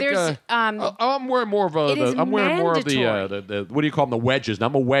 So there's, I'm wearing more of it is I'm wearing more of mandatory. the what do you call them? The wedges.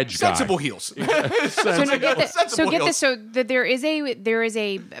 I'm a wedge guy. Sensible heels. So get this. So there is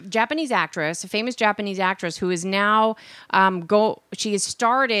a Japanese actress, a famous Japanese actress, who is now She has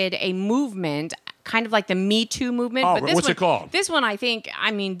started a movement, kind of like the Me Too movement. Oh, but this what's one, it called? This one, I think.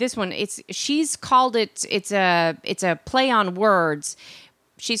 I mean, this one. She's called it. It's a play on words.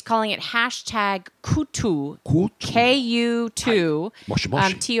 She's calling it hashtag Kutu, Ku2,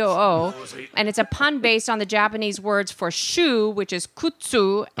 TOO, and it's a pun based on the Japanese words for shoe, which is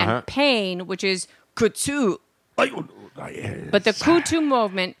kutsu, and pain, which is kutsu. But the Kutu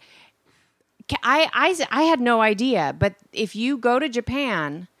movement, I had no idea, but if you go to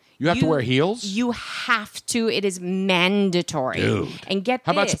Japan... You have to wear heels? You have to. It is mandatory. Dude. And get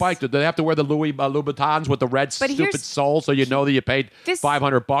How about this. Spike? Do they have to wear the Louis Louboutins with the red But stupid here's- sole so you know that you paid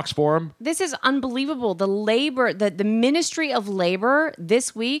 $500 for them? This is unbelievable. The Ministry of Labor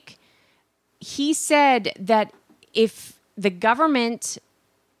this week, he said that if the government,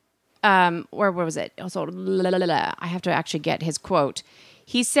 where was it? Also, I have to actually get his quote.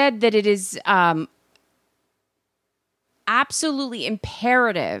 He said that it is absolutely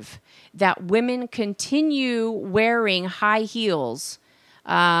imperative that women continue wearing high heels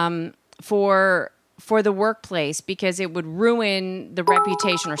for the workplace because it would ruin the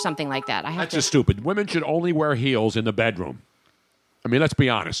reputation or something like that. That's just stupid. Women should only wear heels in the bedroom. I mean, let's be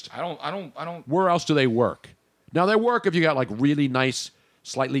honest. I don't. Where else do they work? Now, they work if you got like really nice,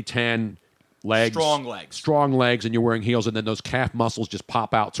 slightly tan legs. Strong legs, and you're wearing heels, and then those calf muscles just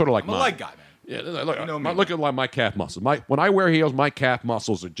pop out, sort of like I'm a mine. leg guy, man. Yeah, look at my calf muscles. When I wear heels, my calf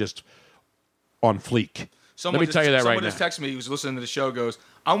muscles are just on fleek. Let me tell you that right Someone now. just texted me. He was listening to the show. Goes,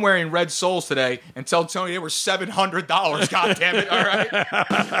 I'm wearing red soles today, and tell Tony they were $700. God damn it! All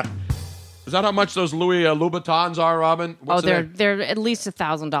right. Is that how much those Louis Louboutins are, Robin? What's they're at least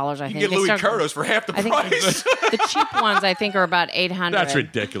 $1,000. I think. You get Louis Curtos for half the price. The cheap ones, I think, are about $800. That's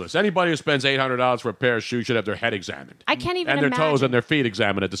ridiculous. Anybody who spends $800 for a pair of shoes should have their head examined. I can't even and their imagine. toes and their feet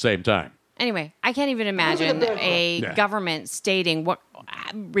examined at the same time. Anyway, I can't even imagine a government stating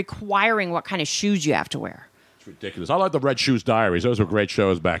requiring what kind of shoes you have to wear. It's ridiculous. I like the Red Shoes Diaries. Those were great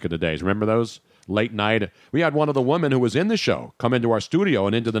shows back in the days. Remember those? Late night. We had one of the women who was in the show come into our studio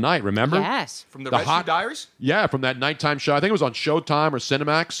and into the night. Remember? Yes. From the Red Shoe Diaries? Yeah, from that nighttime show. I think it was on Showtime or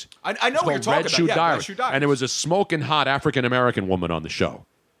Cinemax. I know what you're talking about. Yeah, Red Shoe Diaries. And there was a smoking hot African-American woman on the show.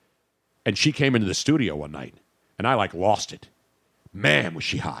 And she came into the studio one night. And I, lost it. Man, was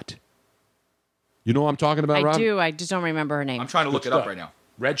she hot. You know what I'm talking about, Rob? I do. I just don't remember her name. I'm trying to look it up right now.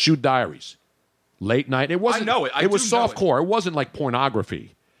 Red Shoe Diaries. Late night. It wasn't. I know it. It was softcore. It wasn't like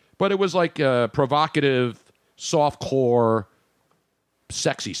pornography. But it was like provocative, softcore,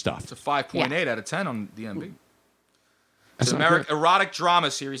 sexy stuff. It's a 5.8 out of 10 on DMB. It's an erotic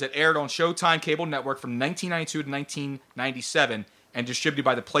drama series that aired on Showtime Cable Network from 1992 to 1997 and distributed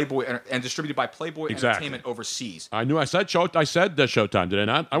by Playboy Entertainment overseas. I knew. I said Showtime, did I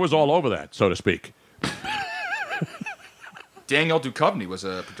not? I was all over that, so to speak. Daniel Duchovny was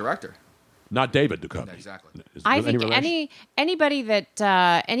a director. Not David Duchovny. Exactly. I think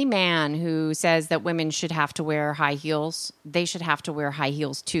any man who says that women should have to wear high heels, they should have to wear high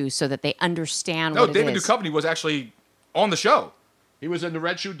heels too, so that they understand what it is. No, David Duchovny was actually on the show. He was in the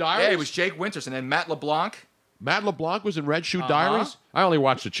Red Shoe Diaries? Yeah, it was Jake Winters and then Matt LeBlanc. Matt LeBlanc was in Red Shoe Diaries? I only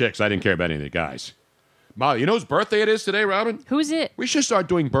watched the chicks. I didn't care about any of the guys. Molly, you know whose birthday it is today, Robin? Who's it? We should start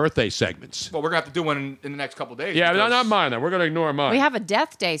doing birthday segments. Well, we're going to have to do one in the next couple of days. Yeah, not mine. Then. We're going to ignore mine. We have a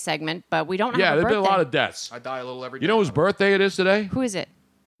death day segment, but we don't have a birthday. Yeah, there's been a lot of deaths. I die a little every day. You know whose birthday it is today? Who is it?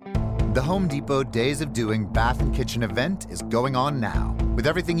 The Home Depot Days of Doing Bath and Kitchen event is going on now with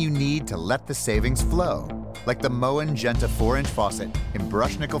everything you need to let the savings flow. Like the Moen Genta 4-inch faucet in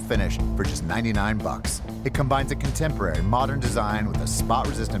brush nickel finish for just $99. It combines a contemporary modern design with a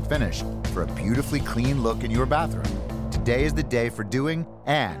spot-resistant finish for a beautifully clean look in your bathroom. Today is the day for doing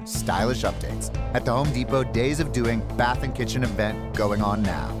and stylish updates at the Home Depot Days of Doing Bath and Kitchen event going on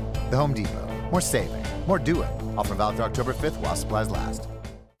now. The Home Depot. More saving, more doing. Offer valid through October 5th while supplies last.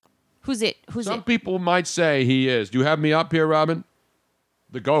 Who's it? Some people might say he is. Do you have me up here, Robin?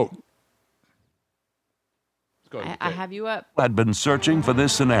 The GOAT. I have you up. Had been searching for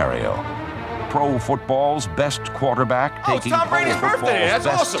this scenario. Pro football's best quarterback taking Tom pro Brady's football's birthday. That's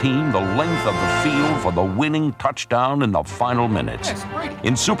best awesome. team the length of the field for the winning touchdown in the final minutes. Yes, Brady.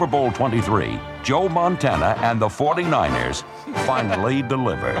 In Super Bowl 23, Joe Montana and the 49ers finally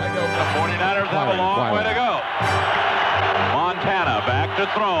delivered. The 49ers have a long way to go. Montana back to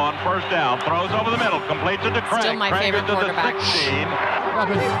throw on first down. Throws over the middle. Completes it to Craig. Still my Craig favorite into the quarterback. 16.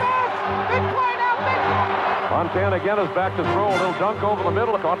 Montana again is back to throw. A little dunk over the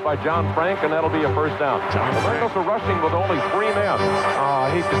middle, caught by John Frank, and that'll be a first down. The Bengals are rushing with only 3 men. I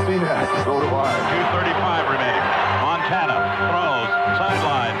hate to see that. So do I. 2:35 remaining. Montana throws,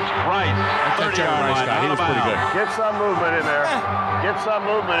 sidelines, Rice, 30-yard line. He was pretty good. Get some movement in there. Get some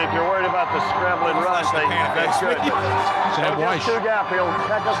movement if you're worried about the scrambling run thing. That's good. Sam Weish. Two gap. He'll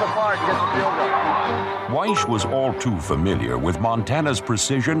check us apart and get the field goal. Weish was all too familiar with Montana's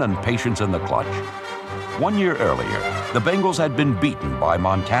precision and patience in the clutch. 1 year earlier, the Bengals had been beaten by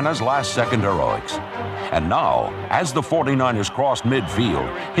Montana's last-second heroics. And now, as the 49ers crossed midfield,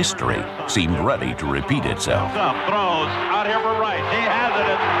 history seemed ready to repeat itself. Throws out here for Rice. He has it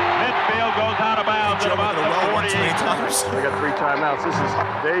at midfield, goes out of bounds at about the 48. We got 3 timeouts. This is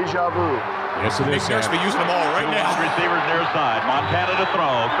deja vu. Yes, it is. Nick be using them all right now. Receivers near side. Montana to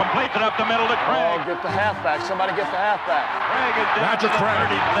throw. Completes it up the middle to Craig. Oh, get the halfback. Somebody get the halfback. Craig is down to the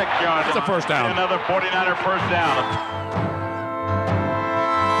 36-yard line. That's a first down. Another 49er first down.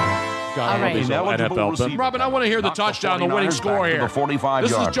 God, right. NFL. Robin, I want to hear the touchdown, the winning score here. The 45-yard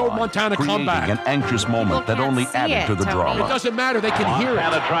This is Joe Montana creating comeback. an anxious moment that only added to the drama. It doesn't matter. They can hear it.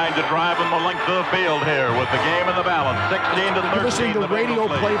 Montana trying to drive him the length of the field here with the game in the balance. 16 to 13. You're listening to radio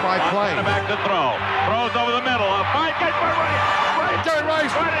play-by-play. Montana back to throw. Throws over the middle. A fight gets for Rice. Jerry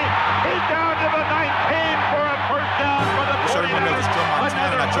Rice. 20. He's down to the 19 for a first down for the 49ers. Everyone knows it's Joe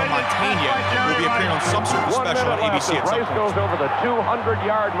Montana, not Joe Montana. Will be appearing on some sort of special on ABC at some Rice point. goes over the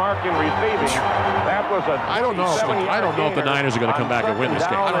 200-yard mark in receiving. That was a I don't know if the Niners are going to come back and win this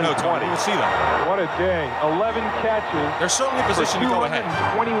game. I don't know, Tony. We'll see that. What a day. 11 catches. They're certainly in position to go ahead.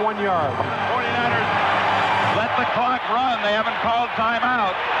 21 yards. 49ers let the clock run. They haven't called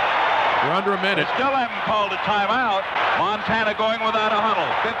timeout. We're under a minute. Still haven't called a timeout. Montana going without a huddle.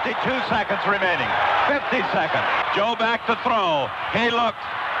 52 seconds remaining. 50 seconds. Joe back to throw. He looks.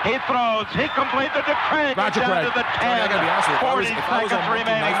 He throws. He completes it to Craig. Roger down Craig. to the 10. Johnny, I gotta be honest with you. 40 seconds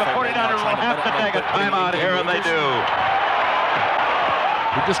remaining. The 49ers will have to take a timeout here, and they do.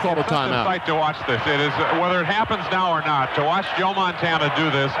 We just called a It's a timeout. sight to watch this. It is whether it happens now or not. To watch Joe Montana do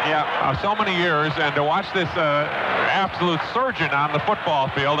this, so many years, and to watch this absolute surgeon on the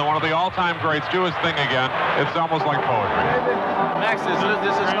football field and one of the all-time greats do his thing again, it's almost like poetry. Max,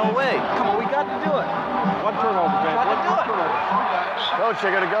 this is no way. Come on, we got to do it. One turnover, man. Got to do it. Coach,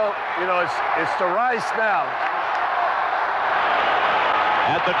 you're going to go. You know, it's to Rice now.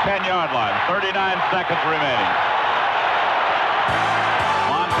 At the 10-yard line, 39 seconds remaining.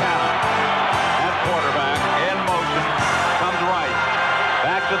 Montana at quarterback, in motion, comes right.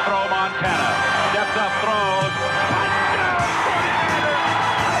 Back to throw Montana. Steps up, throws. Touchdown, 49ers!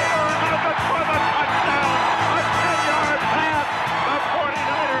 For the touchdown! A 10-yard pass! The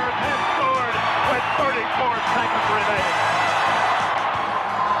 49ers have scored with 34 seconds remaining.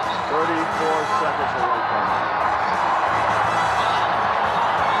 34 seconds away from it.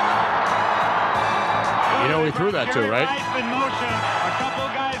 You know he threw that too, right?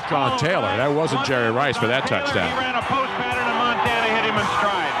 John Taylor. That wasn't Jerry Rice for that touchdown. He ran a post pattern and Montana hit him in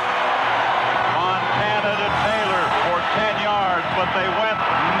stride. Montana to Taylor for 10 yards, but they went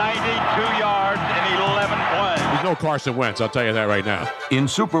 92 yards in 11 plays. There's no Carson Wentz, I'll tell you that right now. In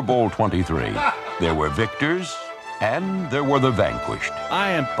Super Bowl 23, there were victors and there were the vanquished.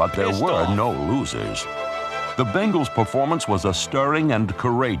 But there were no losers. The Bengals' performance was a stirring and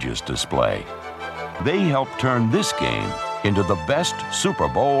courageous display. They helped turn this game into the best Super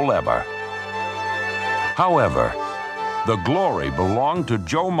Bowl ever. However, the glory belonged to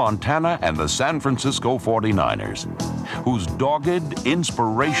Joe Montana and the San Francisco 49ers, whose dogged,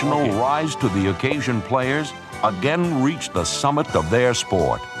 inspirational rise to the occasion players again reached the summit of their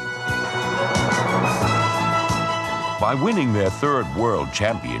sport. By winning their third world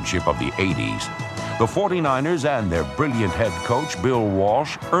championship of the 80s, the 49ers and their brilliant head coach, Bill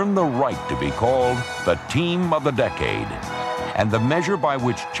Walsh, earned the right to be called the Team of the Decade, and the measure by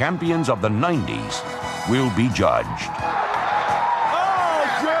which champions of the 90s will be judged. Oh,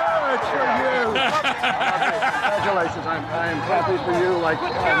 good for you. Congratulations. I am happy for you like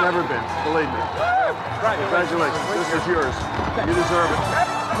I've never been, believe me. Congratulations. This is yours. You deserve it.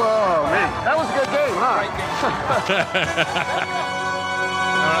 Oh, man. That was a good game, huh?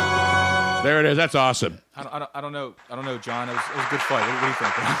 There it is. That's awesome. I don't know, John. It was a good fight. What do you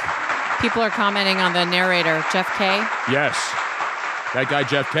think? People are commenting on the narrator, Jeff Kay. Yes. That guy,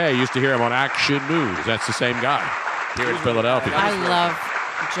 Jeff Kay, used to hear him on Action News. That's the same guy here in Philadelphia. I love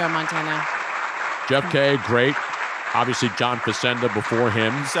Joe Montana. Jeff Kay, great. Obviously, John Facenda before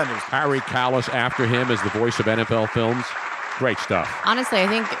him. Harry Callis after him as the voice of NFL films. Great stuff. Honestly, I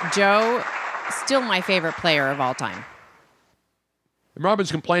think Joe, still my favorite player of all time. And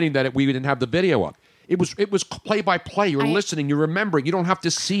Robin's complaining that we didn't have the video up. It was play by play. You're listening. You're remembering. You don't have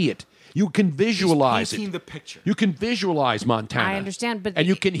to see it. You can visualize He's painting it. the picture. You can visualize Montana. I understand, but and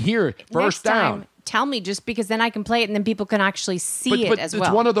you can hear it first next down. time, tell me, just because then I can play it and then people can actually see it as well. It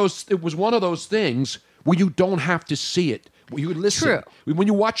was one of those things where you don't have to see it. You listen. True. When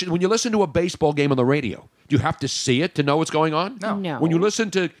you watch it, when you listen to a baseball game on the radio, do you have to see it to know what's going on? No. When you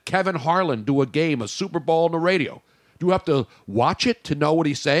listen to Kevin Harlan do a game, a Super Bowl on the radio, do you have to watch it to know what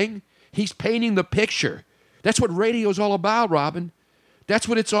he's saying? He's painting the picture. That's what radio's all about, Robin. That's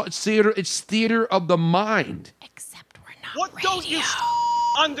what it's all. It's theater. It's theater of the mind. Except we're not What radio. don't you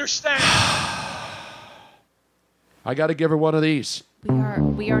understand? I got to give her one of these.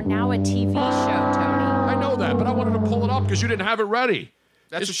 We are now a TV show, Tony. I know that, but I wanted to pull it up because you didn't have it ready.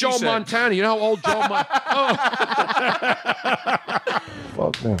 That's it's what Joe she said. Montana. You know how old Joe Montana?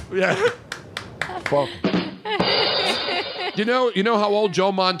 Fuck them. Yeah. Fuck. You know how old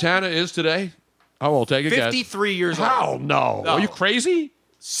Joe Montana is today? How old? Take a guess. 53 years old. How? No. Are you crazy?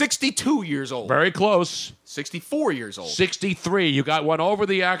 62 years old. Very close. 64 years old. 63. You got one over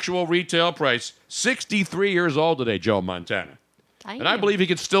the actual retail price. 63 years old today, Joe Montana. And I believe he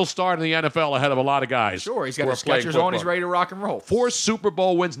could still start in the NFL ahead of a lot of guys. Sure, he's got who his are playing Skechers on. He's football. ready to rock and roll. 4 Super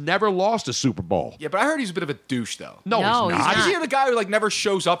Bowl wins, never lost a Super Bowl. Yeah, but I heard he's a bit of a douche, though. No, he's not. Is he the guy who never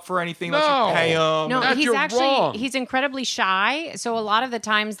shows up for anything? No. Lets you pay him? No, That's he's you're actually wrong. he's incredibly shy. So a lot of the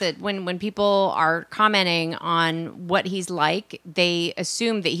times that when people are commenting on what he's like, they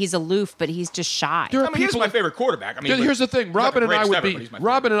assume that he's aloof, but he's just shy. He's my favorite quarterback. Here's the thing: Robin and I would but he's my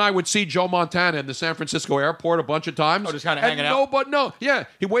Robin and I would see Joe Montana in the San Francisco airport a bunch of times. Oh, just kinda hanging out?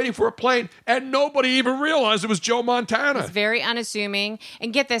 He waiting for a plane, and nobody even realized it was Joe Montana. He's very unassuming.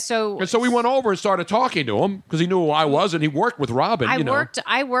 And get this, And so we went over and started talking to him because he knew who I was, and he worked with Robin.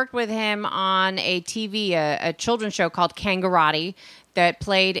 I worked with him on a TV, a children's show called Kangarati that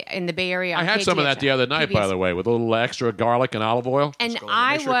played in the Bay Area. I had some of that the other night, by the way, with a little extra garlic and olive oil. And Make sure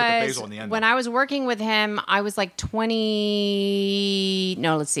I you put the basil was, on the end, when I was working with him, I was like 20,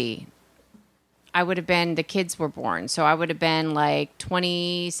 no, let's see. I would have been, the kids were born, so I would have been like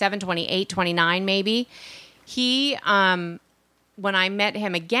 27, 28, 29 maybe. He, when I met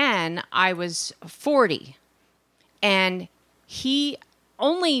him again, I was 40. And he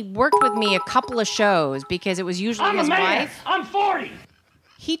only worked with me a couple of shows because it was usually his wife. I'm 40.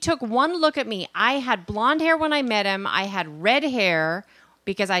 He took one look at me. I had blonde hair when I met him. I had red hair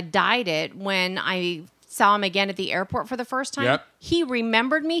because I dyed it when I saw him again at the airport for the first time. Yep. He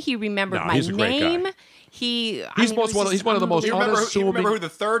remembered me. He remembered my he's a great name. guy. He's He's one of the most Do you remember unassuming. who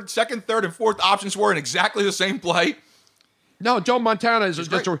the second, third, and fourth options were in exactly the same play? No, Joe Montana is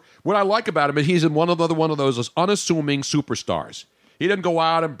just what I like about him is he's in one of those unassuming superstars. He doesn't go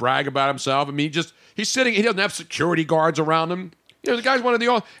out and brag about himself. I mean, he's sitting. He doesn't have security guards around him. You know, the guy's one of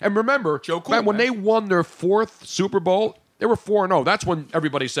the. And remember, when they won their fourth Super Bowl, they were 4-0. That's when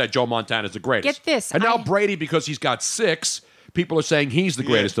everybody said Joe Montana's the greatest. Get this, and now Brady, because he's got 6, people are saying he's the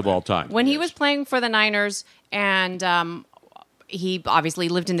greatest of all time. When he was playing for the Niners, and he obviously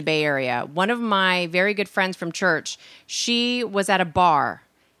lived in the Bay Area, one of my very good friends from church, she was at a bar.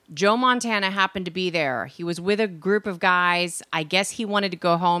 Joe Montana happened to be there. He was with a group of guys. I guess he wanted to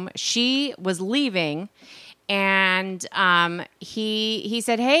go home. She was leaving, and he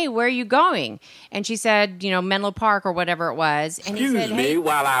said, "Hey, where are you going?" And she said, Menlo Park or whatever it was. And he said, "Hey,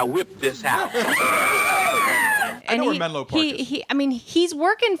 while I whip this house." I know where Menlo Park is. He's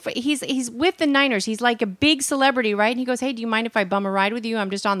working for, he's with the Niners. He's like a big celebrity, right? And he goes, "Hey, do you mind if I bum a ride with you? I'm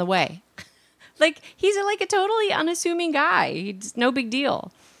just on the way." Like, he's like a totally unassuming guy. It's no big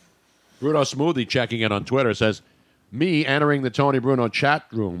deal. Bruno Smoothie checking in on Twitter says, me entering the Tony Bruno chat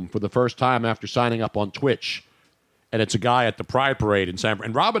room for the first time after signing up on Twitch. And it's a guy at the Pride Parade in San Francisco.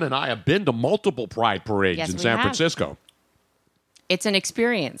 And Robin and I have been to multiple Pride Parades in San Francisco. It's an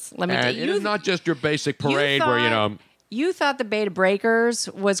experience. Let me tell you. It is not just your basic parade where, You thought the Beta Breakers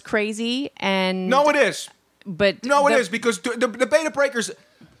was crazy, and... No, it is. But no, it is, because the Beta Breakers,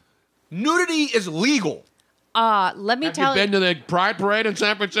 nudity is legal. Let me tell you. Have you been to the Pride Parade in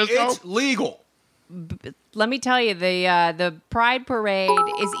San Francisco? It's legal. Let me tell you, the Pride Parade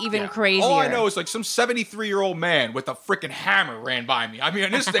is even crazier. All I know is like some 73-year-old man with a freaking hammer ran by me.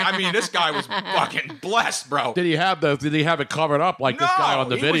 This guy was fucking blessed, bro. Did he have it covered up like this guy on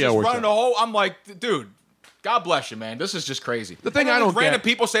the video? Was or just running something? the whole. I'm like, dude, God bless you, man. This is just crazy. The thing and I don't random get-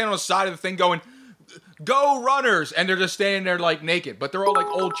 people standing on the side of the thing going, "Go runners!" and they're just standing there like naked, but they're all like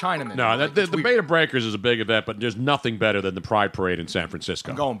old Chinamen. No, the Beta Breakers is a big event, but there's nothing better than the Pride Parade in San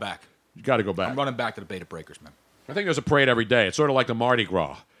Francisco. I'm going back. You got to go back. I'm running back to the Beta Breakers, man. I think there's a parade every day. It's sort of like the Mardi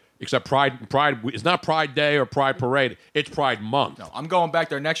Gras, except Pride. It's not Pride Day or Pride Parade. It's Pride Month. No, I'm going back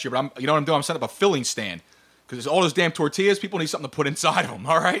there next year, but you know what I'm doing? I'm setting up a filling stand because all those damn tortillas. People need something to put inside of them.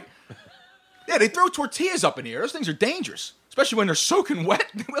 All right. Yeah, they throw tortillas up in the air. Those things are dangerous, especially when they're soaking wet.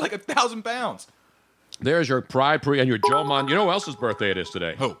 They weigh like 1,000 pounds. There's your Pride Parade and your Joe Mon. You know who else's birthday it is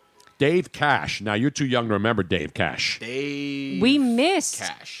today? Who? Dave Cash. Now, you're too young to remember Dave Cash. We missed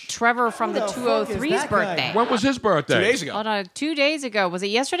Trevor from the 203's birthday. When was his birthday? 2 days ago. Hold on, 2 days ago. Was it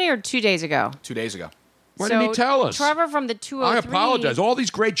yesterday or 2 days ago? 2 days ago. Why didn't he tell us? Trevor from the 203. I apologize. All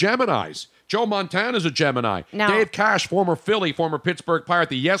these great Geminis. Joe Montana's a Gemini. Now- Dave Cash, former Philly, former Pittsburgh Pirate,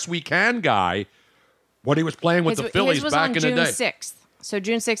 the Yes We Can guy, when he was playing with the Phillies his was back on in June the day. 6th. So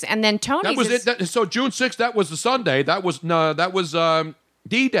June 6th. And then Tony's That was is, it. So June 6th, that was the Sunday. That was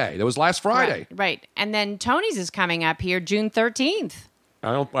D-Day. That was last Friday. Right. And then Tony's is coming up here June 13th.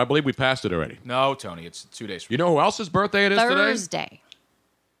 I believe we passed it already. No, Tony, it's 2 days from You know who else's birthday it is today? Thursday.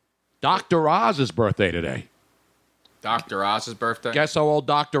 Dr. Oz's birthday today. Dr. Oz's birthday. Guess how old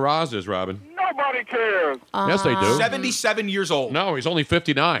Dr. Oz is, Robin? Nobody cares. Yes, they do. 77 years old. No, he's only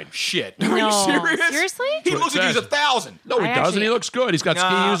 59. Shit. Are you serious? Seriously? He looks like he's 1,000. No, he doesn't. He looks good. He's got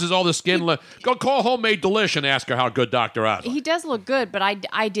skin. He uses all the skin. Go call Homemade Delish and ask her how good Dr. Oz is. He does look good, but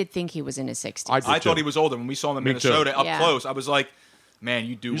I did think he was in his 60s. I thought he was older. When we saw him in Me too. Minnesota up Yeah. close, I was like, man,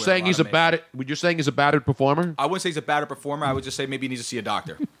 you do You're wear saying a lot he's of a makeup. battered. You're saying he's a battered performer? I wouldn't say he's a battered performer. I would just say maybe he needs to see a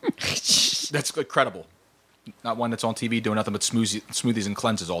doctor. That's credible. Not one that's on TV doing nothing but smoothies and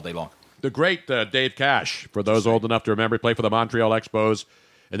cleanses all day long. The great Dave Cash, for those old enough to remember, he played for the Montreal Expos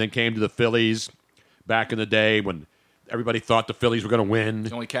and then came to the Phillies back in the day when everybody thought the Phillies were going to win.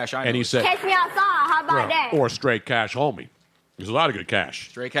 The only Cash I know. And he said, Catch me outside. How about that? or straight cash, homie. There's a lot of good cash.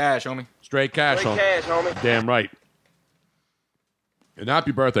 Straight cash, homie. Straight cash, Straight homie. cash, homie. Damn right. And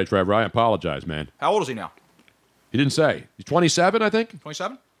happy birthday, Trevor. I apologize, man. How old is he now? He didn't say. He's 27, I think.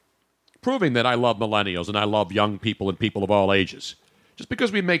 27? Proving that I love millennials and I love young people and people of all ages. Just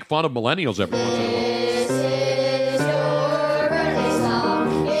because we make fun of millennials every once in a while.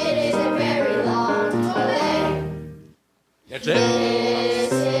 That's it.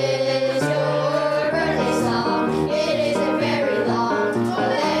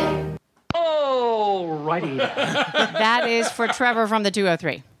 Alrighty. That is for Trevor from the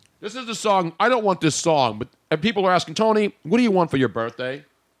 203. This is the song. I don't want this song, but people are asking, Tony, what do you want for your birthday?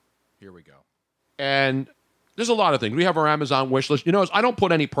 Here we go. And there's a lot of things. We have our Amazon wish list. You know, I don't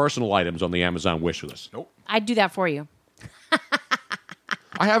put any personal items on the Amazon wish list. Nope. I'd do that for you.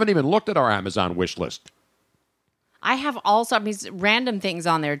 I haven't even looked at our Amazon wish list. I have also random things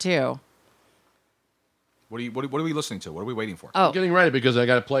on there too. What are we listening to? What are we waiting for? Oh. I'm getting ready because I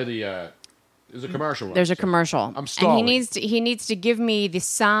got to play the. There's a commercial. There's a commercial. I'm stalling. And he needs to give me the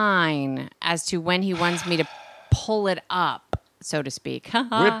sign as to when he wants me to pull it up, so to speak.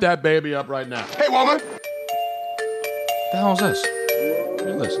 Whip that baby up right now. Hey, woman. The hell is this?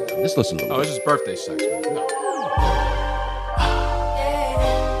 Listen. Just listen to it. Oh, this is birthday sex. Man. No.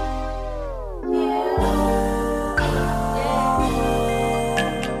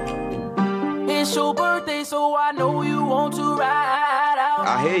 It's your birthday, so I know you want to ride out.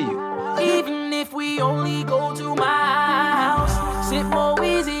 I hear you. Even if we only go to my house, sit more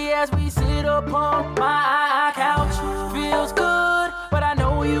easy as we sit upon my couch. Feels good, but I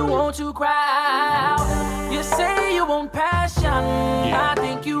know you want to cry out. You say you want passion, I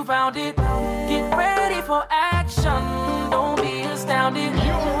think you found it. Get ready for action, don't be astounded.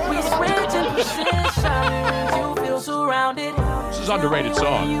 We switch in positions, you feel surrounded. This is an underrated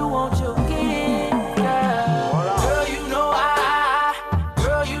song. You want your gift, girl, you know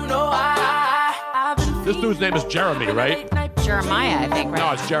I've been This dude's name is Jeremy, right? Jeremiah, I think, right?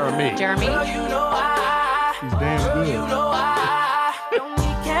 No, it's Jeremy. Jeremy? He's damn good. don't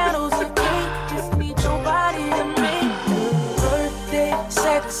need candles or cake, just need your body to make birthday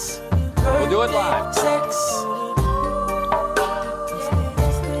sex. We'll do it live. Sex.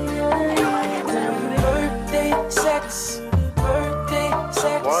 Birthday sex. Birthday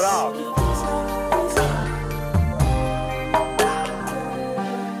sex. What up?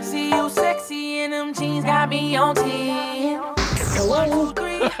 See you sexy in them jeans, got me on 10. 1, 2,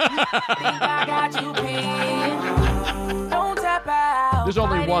 3. Think I got you pinned. Don't tap out. There's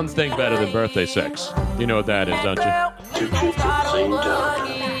only one thing better than birthday sex. You know what that is, don't you?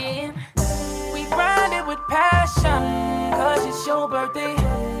 We grind it with passion, 'cause it's your birthday.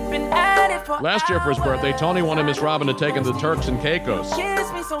 Been at it for Last year for his birthday, Tony wanted Miss Robin to take him to Turks and Caicos.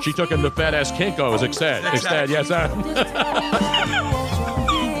 She took him to Fat Ass Kinko's instead. Yes, sir.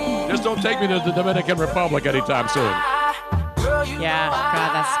 Just don't take me to the Dominican Republic anytime soon. Yeah,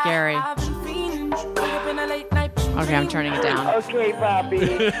 God, that's scary. Okay, I'm turning it down. Okay,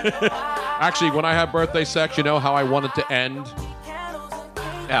 Bobby. Actually, when I have birthday sex, you know how I want it to end?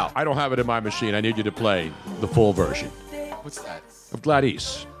 Al. I don't have it in my machine. I need you to play the full version What's that? of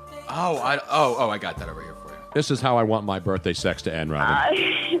Gladys. Oh, I got that over here for you. This is how I want my birthday sex to end, Robin.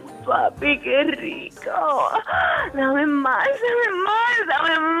 Ay, papi, qué rico. Dame más, dame más,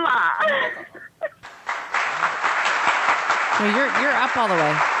 dame más. No, you're up all the way.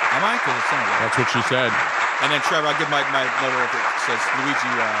 Am I? 'Cause it sounded like That's what she said. And then, Trevor, I'll give my letter if it says Luigi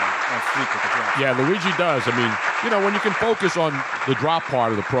on fleek with the drop. Yeah, Luigi does. I mean, you know, when you can focus on the drop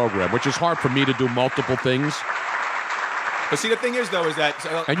part of the program, which is hard for me to do multiple things. But see, the thing is, though, is that...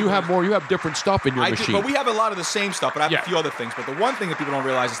 And you have different stuff in your machine. But we have a lot of the same stuff, but I have a few other things. But the one thing that people don't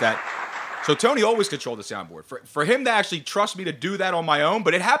realize is that... So Tony always controlled the soundboard. For him to actually trust me to do that on my own,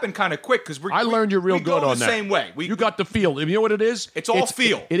 but it happened kind of quick because I learned you're real good on that. the same way. You got the feel. You know what it is? It's all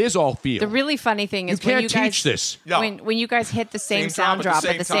feel. It is all feel. The really funny thing is you when can't you guys teach this. No. when you guys hit the same sound time drop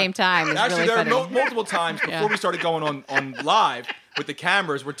at the same time. It's Actually, really there are funny. multiple times before we started going on live with the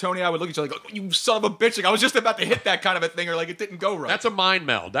cameras where Tony and I would look at each other like, oh, you son of a bitch. Like, I was just about to hit that kind of a thing or like it didn't go right. That's a mind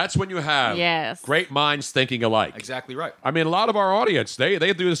meld. That's when you have great minds thinking alike. Exactly right. I mean, a lot of our audience, they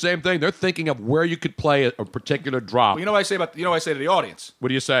do the same thing. They're thinking of where you could play a particular drop. Well, you know what I say I say to the audience? What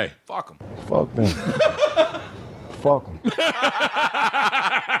do you say? Fuck them. Fuck them. Fuck them.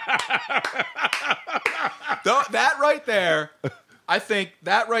 That right there, I think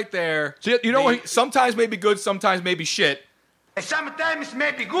that right there. See, you know what? Sometimes may be good, sometimes may be shit. Sometimes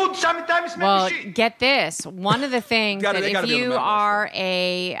may be good, sometimes may Well, be shit. get this. One of the things that if you are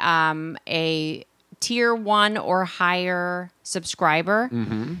a tier 1 or higher subscriber,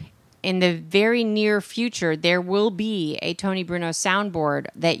 in the very near future, there will be a Tony Bruno soundboard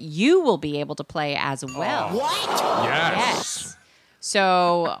that you will be able to play as well. What? Yes.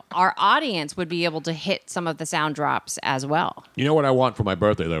 So our audience would be able to hit some of the sound drops as well. You know what I want for my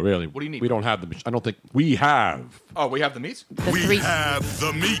birthday, though, really? What do you need? We don't have the... I don't think... We have... Oh, we have the meats? have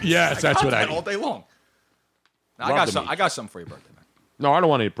the meat. Yes, that's what I need. all day long. No, Love the I got something for your birthday, man. No, I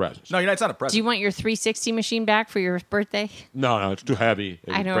don't want any presents. No, it's not a present. Do you want your 360 machine back for your birthday? No, it's too heavy.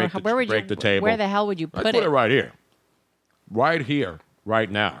 It I would know. break the, Where would break you? the table. Where the hell would you I'd put put it right here. Right here.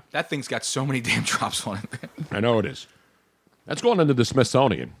 Right now. That thing's got so many damn drops on it. I know it is. That's going into the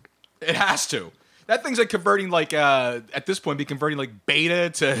Smithsonian. It has to. That thing's like converting, at this point, be converting like beta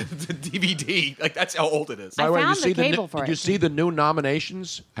to DVD. Like, that's how old it is. By the way, did you see the new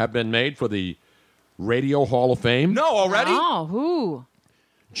nominations have been made for the Radio Hall of Fame? No, already? Oh, who?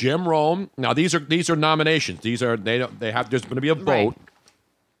 Jim Rome. Now these are nominations. There's going to be a vote. Right.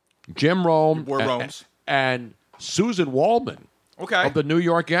 Jim Rome War Romes. and Susan Waldman of the New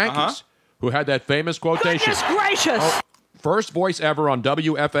York Yankees, who had that famous quotation. Goodness gracious! First voice ever on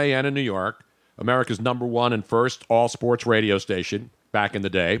WFAN in New York, America's #1 and first all sports radio station back in the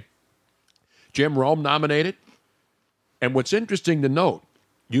day. Jim Rome nominated. And what's interesting to note,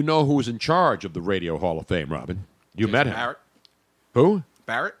 you know who was in charge of the Radio Hall of Fame, Robin? You met him. Barrett? Who?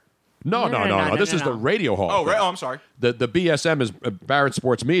 Barrett? No. This is the Radio Hall. Oh, of Fame. right. Oh, I'm sorry. The BSM is Barrett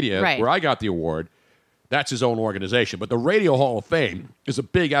Sports Media, Right. where I got the award. That's his own organization. But the Radio Hall of Fame is a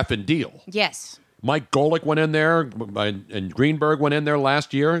big effing deal. Yes. Mike Golick went in there, and Greenberg went in there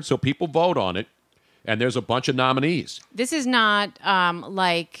last year, so people vote on it, and there's a bunch of nominees. This is not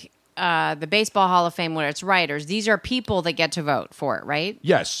like the Baseball Hall of Fame where it's writers. These are people that get to vote for it, right?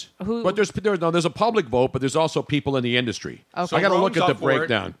 Yes, but there's a public vote, but there's also people in the industry. Okay. So I got to look Rome's at the up for it.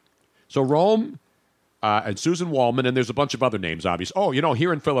 breakdown. So Rome and Susan Waldman, and there's a bunch of other names, obviously. Oh,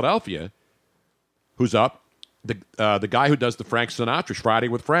 here in Philadelphia, who's up? The guy who does the Frank Sinatra Friday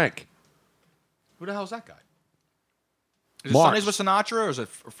with Frank. Who the hell is that guy? Is it Mark. Sundays with Sinatra, or is it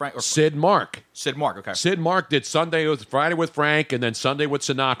Frank? Or Sid Mark. Sid Mark, okay. Sid Mark did Friday with Frank, and then Sunday with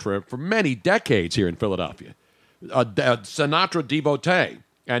Sinatra for many decades here in Philadelphia. A Sinatra devotee,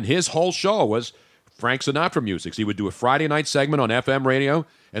 and his whole show was Frank Sinatra music. So he would do a Friday night segment on FM radio,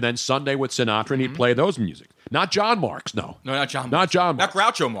 and then Sunday with Sinatra, and he'd play those music. Not John Marks, no. No, not John Marks. Not John Marks.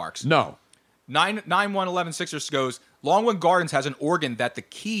 Not Groucho Marx. No. 9-1-11 Sixers goes, Longwood Gardens has an organ that the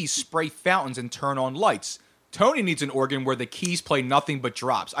keys spray fountains and turn on lights. Tony needs an organ where the keys play nothing but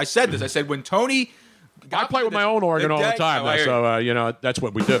drops. I said this. I said when Tony... I play with my own organ all the time, so that's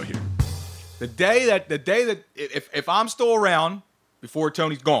what we do here. The day that if I'm still around before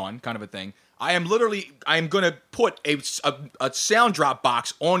Tony's gone, kind of a thing, I am going to put a sound drop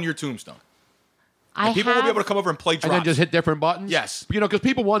box on your tombstone. And people will be able to come over and play drops. And then just hit different buttons? Yes. Because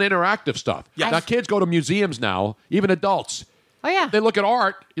people want interactive stuff. Yes. Now, kids go to museums now, even adults. Oh, yeah. They look at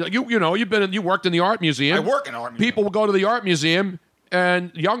art. You worked in the art museum. I work in an art museum. People will go to the art museum,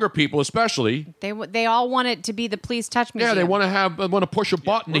 and younger people especially. They all want it to be the Please Touch Museum. Yeah, they want to push a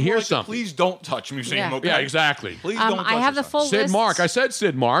button to hear something. Please don't touch museum. Yeah. Okay? Yeah, exactly. Please don't touch I have the full Sid list. Mark. I said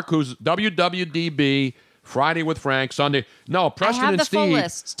Sid Mark, who's WWDB, Friday with Frank, Sunday. No, Preston have and the full Steve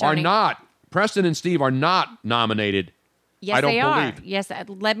list, are Tony. not. Preston and Steve are not nominated. Yes, I don't they are. believe. Yes,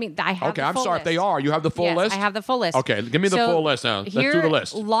 let me. I have. Okay, the I'm full sorry list. if they are. You have the full Yes, list? I have the full list. Okay, give me the full list now. Let's do the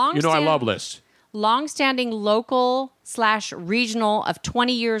list. I love lists. Long-standing local/regional of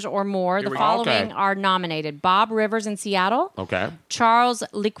 20 years or more. Here The we go. following Okay. are nominated: Bob Rivers in Seattle, Okay. Charles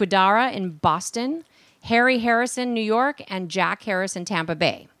Liquidara in Boston, Harry Harrison, New York, and Jack Harris in Tampa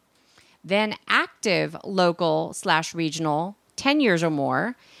Bay. Then active local/regional, 10 years or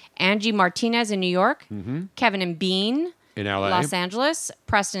more: Angie Martinez in New York, Kevin and Bean In LA. Los Angeles,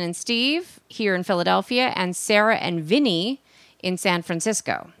 Preston and Steve here in Philadelphia, and Sarah and Vinny in San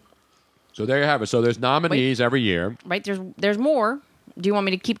Francisco. So there you have it. So there's nominees every year. Right? There's more. Do you want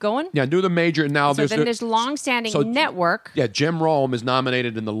me to keep going? Yeah, do the major. Now So then there's long-standing network. Yeah, Jim Rome is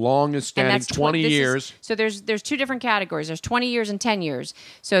nominated in the longest standing, 20 years. So there's two different categories. There's 20 years and 10 years.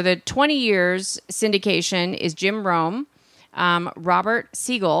 So the 20 years syndication is Jim Rome, Robert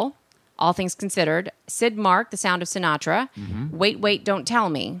Siegel, All Things Considered, Sid Mark, The Sound of Sinatra, Wait, Wait, Don't Tell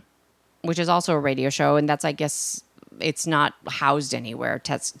Me, which is also a radio show, and that's, I guess, it's not housed anywhere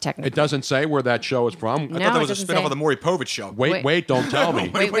technically. It doesn't say where that show is from. I thought that was a spin-off of the Maury Povich show. Wait, don't tell me.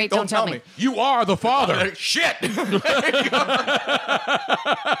 Wait, don't tell me. You are the father. Shit.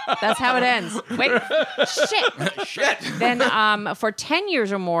 That's how it ends. Wait, shit. Then for 10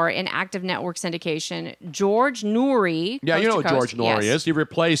 years or more in active network syndication, George Noory. Yeah, you know who Coast to George Coast. Norrie Yes. is. He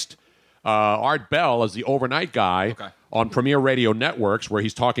replaced Art Bell as the overnight guy on Premier Radio Networks, where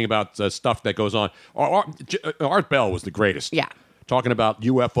he's talking about stuff that goes on. Art Bell was the greatest. Yeah. Talking about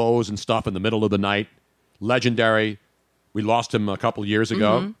UFOs and stuff in the middle of the night. Legendary. We lost him a couple years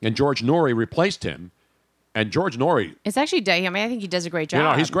ago, and George Norrie replaced him. And George Norrie, It's actually, I mean, I think he does a great job. you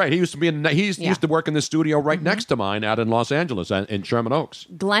know, he's great. He used to be used to work in the studio right next to mine out in Los Angeles in Sherman Oaks.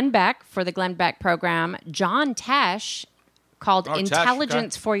 Glenn Beck for the Glenn Beck program. John Tesh called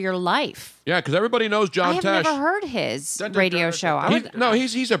Intelligence for Your Life. Yeah, because everybody knows John Tesh. I have never heard his radio show.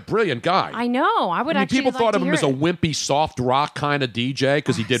 He's a brilliant guy. I know. I would actually people like thought to of him hear as a it. wimpy, soft rock kind of DJ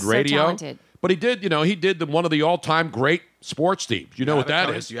because he did so radio. talented. But he did, one of the all-time great sports teams. You know what that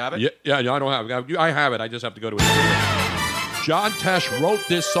is? Do you have it? Yeah, I don't have it. I have it. I just have to go to it. John Tesh wrote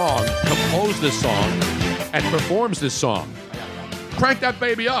this song, composed this song, and performs this song. Crank that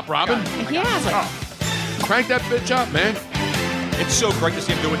baby up, Robin. He has it. Crank that bitch up, man. It's so great to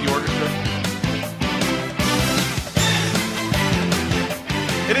see him do it with the orchestra.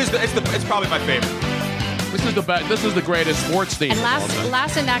 It's probably my favorite. This is the best. This is the greatest sports theme. And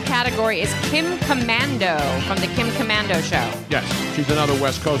last in that category is Kim Commando from the Kim Commando Show. Yes, she's another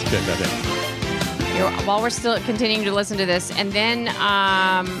West Coast chick, I think. While we're still continuing to listen to this, and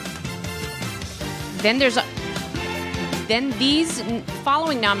then these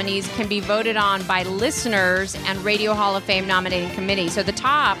following nominees can be voted on by listeners and Radio Hall of Fame nominating committee. So the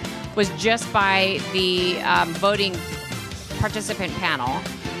top was just by the voting participant panel,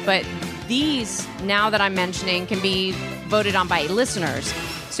 but these, now that I'm mentioning, can be voted on by listeners.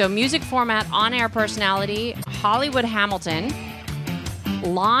 So music format, on-air personality, Hollywood Hamilton,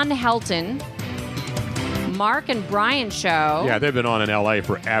 Lon Helton, Mark and Brian Show. Yeah, they've been on in L.A.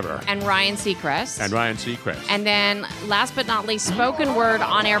 forever. And Ryan Seacrest. And then, last but not least, spoken word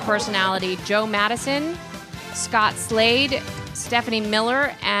on-air personality, Joe Madison, Scott Slade, Stephanie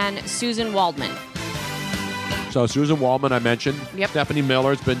Miller, and Susan Waldman. So Susan Waldman, I mentioned. Yep. Stephanie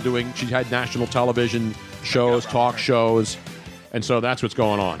Miller's been doing, she's had national television shows, talk shows, and so that's what's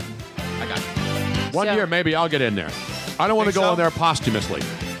going on. I got it. One year, maybe I'll get in there. I don't want to go in there posthumously.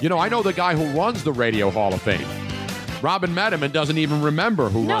 I know the guy who runs the Radio Hall of Fame. Robin met him and doesn't even remember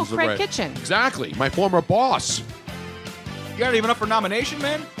who runs the Craig Kitchen. Exactly. My former boss. You're not even up for nomination,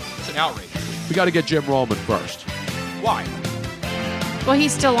 man? It's an outrage. We got to get Jim Roman first. Why? Well,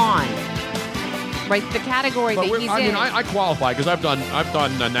 he's still on. Right, the category that he's in. I qualify because I've done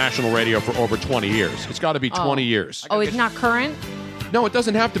national radio for over 20 years. It's got to be 20 years. Oh, it's not current? No, it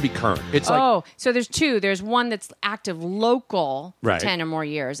doesn't have to be current. It's so there's two. There's one that's active local for Right. 10 or more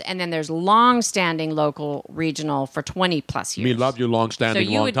years, and then there's long-standing local regional for 20 plus years. Me love you long-standing,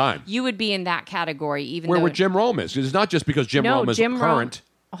 so long time. You would be in that category, even Where though Jim Rome is. It's not just because Jim Rome is current.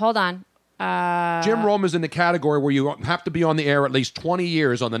 Hold on. Jim Rome is in the category where you have to be on the air at least 20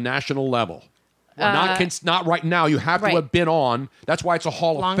 years on the national level. Not right now. You have to right. have been on. That's why it's a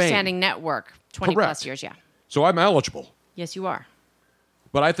Hall of Fame. Long-standing network, 20 Correct. plus years, yeah. So I'm eligible. Yes, you are.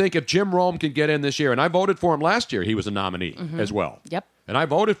 But I think if Jim Rome can get in this year, and I voted for him last year, he was a nominee as well. Yep. And I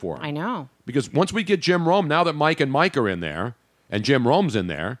voted for him. I know. Because once we get Jim Rome, now that Mike and Mike are in there, and Jim Rome's in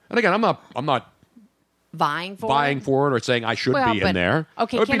there, and again, I'm not vying for it or saying I should be in but- there.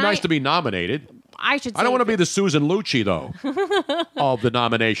 okay, it would be can nice I- to be nominated. I should. I don't say want to be that- the Susan Lucci, though, of the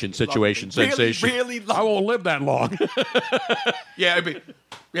nomination situation sensation. Really I won't live that long. Yeah.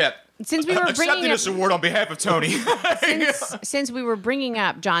 Since we were accepting bringing up- this award on behalf of Tony. Since we were bringing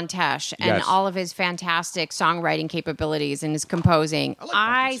up John Tesh and Yes. all of his fantastic songwriting capabilities and his composing,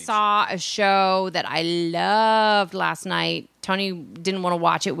 I saw a show that I loved last night. Tony didn't want to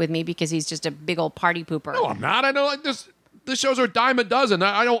watch it with me because he's just a big old party pooper. No, I'm not. I know like this. The shows are a dime a dozen.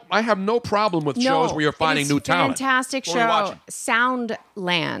 I have no problem with shows where you're finding new talent. Fantastic What are you show, watching?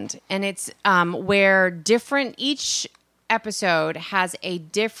 Soundland, and it's where each episode has a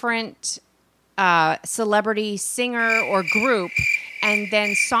different celebrity singer or group, and then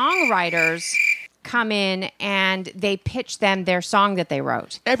songwriters come in and they pitch them their song that they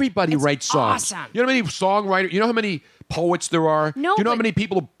wrote. Everybody writes songs. awesome. You know how many songwriters? You know how many poets there are? No, Do you know how but- many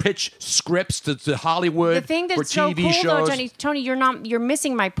people pitch scripts to Hollywood The thing for that's so TV cool, shows? though, Tony, you're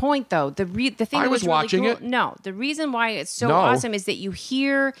missing my point, though. The thing I that was really watching cool, it. No, the reason why it's so No. awesome is that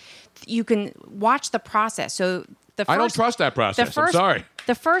you can watch the process. So the first, I don't trust that process. I'm sorry.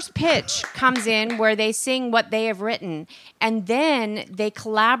 The first pitch comes in where they sing what they have written, and then they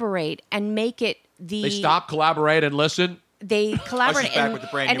collaborate and make it They stop, collaborate, and listen. They collaborate She's back and, with the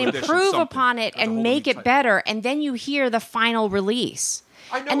brand and new edition, improve something. upon it and make it better, and then you hear the final release.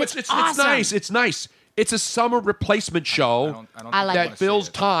 I know and it's awesome. nice. It's nice. It's a summer replacement show I like that it. fills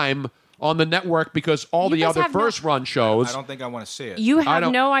time on the network because all You the guys other have first-run shows. I don't think I want to see it. You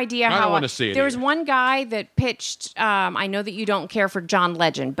have no idea how. I don't want to see it. There was one guy that pitched. I know that you don't care for John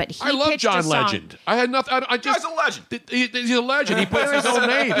Legend, but he I love pitched John a song. Legend. I had nothing. I just. He's a legend. He's a legend. He puts his own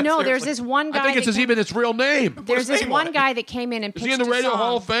name. No, there's this one guy. I think it's even his real name. There's this one guy that came in and pitched. Is he in the a Radio song.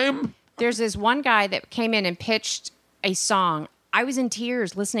 Hall of Fame? There's this one guy that came in and pitched a song. I was in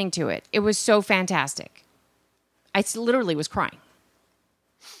tears listening to it. It was so fantastic. I literally was crying.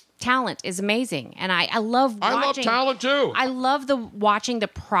 Talent is amazing, and I love watching. I love talent too. I love watching the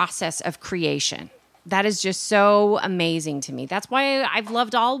process of creation. That is just so amazing to me. That's why I've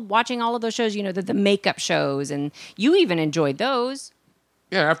loved watching all of those shows. You know, the makeup shows, and you even enjoyed those.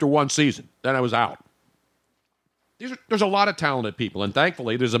 Yeah, after one season, then I was out. There's a lot of talented people, and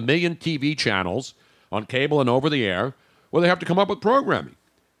thankfully, there's 1 million TV channels on cable and over the air where they have to come up with programming.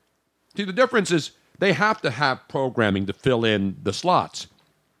 See, the difference is they have to have programming to fill in the slots.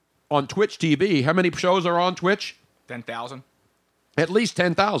 On Twitch TV, how many shows are on Twitch? 10,000. At least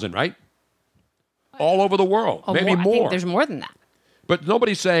 10,000, right? All over the world, Oh, maybe I more. think there's more than that. But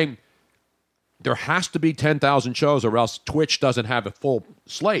nobody's saying there has to be 10,000 shows or else Twitch doesn't have a full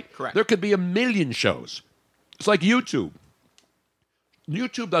slate. Correct. There could be 1 million shows. It's like YouTube.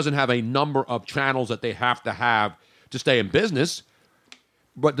 YouTube doesn't have a number of channels that they have to stay in business.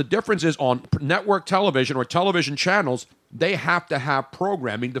 But the difference is on network television or television channels, they have to have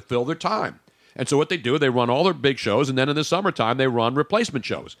programming to fill their time. And so what they do, they run all their big shows, and then in the summertime, they run replacement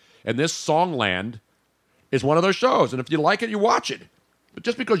shows. And this Songland is one of those shows. And if you like it, you watch it. But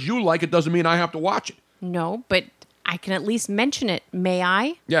just because you like it doesn't mean I have to watch it. No, but I can at least mention it. May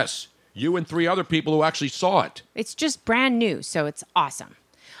I? Yes. You and 3 other people who actually saw it. It's just brand new, so it's awesome.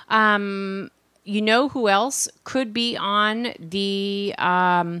 You know who else could be on the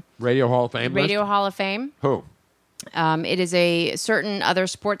Radio Hall of Fame Radio list? Hall of Fame? Who? It is a certain other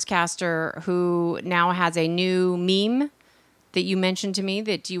sportscaster who now has a new meme that you mentioned to me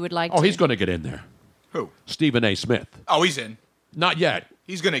that you would like to... Oh, he's going to get in there. Who? Stephen A. Smith. Oh, he's in. Not yet.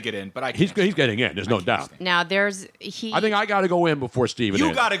 He's going to get in, but I He's getting in. There's no doubt. Now, I think I got to go in before Stephen A.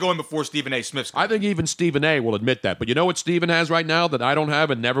 You got to go in before Stephen A. Smith's. I think even Stephen A. will admit that. But you know what Stephen has right now that I don't have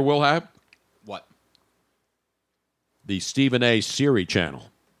and never will have? What? The Stephen A. Siri channel.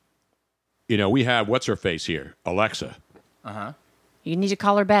 You know, we have, what's her face here? Alexa. Uh-huh. You need to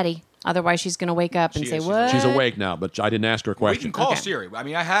call her Betty. Otherwise, she's going to wake up and say, what? She's awake now, but I didn't ask her a question. We can call Siri. I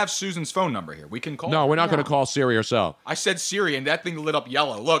mean, I have Susan's phone number here. We can call No, her. we're not going to call Siri herself. I said Siri, and that thing lit up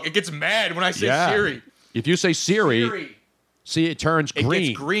yellow. Look, it gets mad when I say Siri. If you say Siri, see, it turns green. It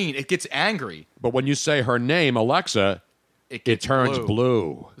gets green. It gets angry. But when you say her name, Alexa, it turns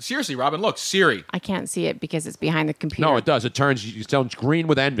blue. Seriously, Robin, look, Siri. I can't see it because it's behind the computer. No, it does. It turns green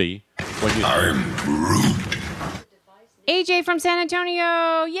with envy. When you I'm Groot. AJ from San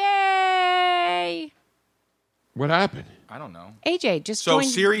Antonio. Yay! What happened? I don't know. AJ, just So join,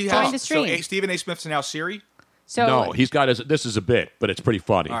 Siri join has the stream. so Stephen A. Smith's now Siri? So no, he's got his. This is a bit, but it's pretty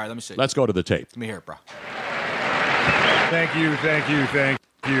funny. All right, let me see. Let's go to the tape. Let me hear it, bro. Thank you.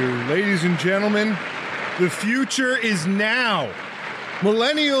 Ladies and gentlemen, the future is now.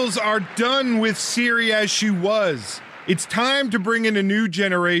 Millennials are done with Siri as she was. It's time to bring in a new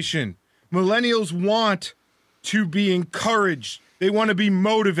generation. Millennials want to be encouraged. They want to be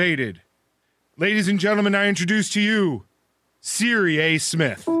motivated. Ladies and gentlemen, I introduce to you Siri A.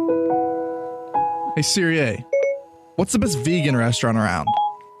 Smith. Hey, Siri A. What's the best vegan restaurant around?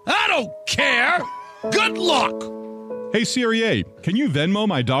 I don't care. Good luck. Hey, Siri A, can you Venmo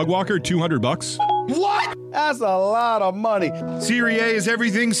my dog walker $200? What? That's a lot of money. Siri A is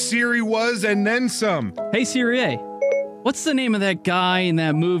everything Siri was and then some. Hey, Siri A. What's the name of that guy in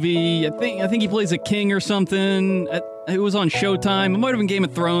that movie? I think he plays a king or something. It was on Showtime. It might have been Game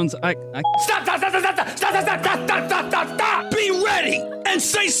of Thrones. Stop! Be ready and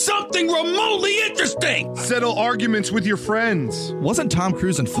say something remotely interesting. Settle arguments with your friends. Wasn't Tom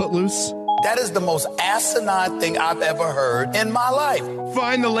Cruise in Footloose? That is the most asinine thing I've ever heard in my life.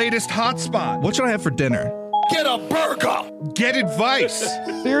 Find the latest hotspot. What should I have for dinner? Get a burger. Get advice.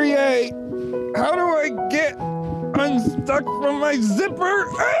 Siri A, how do I get unstuck from my zipper?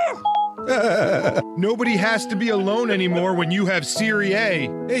 Nobody has to be alone anymore when you have Siri A.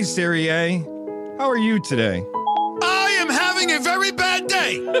 Hey, Siri A, how are you today? I am having a very bad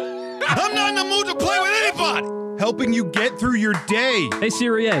day. I'm not in the mood to play with anybody. Helping you get through your day. Hey,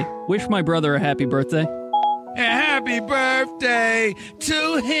 Siri A. Wish my brother a happy birthday. A happy birthday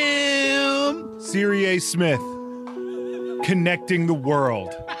to him. Siri A. Smith. Connecting the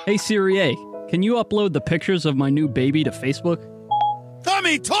world. Hey, Siri A. Can you upload the pictures of my new baby to Facebook? I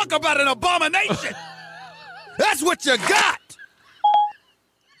mean, talk about an abomination. That's what you got.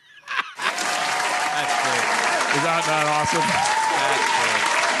 that awesome?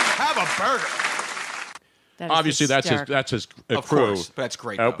 Have a burger. Obviously, that's his Of crew. course, but that's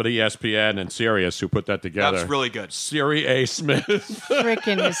great, Out with ESPN and Sirius who put that together. That's really good. Siri A. Smith.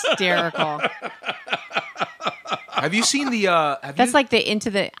 Freaking hysterical. Have you seen the? That's like the Into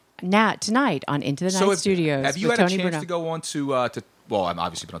the tonight on Into the Night Studios. Have you with had Tony a chance Bruno. to go on to? Well, I'm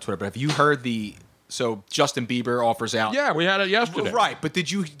obviously been on Twitter, but have you heard the? So Justin Bieber offers out. Yeah, we had it yesterday. Right, but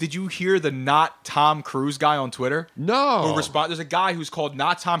did you hear the not Tom Cruise guy on Twitter? No. Who there's a guy who's called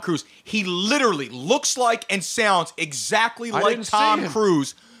not Tom Cruise. He literally looks like and sounds exactly like didn't see Tom him.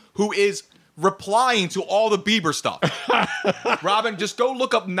 Cruise, who is replying to all the Bieber stuff. Robin, just go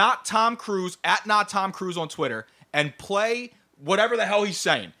look up not Tom Cruise at not Tom Cruise on Twitter and play whatever the hell he's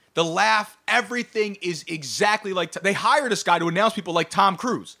saying. The laugh, everything is exactly like. They hired this guy to announce people like Tom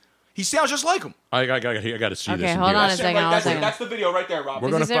Cruise. He sounds just like him. I got to see this. Okay, hold on a second. That's the video right there, Rob. We're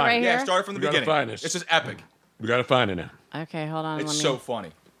going to find right it. here? Yeah, start from the We gotta beginning. find this. This is epic. We got to find it now. Okay, hold on. It's so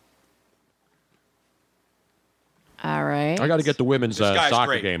funny. All right. I got to get the women's This guy's soccer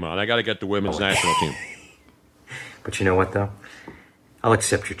great. game on. I got to get the women's national team. But you know what, though? I'll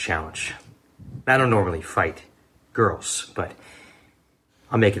accept your challenge. I don't normally fight girls, but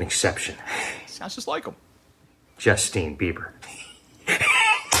I'll make an exception. Sounds just like him. Justine Bieber.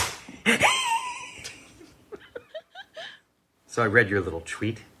 So I read your little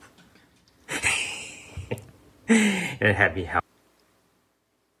tweet. And it had me how.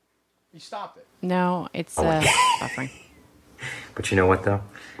 He stopped it. No, it's buffering. But you know what, though?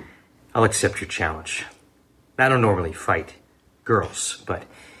 I'll accept your challenge. I don't normally fight girls, but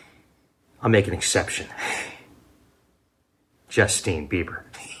I'll make an exception. Justine Bieber.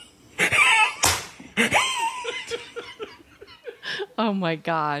 Oh my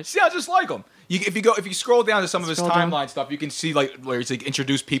gosh. Sounds just like him. If you scroll down to some of his timeline stuff, you can see like where he's like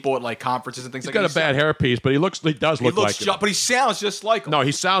introduced people at like conferences and things He's like that. got a bad hairpiece, but he does look like him. But he sounds just like him. No,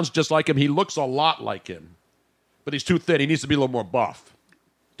 he sounds just like him. He looks a lot like him. But he's too thin. He needs to be a little more buff.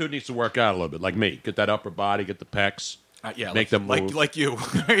 Dude needs to work out a little bit, like me. Get that upper body, get the pecs. Yeah, make them move. like you.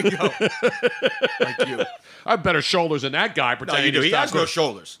 There you go. Like you. I have better shoulders than that guy. No, you do. He has no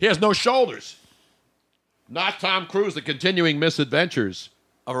shoulders. He has no shoulders. Not Tom Cruise, the continuing misadventures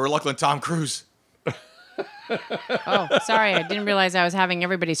of a reluctant Tom Cruise. Oh, sorry. I didn't realize I was having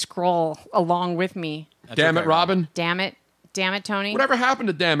everybody scroll along with me. Damn it, Robin. Damn it. Damn it, Tony. Whatever happened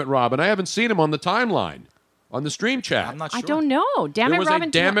to Damn It, Robin? I haven't seen him on the timeline, on the stream chat. I'm not sure. I don't know. Damn there it, was Robin.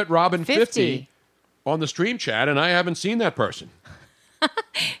 a Damn It, Robin 50 on the stream chat, and I haven't seen that person.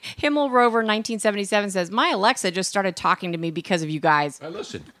 Himmel Rover 1977 says, my Alexa just started talking to me because of you guys. I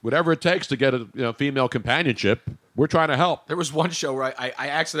listen. Whatever it takes to get a female companionship, we're trying to help. There was one show where I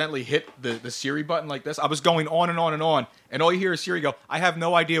accidentally hit the Siri button like this. I was going on and on and on, and all you hear is Siri go, I have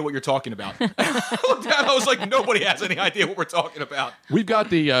no idea what you're talking about. I looked down, I was like, nobody has any idea what we're talking about. We've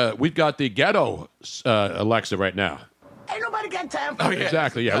got the ghetto Alexa right now. Ain't nobody got time for Oh, yeah.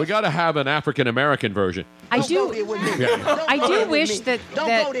 Exactly. Yeah, we got to have an African American version. I do wish that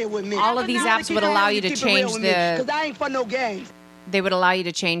all of these apps would allow you to change because I ain't for no games. They would allow you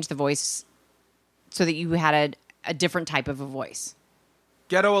to change the voice so that you had a different type of a voice.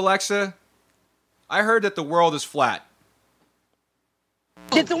 Ghetto Alexa, I heard that the world is flat.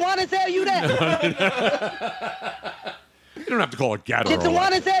 Did someone tell you that? You don't have to call her ghetto. Did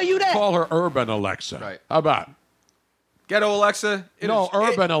someone tell you that? Call her Urban Alexa. Right. How about? Ghetto Alexa.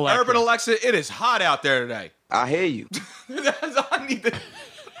 Urban Alexa. Urban Alexa, it is hot out there today. I hear you. I need to...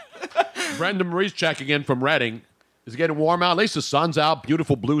 Brenda Marie's checking in from Reading. Is it getting warm out? At least the sun's out.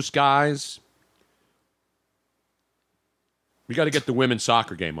 Beautiful blue skies. We got to get the women's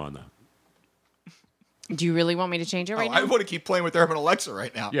soccer game on, though. Do you really want me to change it right now? I want to keep playing with Urban Alexa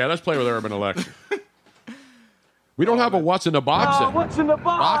right now. Yeah, let's play with Urban Alexa. We don't have a What's in the Box What's in the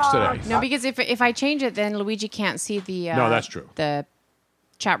box today. No, because if I change it, then Luigi can't see the No, that's true. The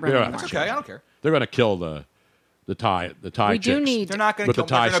chat room Yeah. anymore. That's okay, I don't care. They're going to kill the tie We chicks. do need- They're not going with to the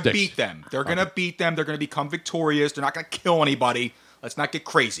kill them. tie They're going to sticks. beat them. They're going to beat them. They're going to become victorious. They're not going to kill anybody. Let's not get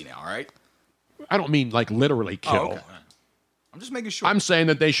crazy now, all right? I don't mean like literally kill. Oh, okay. I'm just making sure. I'm saying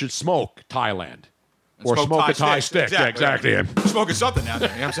that they should smoke Thailand. And Or smoke a Thai sticks. stick. Yeah, exactly. We're smoking something now, you know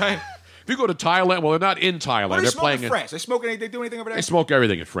what I'm saying? If you go to Thailand, well, they're not in Thailand. What do They're they smoke playing in France? They do anything over there? They smoke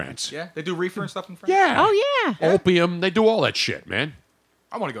everything in France. Yeah? They do reefer and stuff in France? Yeah. Oh, yeah. Opium. They do all that shit, man.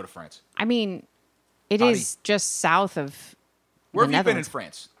 I want to go to France. I mean, it is just south of Where the have you been in Netherlands.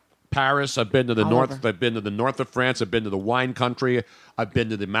 France? Paris. I've been to the All north. over. I've been to the north of France. I've been to the wine country. I've been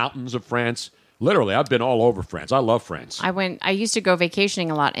to the mountains of France. Literally, I've been all over France. I love France. I used to go vacationing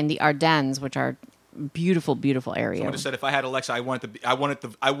a lot in the Ardennes, which are beautiful, beautiful area. Someone just said if I had Alexa, I want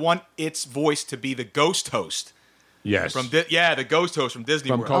its voice to be the ghost host. Yes. The ghost host from Disney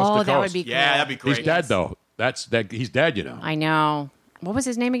From World. coast to coast. That would be cool. Yeah, that'd be great. He's dead though. He's dead. I know. What was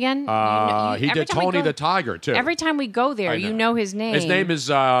his name again? He did Tony the Tiger too. Every time we go there, you know his name. His name is.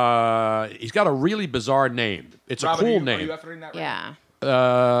 He's got a really bizarre name. It's Robin, a cool are name. you efforting that right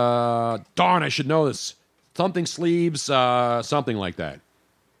Yeah. Darn, I should know this. Something sleeves. Something like that.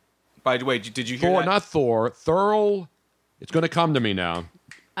 By the way, did you hear Thor? that? Not Thor. Thurl. It's going to come to me now.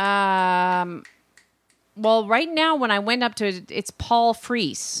 Well, right now, when I went up to it, it's Paul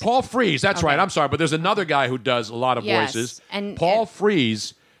Frees. Paul Frees, that's right. I'm sorry, but there's another guy who does a lot of voices. And Paul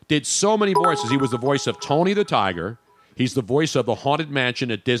Frees did so many voices. He was the voice of Tony the Tiger. He's the voice of the Haunted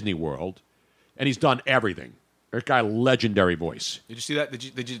Mansion at Disney World, and he's done everything. That guy, legendary voice. Did you see that?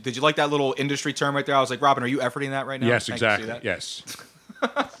 Did you like that little industry term right there? I was like, Robin, are you efforting that right now? Yes, exactly. Yes.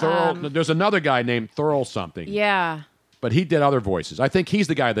 Thurl. There's another guy named Thurl something. Yeah. But he did other voices. I think he's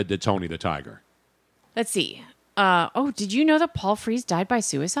the guy that did Tony the Tiger. Let's see. Did you know that Paul Frees died by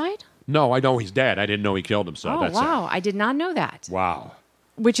suicide? No, I know he's dead. I didn't know he killed himself. Oh, wow. I did not know that. Wow.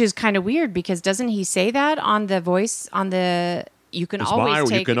 Which is kind of weird because doesn't he say that on the voice, on the, you can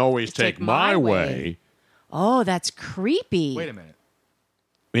always take my way. Oh, that's creepy. Wait a minute.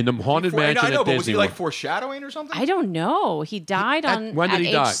 In the Haunted Mansion I know, at but was Disney he like World. foreshadowing or something? I don't know. He died when did at he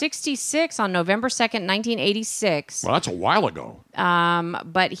age die? 66 on November 2nd, 1986. Well, that's a while ago.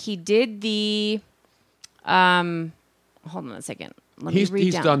 But he did the, hold on a second. Let me read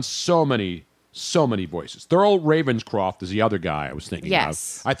He's down. done so many voices. Thurl Ravenscroft is the other guy I was thinking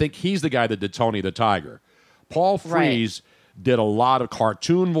Yes. of. I think he's the guy that did Tony the Tiger. Paul Frees did a lot of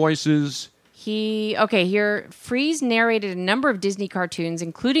cartoon voices. Here, Frees narrated a number of Disney cartoons,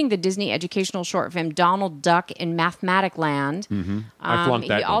 including the Disney educational short film Donald Duck in Mathematic Land. Mm-hmm. I flunked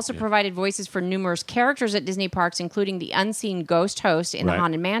that He one, also yeah. provided voices for numerous characters at Disney parks, including the unseen ghost host in the Right.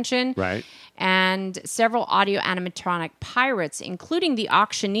 Haunted Mansion. Right. And several audio animatronic pirates, including the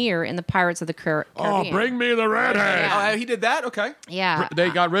auctioneer in the Pirates of the Caribbean. Oh, bring me the redhead. Oh, he did that? Okay. Yeah. They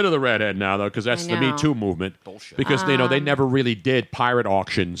got rid of the redhead now, though, because that's I the Me know. Too movement. Bullshit. Because they never really did pirate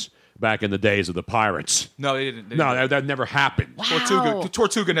auctions back in the days of the pirates. No, they didn't. That never happened.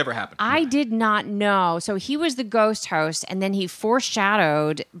 Tortuga never happened. I did not know. So he was the ghost host, and then he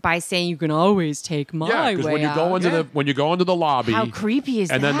foreshadowed by saying, "You can always take my Yeah, because way when you go out." into when you go into the lobby, How creepy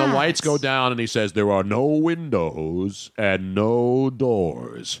is and that? then the lights go down, and he says there are no windows and no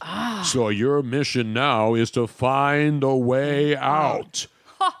doors. So your mission now is to find a way out.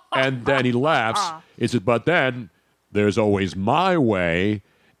 And then he laughs. He says, "But then there's always my way."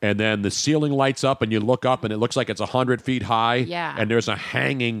 And then the ceiling lights up, and you look up, and it looks like it's 100 feet high. Yeah. And there's a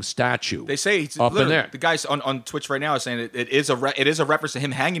hanging statue. They say it's up in there. The guys on Twitch right now are saying it is a reference to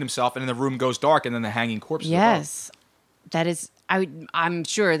him hanging himself, and then the room goes dark, and then the hanging corpse. Yes, that is. I'm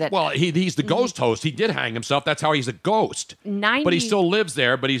sure that. Well, he's the ghost host. He did hang himself. That's how he's a ghost. 90 But he still lives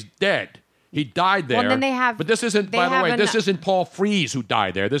there, but he's dead. He died there. Well, then they have. But this isn't, they by the have way, an- this isn't Paul Frees who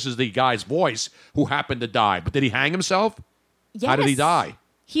died there. This is the guy's voice who happened to die. But did he hang himself? How did he Yes. die?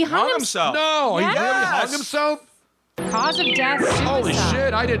 He hung himself. No, he really Yes. hung himself? Cause of death. Suicide. Holy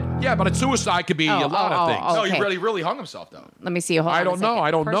shit, I didn't. Yeah, but suicide could be a lot of things. No, okay. he really hung himself though. Let me see. Hold on I a don't know. second.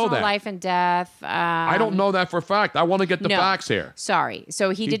 I don't know Personal that. life and death. I don't know that for a fact. I want to get the no. facts here. Sorry. So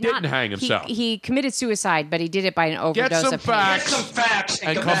he did not. didn't hang himself. He committed suicide, but he did it by an overdose some of pain. facts.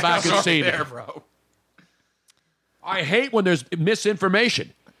 And come back and see me. bro. I hate when there's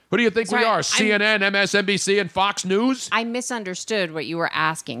misinformation. Who do you think Sorry, we are? CNN, MSNBC, and Fox News? I misunderstood what you were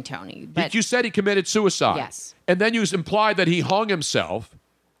asking, Tony. But You said he committed suicide. Yes. And then you implied that he hung himself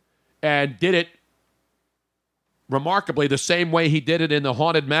and did it remarkably the same way he did it in the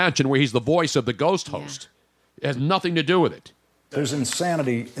Haunted Mansion, where he's the voice of the ghost host. It has nothing to do with it. There's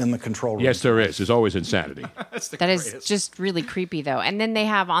insanity in the control room. Yes, there is. There's always insanity. that is just really creepy, though. And then they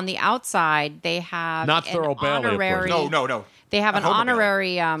have on the outside, they have Not an Thurl Bailey, of course. honorary. No. They have an Not Homer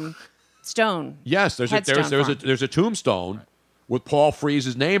honorary stone. Yes, there's a tombstone with Paul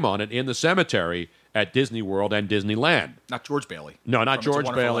Frees' name on it in the cemetery at Disney World and Disneyland. Not George Bailey. No, not From It's a George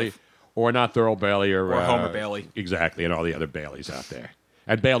Wonderful Bailey, Life. or not Thurl Bailey, or Homer Bailey. Exactly, and all the other Baileys out there.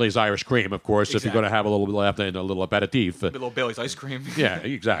 And Bailey's Irish Cream, of course, if you're going to have a little left and a little aperitif. A little Bailey's ice cream. Yeah,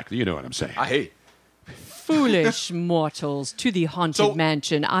 exactly. You know what I'm saying. I hate. Foolish mortals to the haunted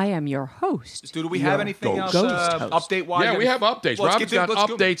mansion. I am your host. Do we have anything else update-wise? Yeah, we have updates. Well, Robin's got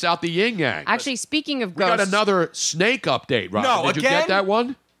updates out the yin yang. Actually, speaking of We got ghosts, another snake update, Robin. No, Did you get again? that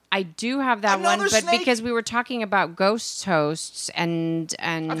one? I do have that Another one, but snake? because we were talking about ghost hosts and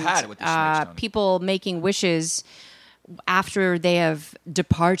I've had it with the snakes, Tony. people making wishes after they have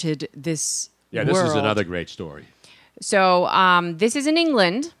departed this Yeah, this is world. another great story. So this is in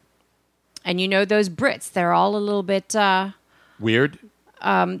England. And you know those Brits, they're all a little bit Weird.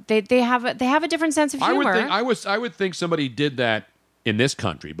 They have a different sense of humor. I would think somebody did that in this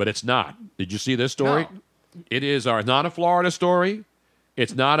country, but it's not. Did you see this story? No. It is not a Florida story.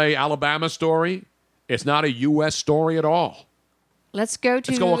 It's not a Alabama story. It's not a U.S. story at all. Let's go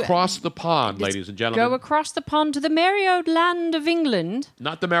across the pond, ladies and gentlemen. Go across the pond to the merry old land of England.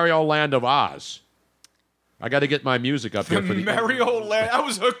 Not the merry old land of Oz. I got to get my music up here for the merry old land. That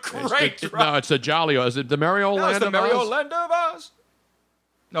was a great No, it's the jolly. Is it the merry old land of Oz? It's the merry old land of Oz.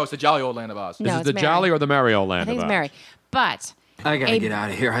 No, it's the jolly old land of Oz. No, is it the jolly or the merry old land I think of it's Oz? merry. But I gotta get out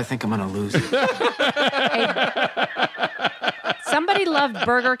of here. I think I'm gonna lose it. Somebody loved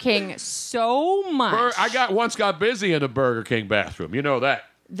Burger King so much. Once got busy in a Burger King bathroom. You know that.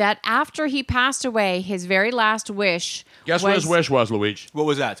 That after he passed away, his very last wish Guess what his wish was, Luigi? What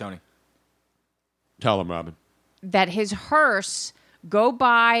was that, Tony? Tell him, Robin. That his hearse go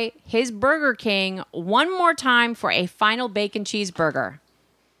by his Burger King one more time for a final bacon cheeseburger.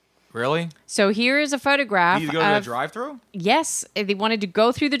 Really? So here is a photograph. Did you go to the drive-thru? Yes, they wanted to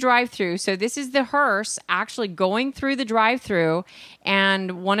go through the drive-thru. So this is the hearse actually going through the drive-thru,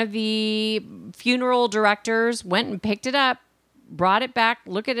 and one of the funeral directors went and picked it up, brought it back.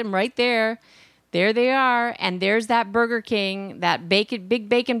 Look at him right there. There they are, and there's that Burger King, that big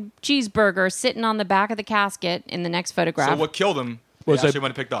bacon cheeseburger sitting on the back of the casket in the next photograph. So what killed him was actually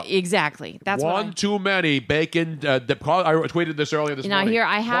when it picked up. Exactly. That's one too many bacon. I tweeted this earlier this morning. Here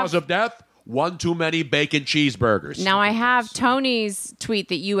I have cause of death: one too many bacon cheeseburgers. Now I have Tony's tweet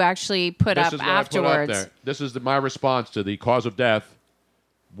that you actually put This up is what I afterwards. put up there. This is my response to the cause of death: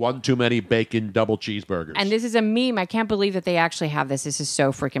 one too many bacon double cheeseburgers. And this is a meme. I can't believe that they actually have this. This is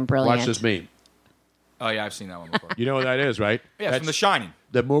so freaking brilliant. Watch this meme. Oh, yeah, I've seen that one before. You know what that is, right? Yeah, it's That's from The Shining.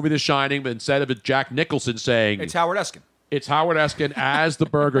 The movie The Shining, but instead of it, Jack Nicholson saying... It's Howard Eskin. It's Howard Eskin as the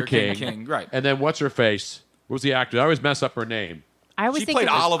Burger King. King, right. And then what's her face? What was the actor? I always mess up her name. I always She think played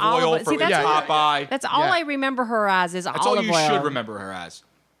it was Olive Oil for Popeye. That's all I remember her as is That's olive all you oil. should remember her as.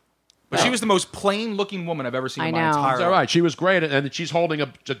 But she was the most plain-looking woman I've ever seen in my I know. entire It's all right. She was great, and she's holding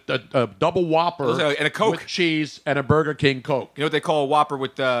a double Whopper and a Coke with cheese and a Burger King Coke. You know what they call a Whopper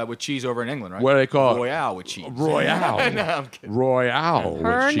with cheese over in England, right? What do they call it? Royale with cheese. Royale. No, I'm kidding. Royale. with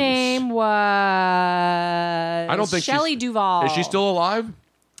Her cheese. name was I don't think Shelley Duvall. Is she still alive?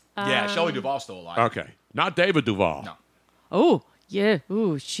 Yeah, Shelley Duvall's still alive. Okay, not David Duvall. No. Oh, yeah.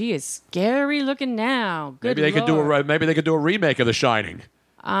 Ooh, she is scary looking now. Good Maybe they could do Lord. maybe they could do a remake of The Shining.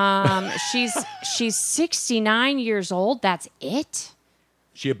 She's 69 years old. That's it?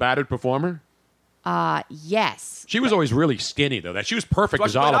 She a battered performer? Yes. She was always really skinny though. That she was perfect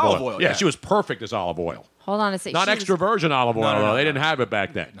as She played olive oil. olive oil, Yeah, yeah. she was perfect as olive oil. Hold on a second. Not extra virgin olive oil. no, though. They didn't have it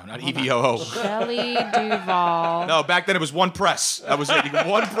back then. No, not EVOO. Shelley Duvall. No, back then it was one press. That was it.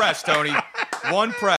 One press, Tony. One press.